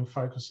overwhelming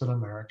focus in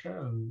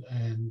America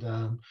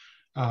and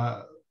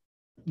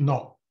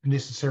not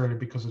necessarily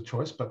because of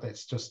choice, but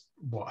that's just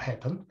what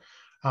happened.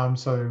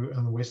 So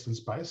in the Western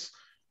space,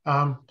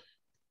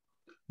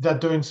 they're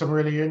doing some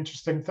really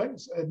interesting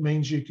things. It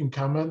means you can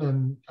come in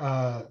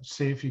and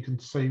see if you can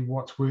see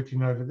what's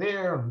working over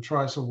there and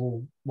try, so,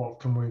 well, what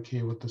can work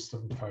here with this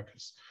different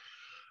focus.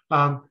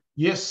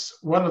 Yes,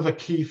 one of the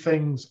key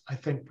things I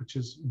think which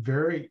is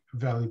very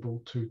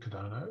valuable to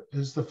Cardano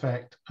is the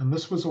fact, and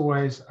this was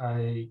always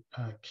a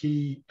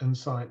key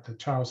insight that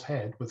Charles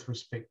had with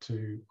respect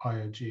to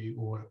IOG,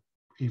 or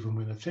even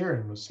when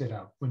Ethereum was set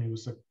up, when he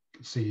was the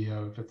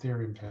CEO of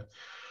Ethereum,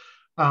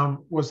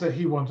 was that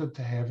he wanted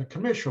to have a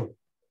commercial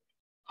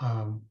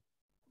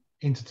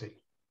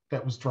entity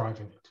that was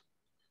driving it.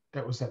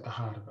 That was at the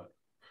heart of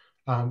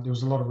it. There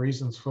was a lot of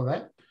reasons for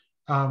that.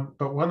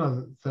 But one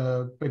of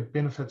the big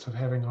benefits of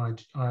having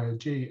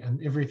IOG,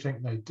 and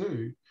everything they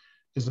do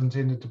is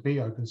intended to be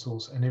open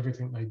source, and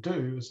everything they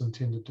do is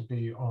intended to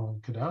be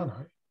on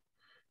Cardano,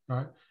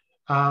 right?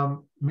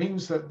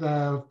 Means that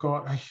they've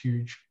got a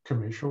huge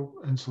commercial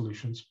and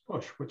solutions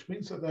push, which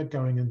means that they're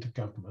going into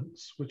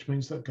governments, which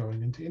means they're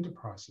going into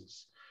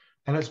enterprises.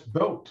 And it's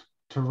built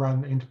to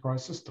run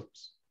enterprise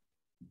systems,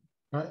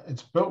 right?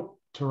 It's built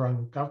to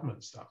run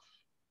government stuff.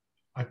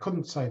 I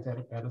couldn't say that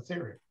about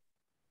Ethereum,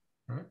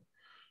 right?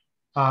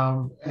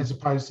 As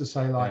opposed to,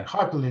 say, like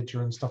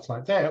Hyperledger and stuff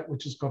like that,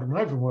 which has got an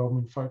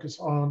overwhelming focus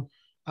on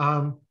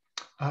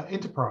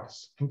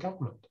enterprise and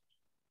government,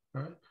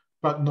 right?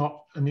 But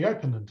not in the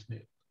open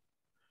internet.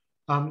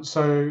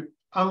 So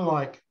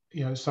unlike,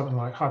 you know, something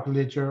like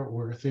Hyperledger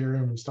or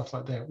Ethereum and stuff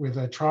like that, where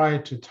they try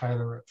to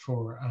tailor it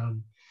for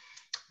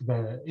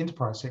the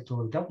enterprise sector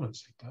or the government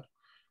sector,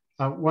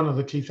 one of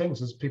the key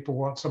things is people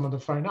want someone to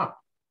phone up.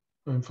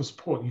 And for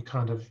support, you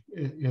kind of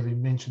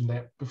mentioned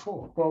that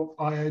before. Well,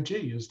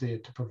 IOG is there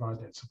to provide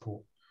that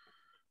support.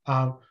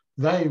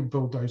 They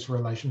build those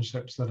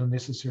relationships that are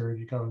necessary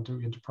to go into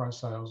enterprise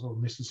sales or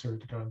necessary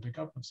to go into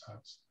government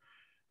sales.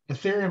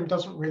 Ethereum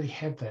doesn't really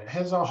have that. It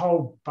has a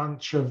whole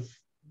bunch of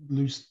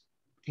loose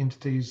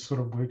entities sort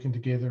of working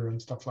together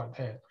and stuff like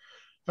that.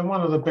 And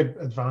one of the big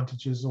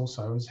advantages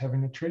also is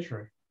having a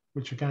treasury,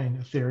 which again,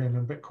 Ethereum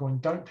and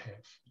Bitcoin don't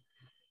have.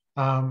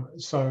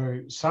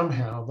 So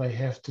somehow they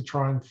have to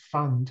try and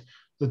fund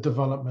the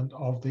development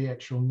of the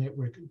actual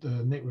network,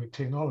 the network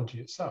technology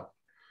itself.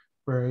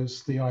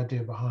 Whereas the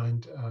idea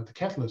behind the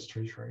Catalyst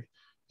treasury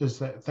is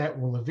that that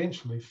will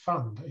eventually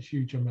fund a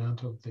huge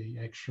amount of the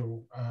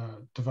actual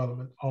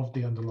development of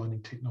the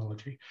underlying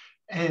technology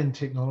and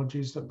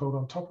technologies that build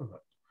on top of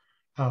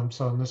it.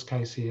 So in this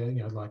case here,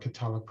 you know, like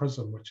Atala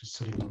Prism, which is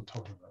sitting on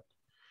top of it.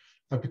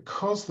 But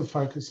because the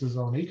focus is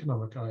on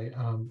economic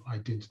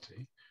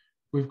identity,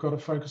 we've got to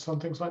focus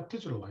on things like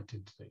digital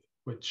identity,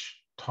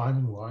 which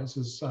timing-wise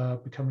is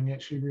becoming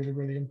actually really,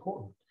 really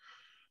important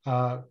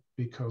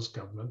because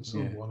governments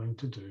are wanting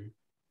to do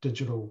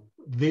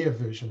their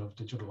version of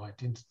digital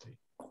identity,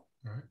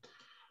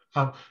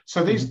 right?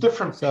 So these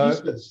different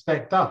pieces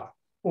stacked up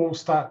all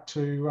start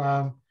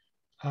to,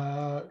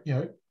 you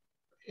know,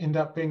 end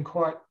up being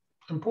quite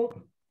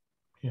important,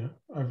 you know,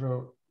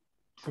 overall.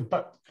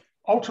 But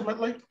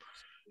ultimately,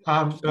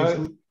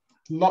 there's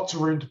lots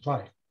of room to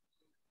play.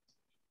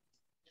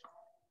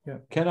 Yeah.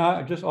 Can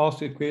I just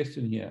ask a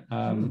question here,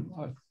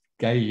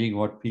 gauging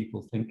what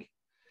people think?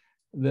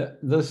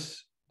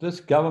 This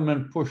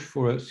government push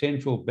for a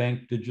central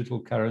bank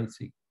digital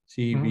currency,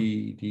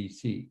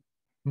 CBDC.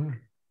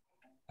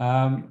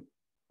 The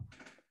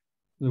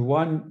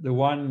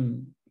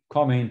one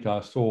comment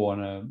I saw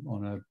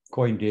on a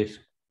CoinDesk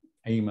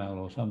email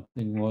or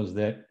something was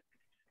that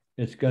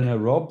it's going to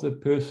rob the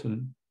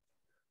person,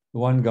 the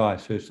one guy,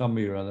 so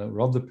somebody or other,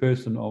 rob the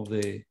person of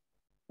their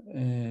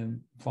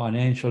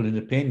financial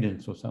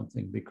independence or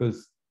something,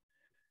 because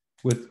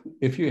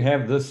if you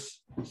have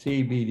this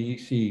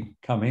CBDC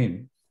come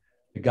in,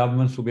 the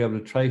governments will be able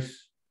to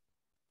trace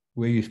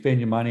where you spend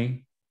your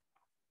money,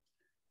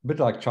 a bit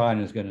like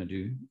China is going to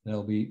do.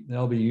 They'll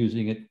be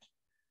using it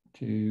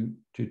to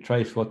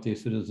trace what their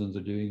citizens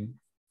are doing,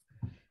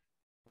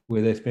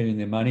 where they're spending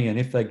their money, and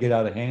if they get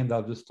out of hand,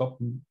 they'll just stop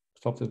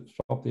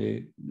their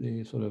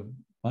sort of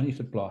money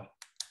supply.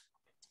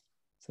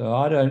 So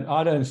I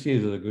don't see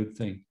it as a good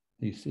thing,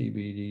 the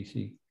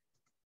CBDC.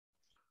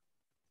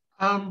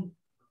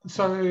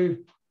 So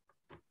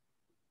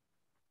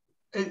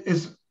it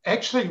is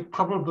actually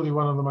probably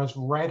one of the most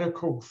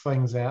radical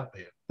things out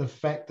there, the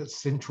fact that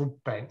central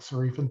banks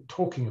are even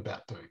talking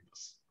about doing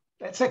this.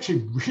 That's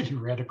actually really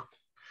radical,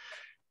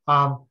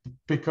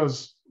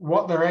 because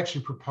what they're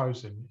actually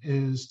proposing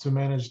is to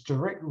manage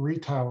direct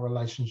retail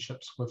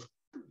relationships with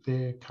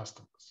their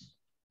customers,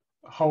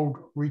 hold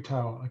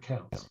retail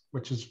accounts,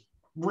 which is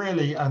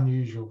really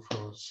unusual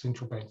for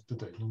central banks to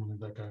do. Normally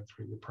they're going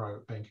through the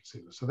private banking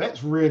sector. So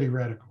that's really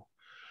radical.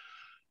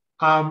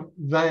 From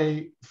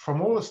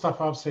all the stuff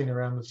I've seen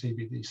around the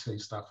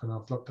CBDC stuff, and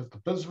I've looked at the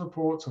BIS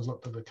reports, I've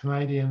looked at the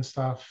Canadian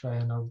stuff,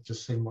 and I've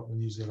just seen what the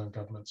New Zealand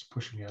government's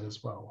pushing at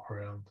as well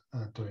around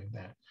doing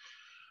that.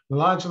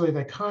 Largely,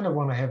 they kind of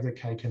want to have their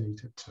cake and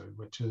eat it too,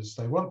 which is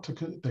they want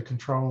the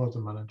control of the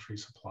monetary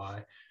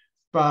supply,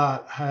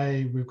 but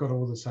hey, we've got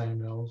all this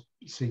AML,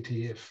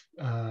 CTF,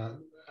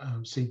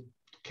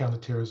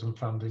 counterterrorism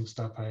funding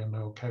stuff,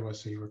 AML,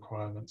 KYC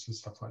requirements and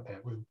stuff like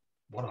that. We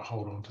want to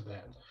hold on to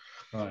that.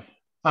 Right.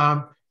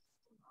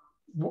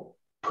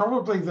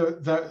 Probably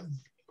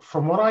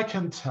from what I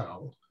can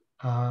tell,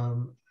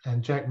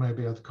 and Jack may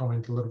be able to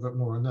comment a little bit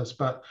more on this,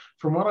 but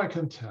from what I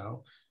can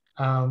tell,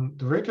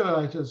 the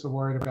regulators are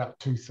worried about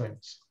two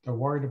things. They're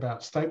worried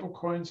about stable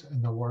coins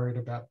and they're worried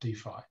about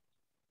DeFi,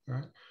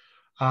 right?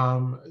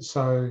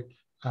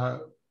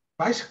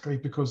 Basically,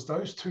 because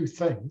those two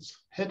things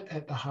hit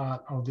at the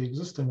heart of the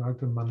existing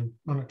open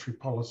monetary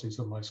policies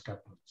of most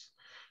governments.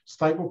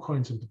 Stable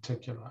coins in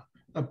particular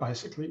are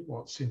basically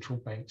what central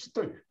banks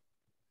do.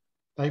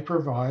 They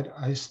provide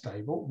a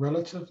stable,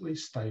 relatively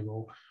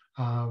stable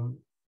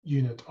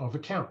unit of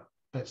account.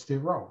 That's their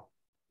role,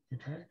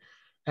 okay?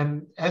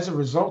 And as a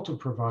result of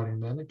providing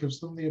that, it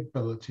gives them the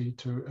ability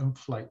to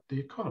inflate the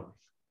economy,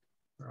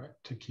 right?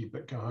 To keep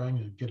it going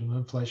and get an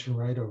inflation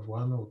rate of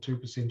 1 or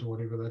 2% or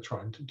whatever they're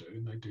trying to do.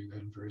 And they do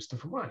that in various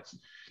different ways.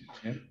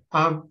 Yep.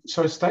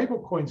 So stable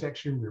coins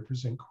actually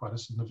represent quite a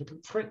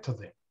significant threat to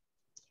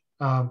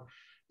them.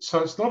 So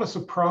it's not a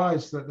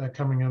surprise that they're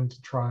coming in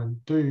to try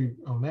and do,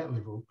 on that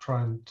level,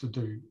 trying to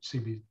do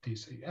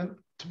CBDC. And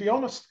to be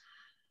honest,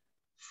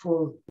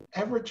 for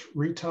average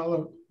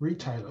retailer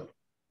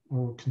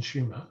or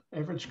consumer,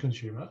 average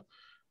consumer,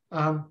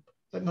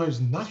 that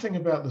knows nothing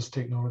about this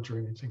technology or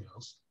anything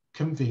else,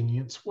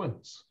 convenience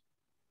wins.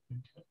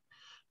 Okay.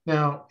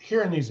 Now,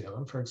 here in New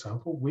Zealand, for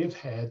example, we've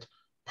had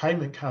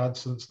payment cards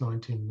since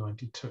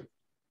 1992.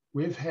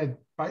 We've had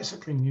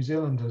basically New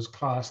Zealand is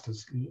classed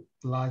as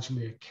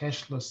largely a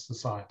cashless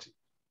society,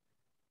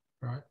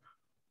 right?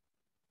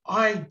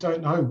 I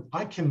don't know.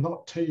 I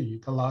cannot tell you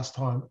the last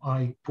time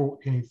I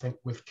bought anything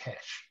with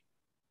cash.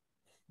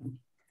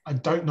 I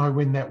don't know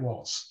when that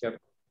was. Yep.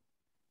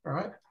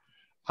 Right?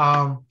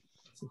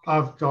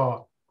 I've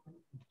got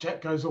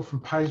Jack goes off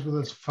and pays with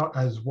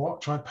his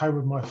watch. I pay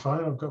with my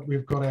phone.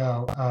 We've got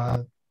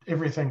our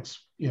everything's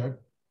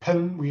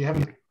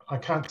PIN. I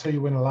can't tell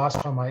you when the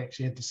last time I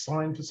actually had to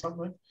sign for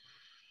something.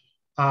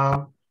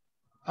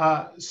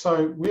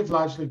 So we've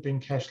largely been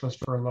cashless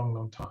for a long,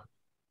 long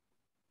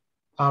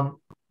time.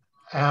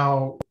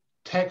 Our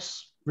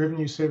tax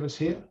revenue service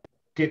here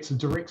gets a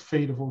direct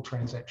feed of all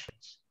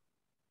transactions,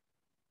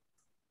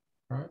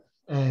 right?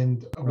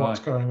 And what's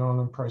going on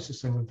in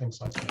processing and things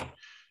like that.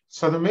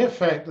 So the mere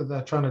fact that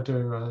they're trying to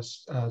do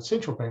a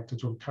central bank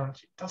digital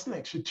currency doesn't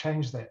actually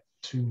change that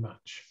too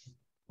much,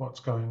 what's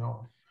going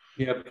on.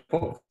 Yeah,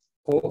 for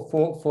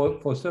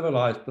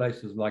civilized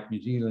places like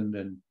New Zealand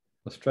and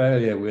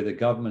Australia, where the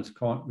governments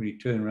can't really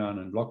turn around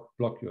and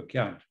block your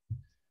account.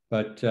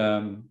 But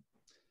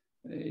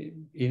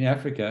in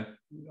Africa,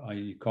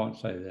 you can't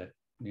say that.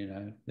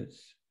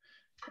 It's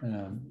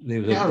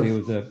there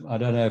was a I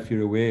don't know if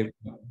you're aware,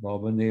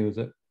 Robin. There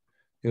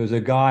was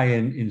a guy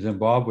in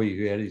Zimbabwe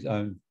who had his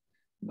own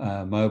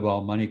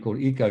mobile money called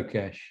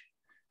EcoCash,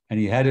 and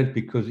he had it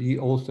because he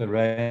also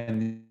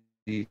ran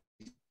the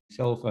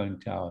cell phone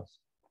towers.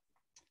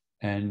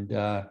 And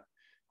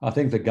I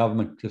think the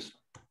government just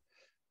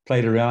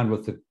played around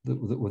with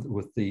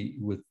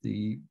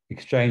the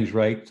exchange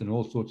rates and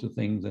all sorts of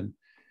things, and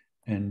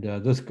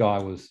this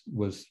guy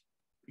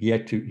he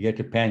had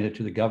to pander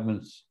to the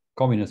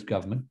communist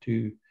government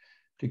to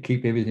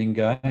keep everything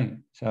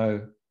going.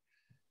 So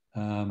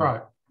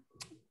right.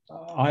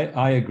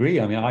 I agree.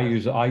 I mean, I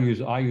use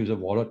a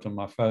wallet on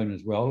my phone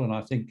as well, and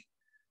I think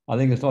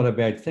it's not a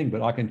bad thing.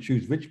 But I can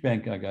choose which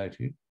bank I go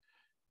to,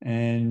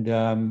 and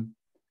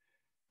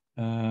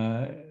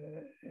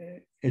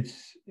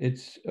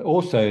it's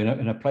also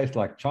in a place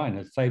like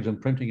China, it saves them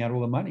printing out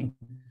all the money.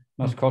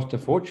 Must cost a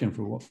fortune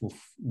for what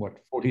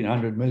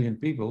 1,400 million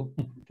people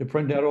to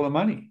print out all the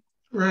money.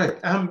 Right.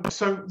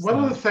 So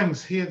one of the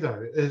things here,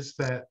 though, is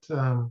that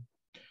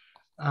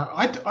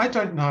I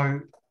don't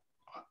know.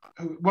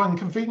 One,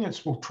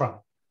 convenience will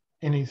trump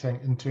anything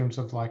in terms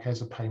of like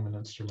as a payment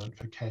instrument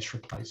for cash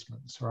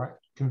replacements, right?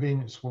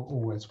 Convenience will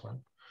always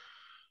win.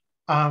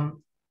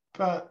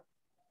 But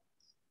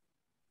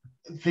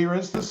there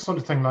is this sort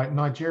of thing like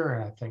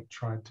Nigeria, I think,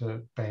 tried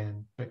to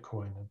ban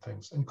Bitcoin and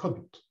things and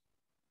couldn't,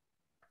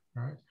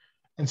 right?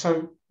 And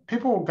so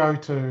people will go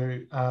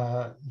to,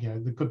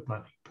 the good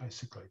money,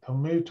 basically. They'll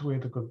move to where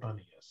the good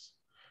money is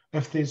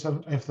if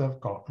they've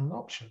got an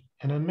option.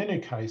 And in many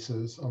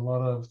cases, a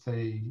lot of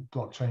the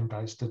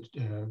blockchain-based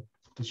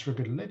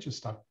distributed ledger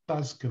stuff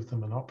does give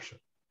them an option,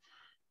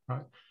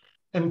 right?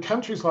 In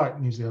countries like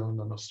New Zealand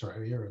and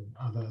Australia and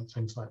other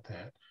things like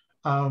that,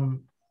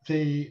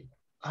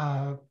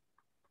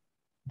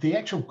 the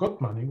actual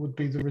good money would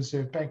be the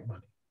Reserve Bank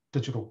money,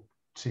 digital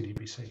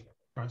CDBC,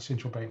 right?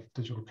 Central bank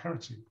digital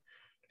currency,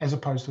 as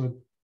opposed to a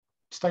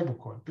stable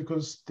coin,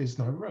 because there's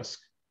no risk.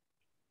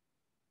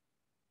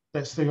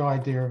 That's the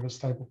idea of a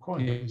stable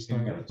coin. There's no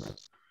risk.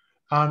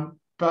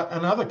 But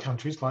in other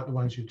countries, like the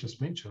ones you just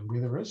mentioned,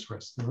 where there is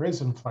risk, there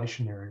is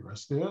inflationary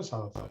risk, there is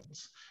other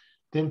things,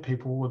 then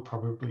people would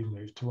probably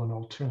move to an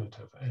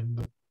alternative. And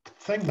the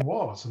thing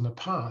was, in the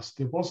past,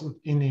 there wasn't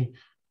any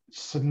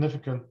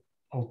significant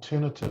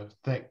alternative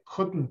that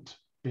couldn't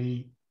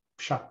be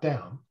shut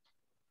down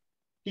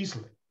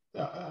easily.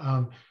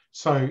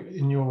 So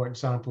in your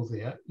example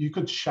there, you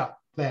could shut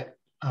that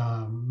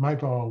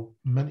mobile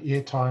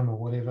airtime or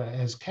whatever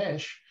as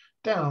cash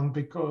down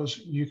because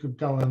you could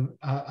go and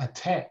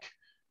attack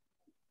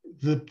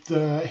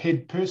the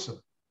head person.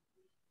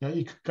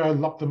 You could go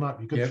lock them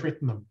up, you could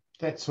threaten them,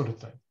 that sort of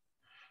thing.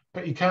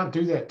 But you can't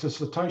do that to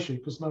Satoshi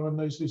because no one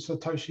knows who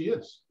Satoshi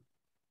is.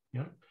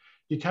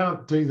 You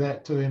can't do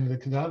that to the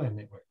Cardano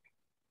network.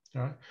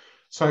 Right?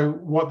 So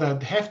what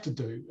they'd have to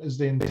do is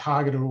then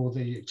target all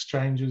the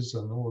exchanges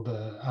and all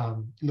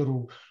the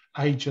little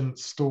agent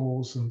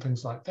stores and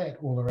things like that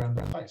all around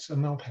the place,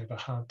 and they'll have a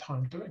hard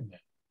time doing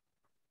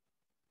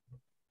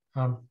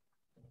that.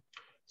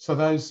 So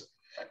those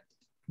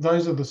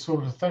are the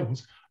sort of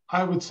things.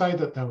 I would say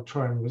that they'll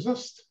try and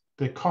resist.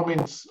 The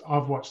comments,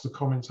 I've watched the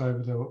comments over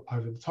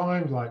the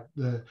time, like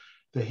the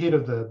head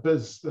of the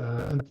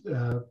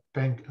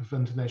Bank of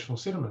International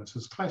Settlements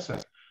is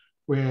classic,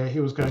 where he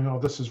was going, oh,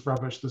 this is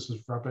rubbish,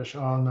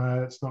 oh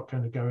no, it's not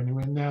going to go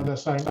anywhere. Now they're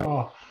saying,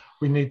 oh,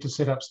 we need to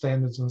set up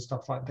standards and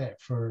stuff like that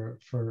for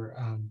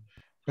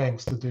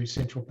banks to do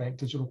central bank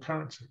digital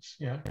currencies.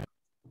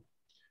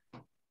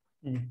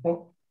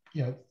 Well,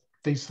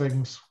 these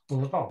things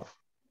will evolve.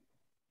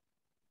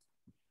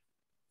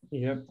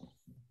 Yep.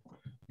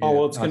 Oh,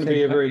 well, it's going to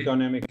be a very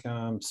dynamic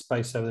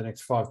space over the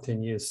next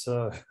 5-10 years.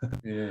 So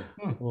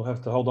we'll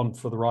have to hold on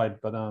for the ride.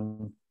 But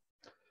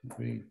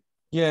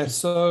yeah,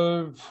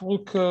 so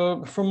look,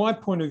 from my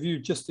point of view,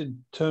 just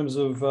in terms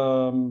of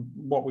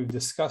what we've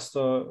discussed,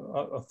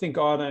 I think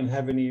I don't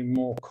have any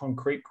more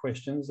concrete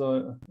questions.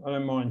 I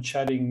don't mind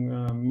chatting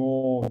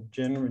more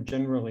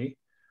generally.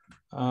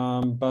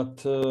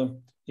 But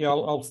yeah,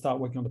 I'll start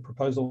working on the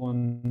proposal,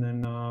 and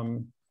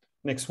then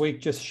next week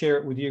just share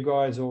it with you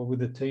guys or with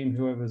the team,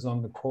 whoever's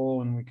on the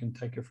call, and we can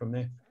take it from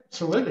there.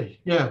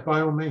 Absolutely. Yeah,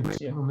 by all means.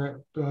 Yeah. On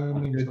that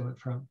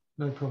front.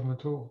 No problem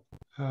at all.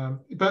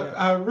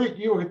 But Rick,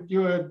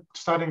 you were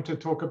starting to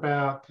talk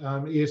about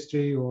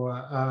ESG or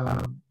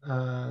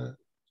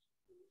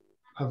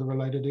other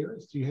related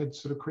areas. Do you had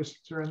sort of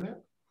questions around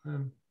that?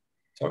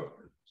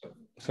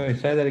 Sorry,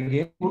 say that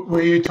again.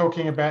 Were you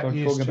talking about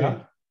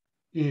ESG?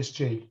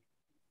 ESG,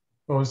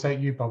 or was that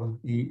you, Bobbin?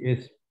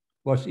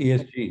 What's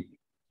ESG?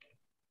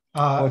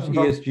 What's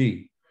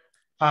ESG?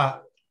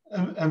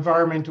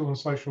 Environmental and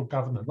social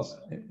governance.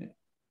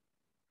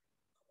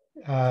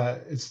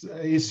 It's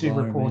ESG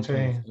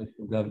reporting,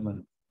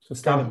 government,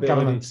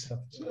 governance,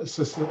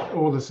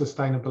 all the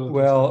sustainability.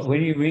 Well,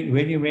 when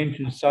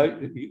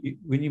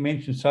you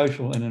mention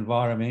social and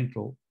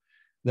environmental,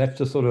 that's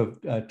the sort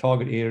of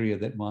target area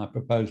that my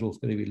proposal is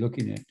going to be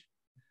looking at.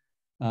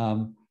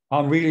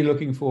 I'm really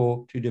looking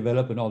to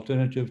develop an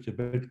alternative to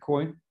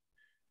Bitcoin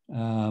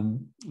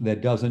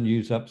that doesn't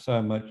use up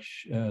so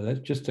much. That's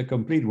just a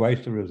complete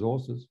waste of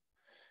resources,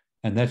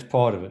 and that's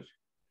part of it.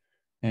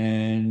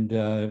 And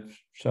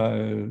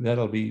so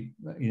that'll be,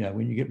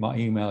 when you get my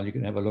email, you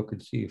can have a look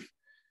and see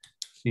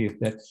if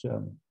that's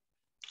something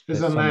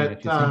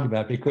that you think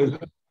about, because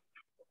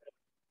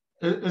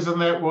isn't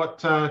that what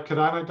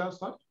Cardano does,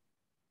 though?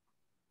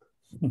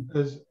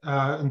 Is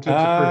in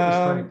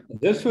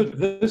terms of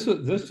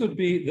this would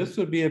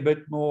be a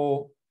bit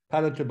more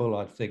palatable,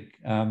 I think,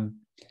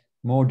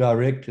 more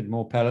direct and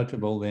more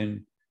palatable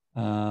than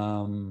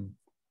Cardano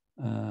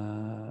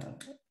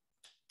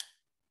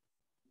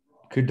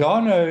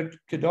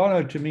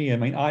to me. I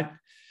mean, I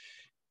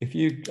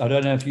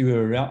don't know if you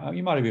were around.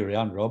 You might have been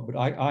around, Rob, but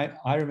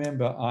I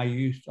remember I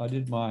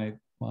did my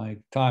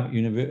time at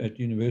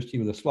university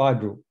with a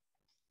slide rule.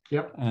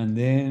 Yep. And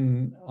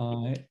then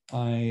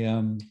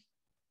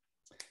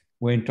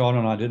went on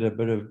and I did a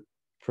bit of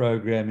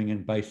programming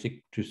in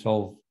BASIC to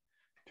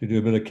do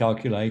a bit of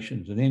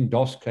calculations. And then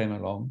DOS came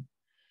along.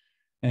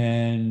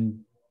 And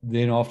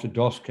then after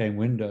DOS came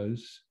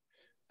Windows,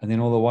 and then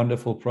all the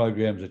wonderful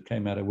programs that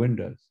came out of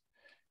Windows.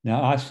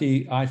 Now I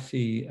see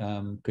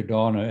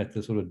Cardano at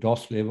the sort of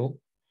DOS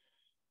level,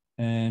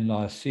 and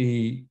I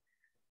see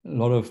a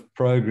lot of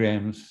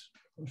programs.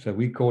 So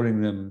we're calling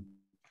them,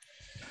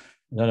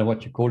 I don't know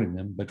what you're calling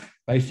them, but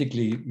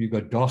basically you've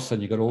got DOS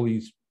and you've got all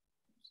these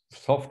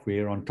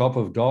software on top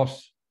of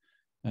DOS.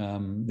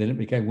 Then it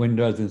became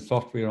Windows and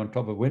software on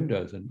top of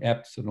Windows and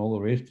apps and all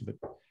the rest of it.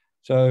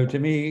 So to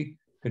me,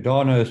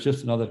 Cardano is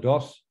just another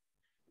DOS,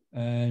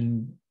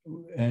 and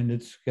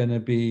it's going to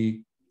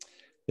be,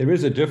 there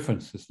is a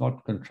difference. It's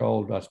not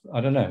controlled.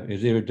 I don't know.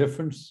 Is there a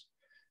difference?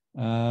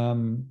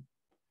 We've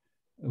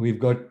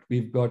got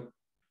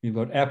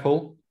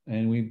Apple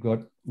and we've got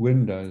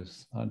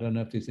Windows. I don't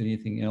know if there's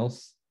anything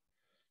else.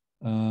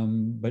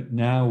 But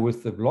now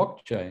with the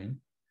blockchain,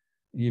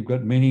 you've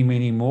got many,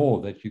 many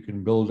more that you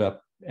can build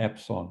up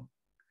apps on.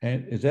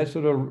 And is that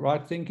sort of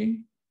right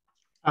thinking?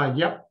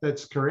 Yep,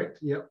 that's correct.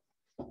 Yep.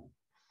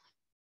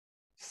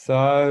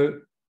 So,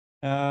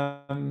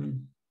 yeah,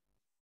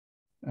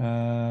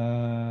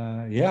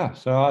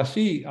 so I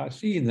see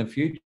in the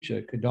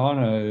future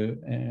Cardano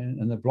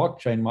and the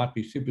blockchain might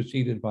be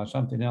superseded by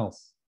something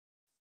else.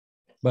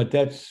 But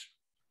that's,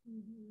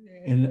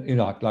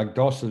 like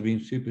DOS has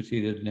been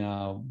superseded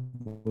now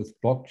with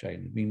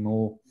blockchain. There's been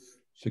more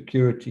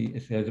security,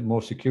 it has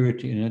more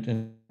security in it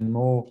and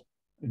more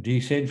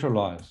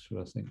decentralized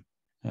sort of thing.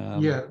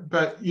 Yeah,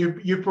 but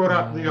you brought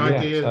up the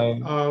idea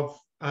of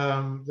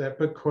that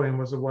Bitcoin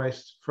was a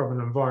waste from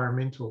an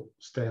environmental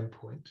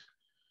standpoint.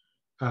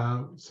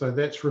 So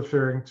that's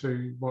referring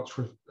to what's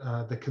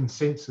the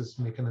consensus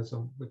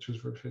mechanism, which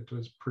is referred to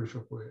as proof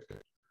of work.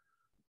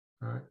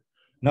 Right.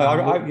 No,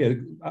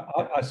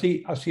 I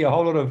see a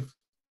whole lot of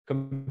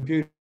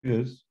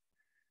computers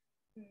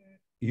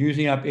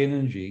using up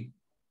energy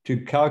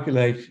to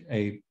calculate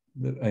a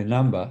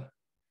number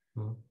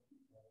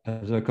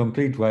as a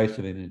complete waste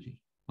of energy.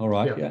 All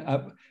right.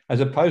 Yeah. As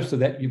opposed to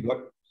that, you've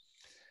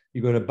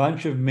got a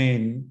bunch of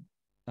men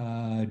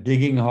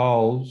digging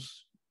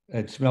holes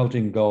and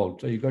smelting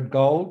gold. So you've got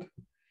gold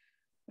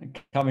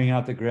coming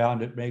out the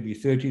ground at maybe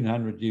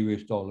 $1,300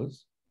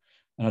 US,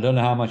 and I don't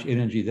know how much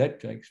energy that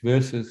takes,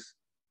 versus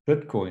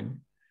Bitcoin,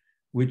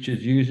 which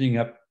is using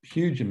up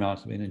huge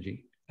amounts of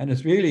energy. And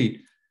it's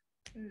really,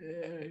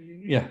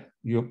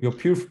 your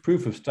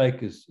proof of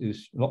stake is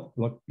a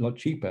lot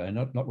cheaper and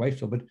not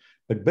wasteful.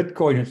 But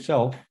Bitcoin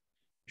itself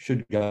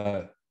should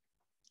go.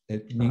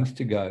 It needs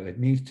to go. It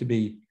needs to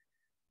be,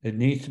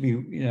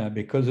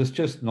 because it's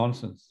just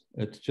nonsense.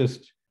 It's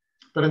just.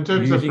 But in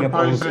terms of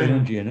proposing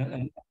energy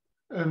in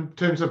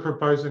terms of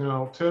proposing an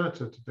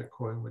alternative to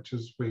Bitcoin, which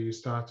is where you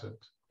started,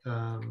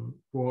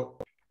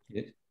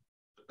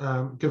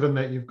 given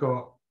that you've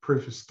got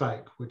proof of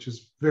stake, which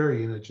is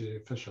very energy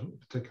efficient,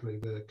 particularly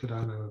the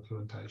Cardano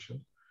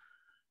implementation.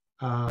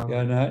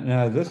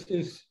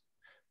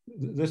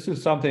 This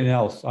is something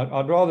else.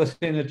 I'd rather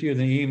send it to you in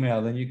the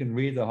email, then you can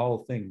read the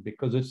whole thing,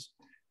 because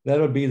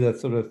that'll be the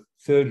sort of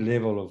third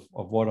level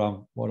of what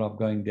I'm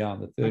going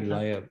down, the third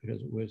layer,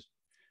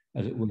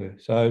 as it were.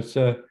 So it's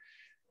a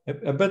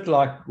bit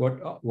like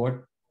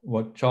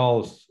what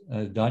Charles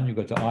has done. You've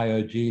got the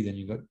IOG, then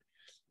you've got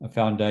a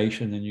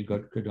foundation, then you've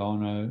got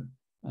Cardano,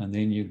 and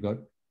then you've got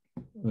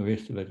the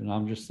rest of it. And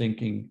I'm just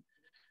thinking,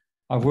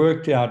 I've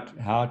worked out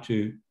how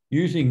to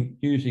using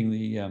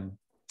the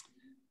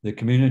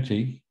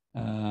community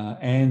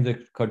and the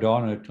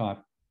Cardano type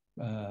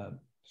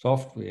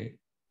software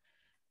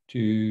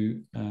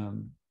to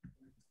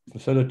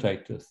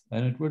facilitate this,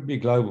 and it would be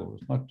global.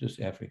 It's not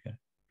just Africa.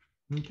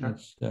 Okay.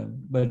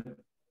 But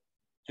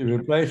to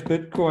replace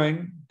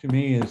Bitcoin, to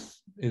me,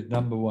 is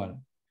number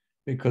one,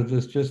 because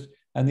it's just,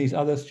 and these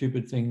other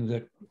stupid things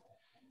that,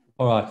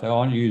 all right, they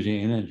aren't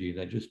using energy.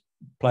 They're just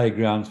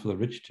playgrounds for the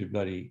rich to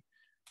bloody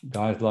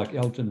guys like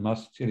Elton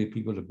Musk telling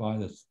people to buy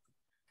this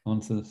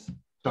nonsense.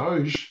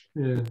 Doge,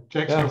 yeah,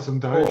 Jack's got some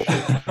Doge.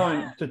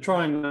 To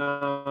try and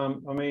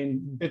I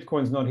mean,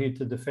 Bitcoin's not here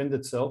to defend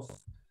itself,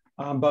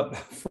 but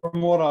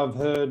from what I've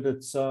heard,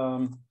 it's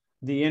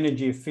the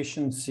energy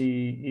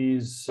efficiency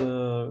is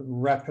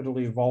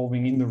rapidly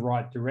evolving in the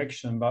right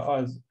direction. But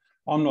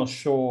I'm not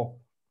sure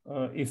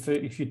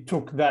if you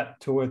took that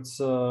to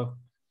its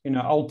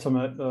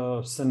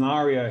ultimate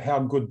scenario, how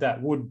good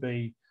that would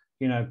be.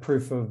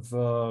 Proof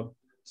of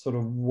sort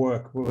of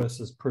work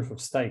versus proof of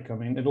stake. I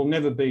mean, it'll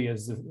never be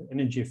as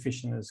energy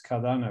efficient as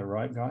Cardano,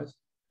 right, guys?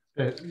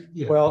 Yeah.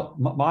 Well,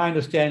 my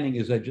understanding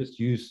is they just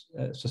use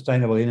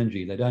sustainable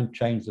energy. They don't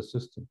change the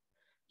system.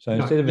 So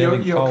instead of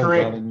having coal,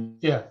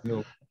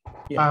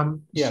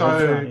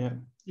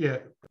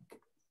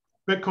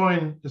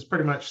 Bitcoin is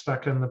pretty much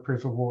stuck in the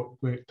proof of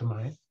work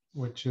domain,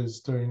 which is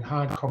doing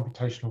hard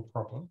computational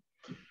problem.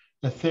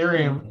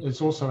 Ethereum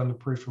is also in the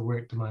proof of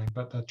work domain,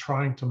 but they're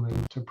trying to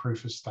move to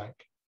proof of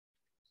stake.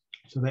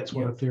 So that's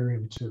what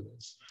Ethereum 2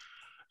 is.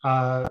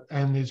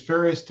 And there's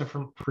various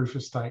different proof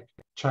of stake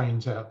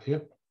chains out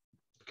there.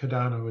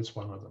 Cardano is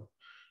one of them.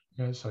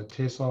 So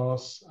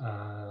Tesos,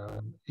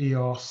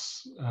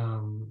 EOS,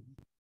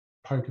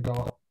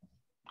 Polkadot,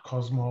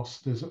 Cosmos,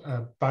 there's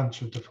a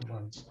bunch of different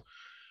ones.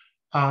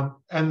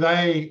 And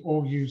they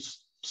all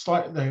use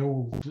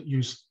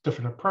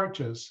different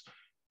approaches,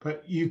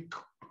 but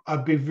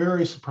I'd be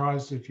very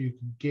surprised if you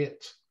could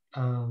get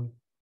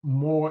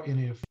more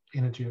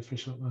energy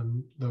efficient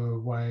than the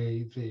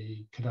way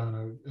the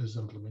Cardano is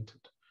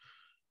implemented.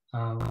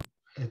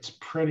 It's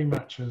pretty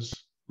much as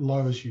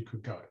low as you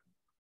could go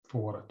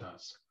for what it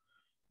does.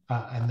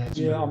 And that's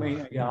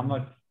I'm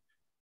not.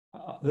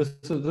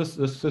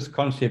 This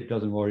concept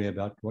doesn't worry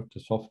about what the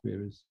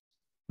software is.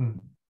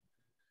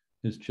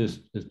 It's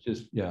just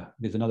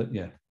there's another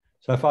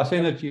So if I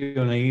send it to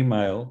you on an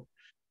email,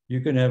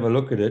 you can have a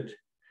look at it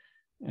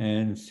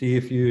and see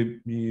if you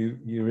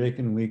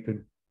reckon we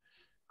could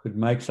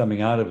make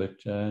something out of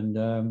it,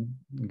 and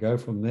go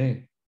from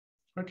there.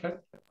 Okay.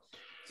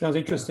 Sounds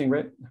interesting,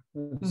 Rhett.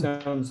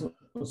 Sounds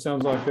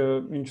like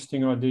an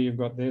interesting idea you've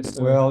got there.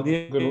 So well,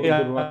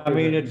 I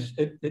mean,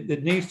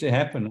 it needs to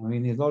happen. I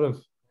mean, there's a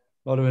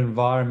lot of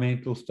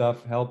environmental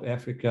stuff, help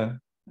Africa,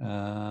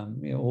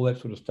 all that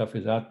sort of stuff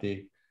is out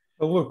there.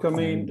 Well, look, I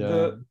mean,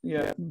 to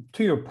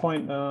your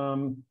point,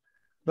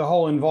 the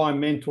whole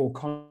environmental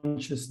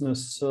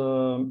consciousness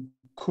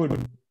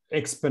could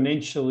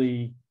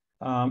exponentially,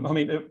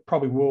 it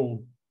probably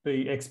will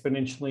be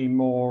exponentially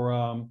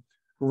more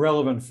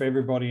relevant for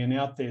everybody and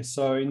out there.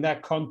 So in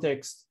that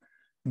context,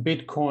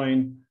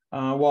 Bitcoin,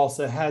 whilst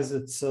it has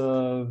its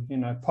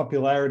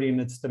popularity and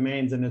its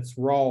demands and its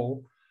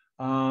role,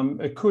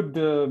 it could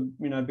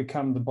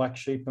become the black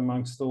sheep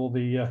amongst all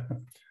the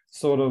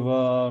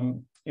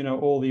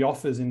all the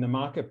offers in the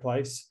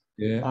marketplace.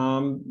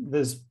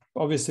 There's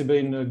obviously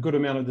been a good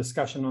amount of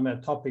discussion on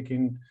that topic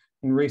in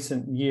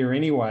recent year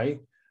anyway,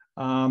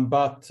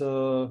 but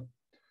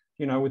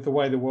with the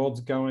way the world's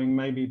going,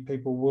 maybe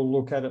people will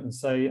look at it and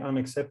say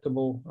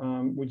unacceptable.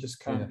 We just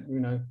can't,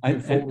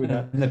 move forward with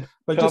that.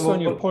 But just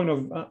on your point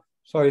of,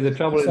 the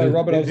trouble is,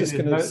 Robert, I was just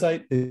going to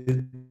say,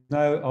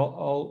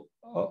 no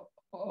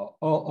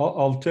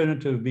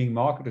alternative being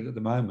marketed at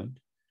the moment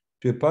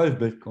to oppose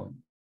Bitcoin,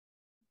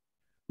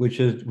 which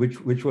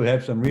will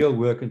have some real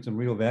work and some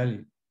real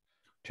value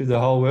to the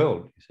whole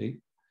world. You see,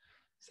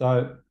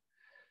 so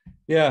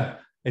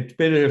it's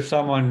better if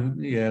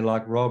someone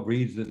like Rob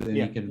reads it and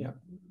he can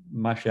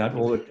mush out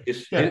all the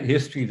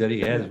history that he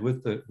has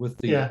with the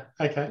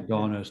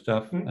Cardano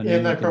stuff, and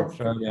then we can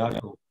throw it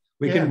out.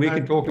 We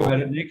can talk about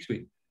it next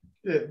week.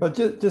 But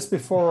just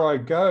before I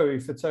go,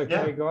 if it's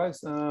okay,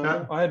 guys,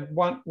 I had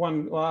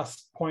one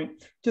last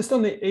point just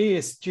on the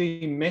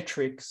ESG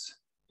metrics.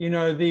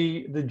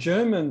 The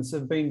Germans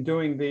have been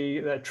doing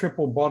that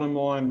triple bottom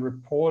line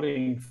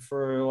reporting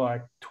for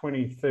like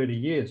 20, 30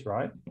 years,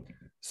 right?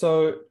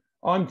 So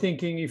I'm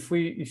thinking if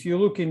you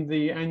look in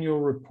the annual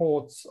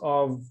reports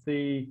of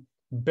the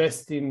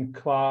best in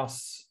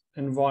class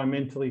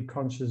environmentally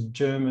conscious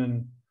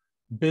German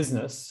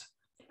business,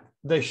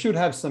 they should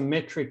have some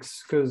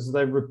metrics because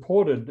they've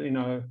reported,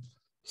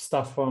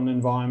 stuff on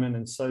environment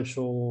and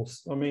social.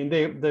 I mean,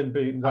 they'd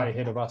be way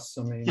ahead of us.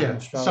 I mean, in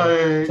Australia.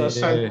 So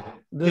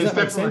does that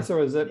make sense,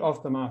 or is it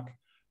off the mark?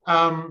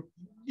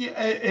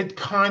 It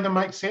kind of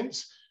makes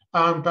sense.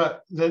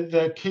 But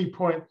the key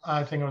point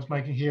I think I was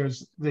making here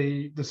is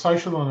the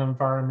social and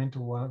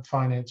environmental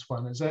finance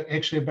one is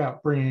actually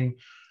about bringing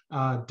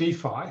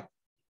DeFi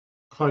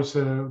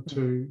closer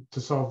to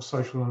solve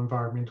social and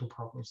environmental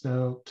problems.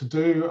 Now, to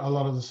do a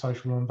lot of the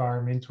social and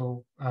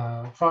environmental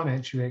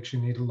finance, you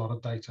actually need a lot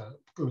of data,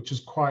 which is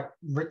quite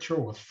richer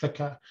or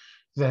thicker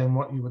than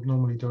what you would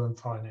normally do in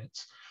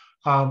finance.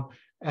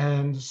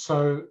 And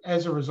so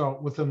as a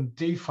result, within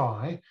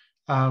DeFi,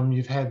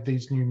 you've had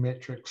these new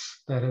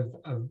metrics that have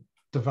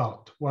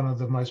developed. One of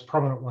the most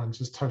prominent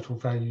ones is total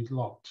value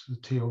locked, the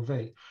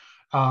TLV.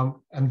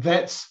 And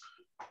that's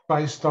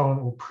based on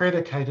or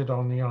predicated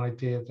on the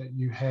idea that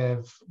you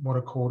have what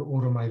are called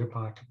automated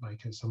market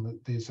makers, and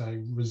that there's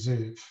a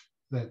reserve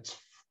that's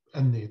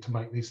in there to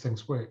make these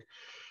things work.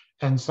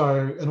 And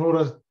so in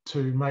order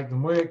to make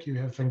them work, you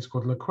have things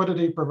called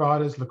liquidity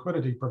providers.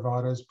 Liquidity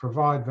providers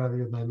provide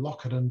value and they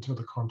lock it into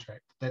the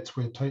contract. That's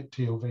where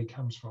TLV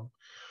comes from.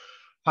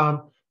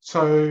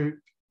 So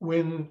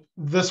when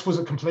this was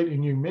a completely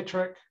new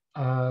metric,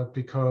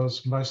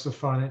 because most of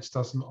finance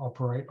doesn't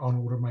operate on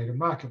automated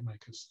market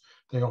makers.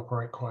 They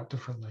operate quite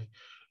differently.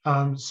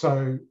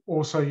 So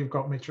also you've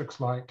got metrics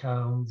like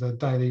the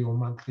daily or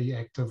monthly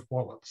active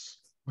wallets,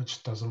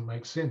 which doesn't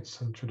make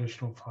sense in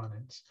traditional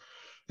finance.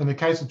 In the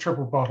case of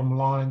triple bottom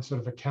line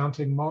sort of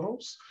accounting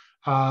models,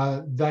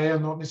 they are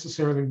not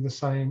necessarily the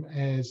same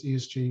as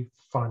ESG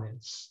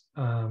finance,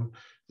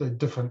 the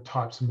different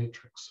types of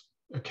metrics.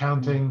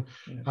 Accounting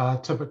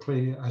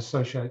typically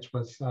associates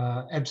with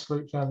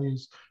absolute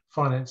values.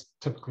 Finance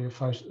typically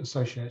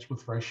associates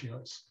with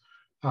ratios.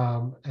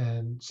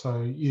 And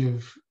so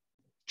you've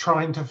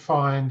trying to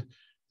find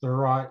the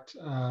right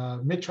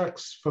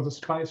metrics for the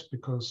space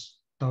because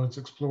no one's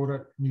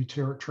explored it, new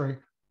territory.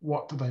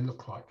 what do they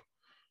look like?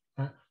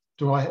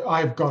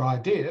 I've got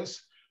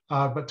ideas,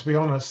 but to be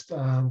honest,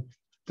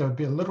 they would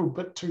be a little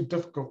bit too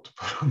difficult to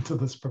put onto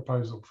this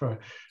proposal for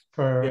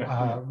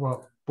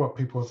what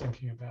people are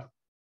thinking about.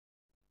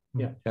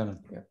 Yeah.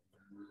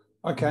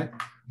 Okay.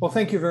 Well,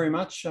 thank you very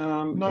much.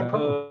 No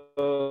problem.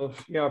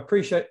 Yeah, I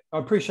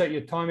appreciate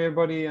your time,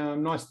 everybody.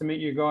 Nice to meet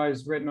you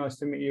guys. Rhett, nice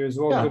to meet you as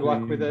well. Yeah. Good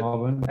luck with it.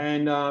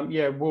 And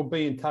yeah, we'll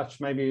be in touch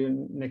maybe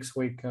next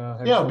week.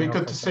 Yeah, it'll be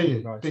good to see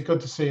you. Be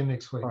good to see you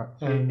next week. Right.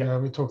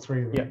 And we talk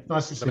through you. Yeah.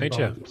 Nice to see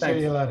you. See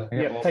you later.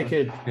 Yeah, take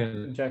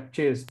care, Jack.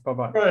 Cheers.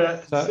 Bye-bye.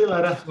 Right, see you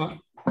later.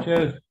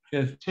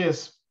 Cheers.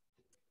 Cheers.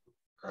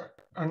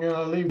 I'm going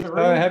to leave the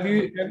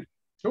room.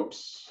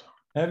 Oops.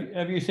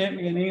 Have you sent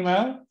me an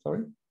email?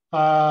 Sorry.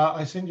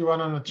 I sent you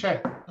one on the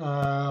chat.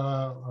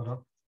 Hold on.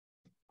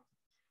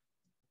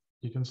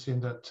 You can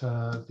send it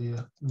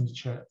there in the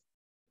chat.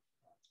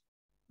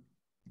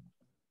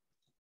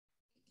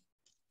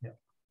 Yeah.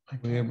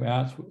 Okay.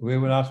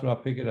 Where else would I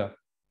pick it up?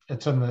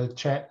 It's in the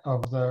chat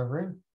of the room.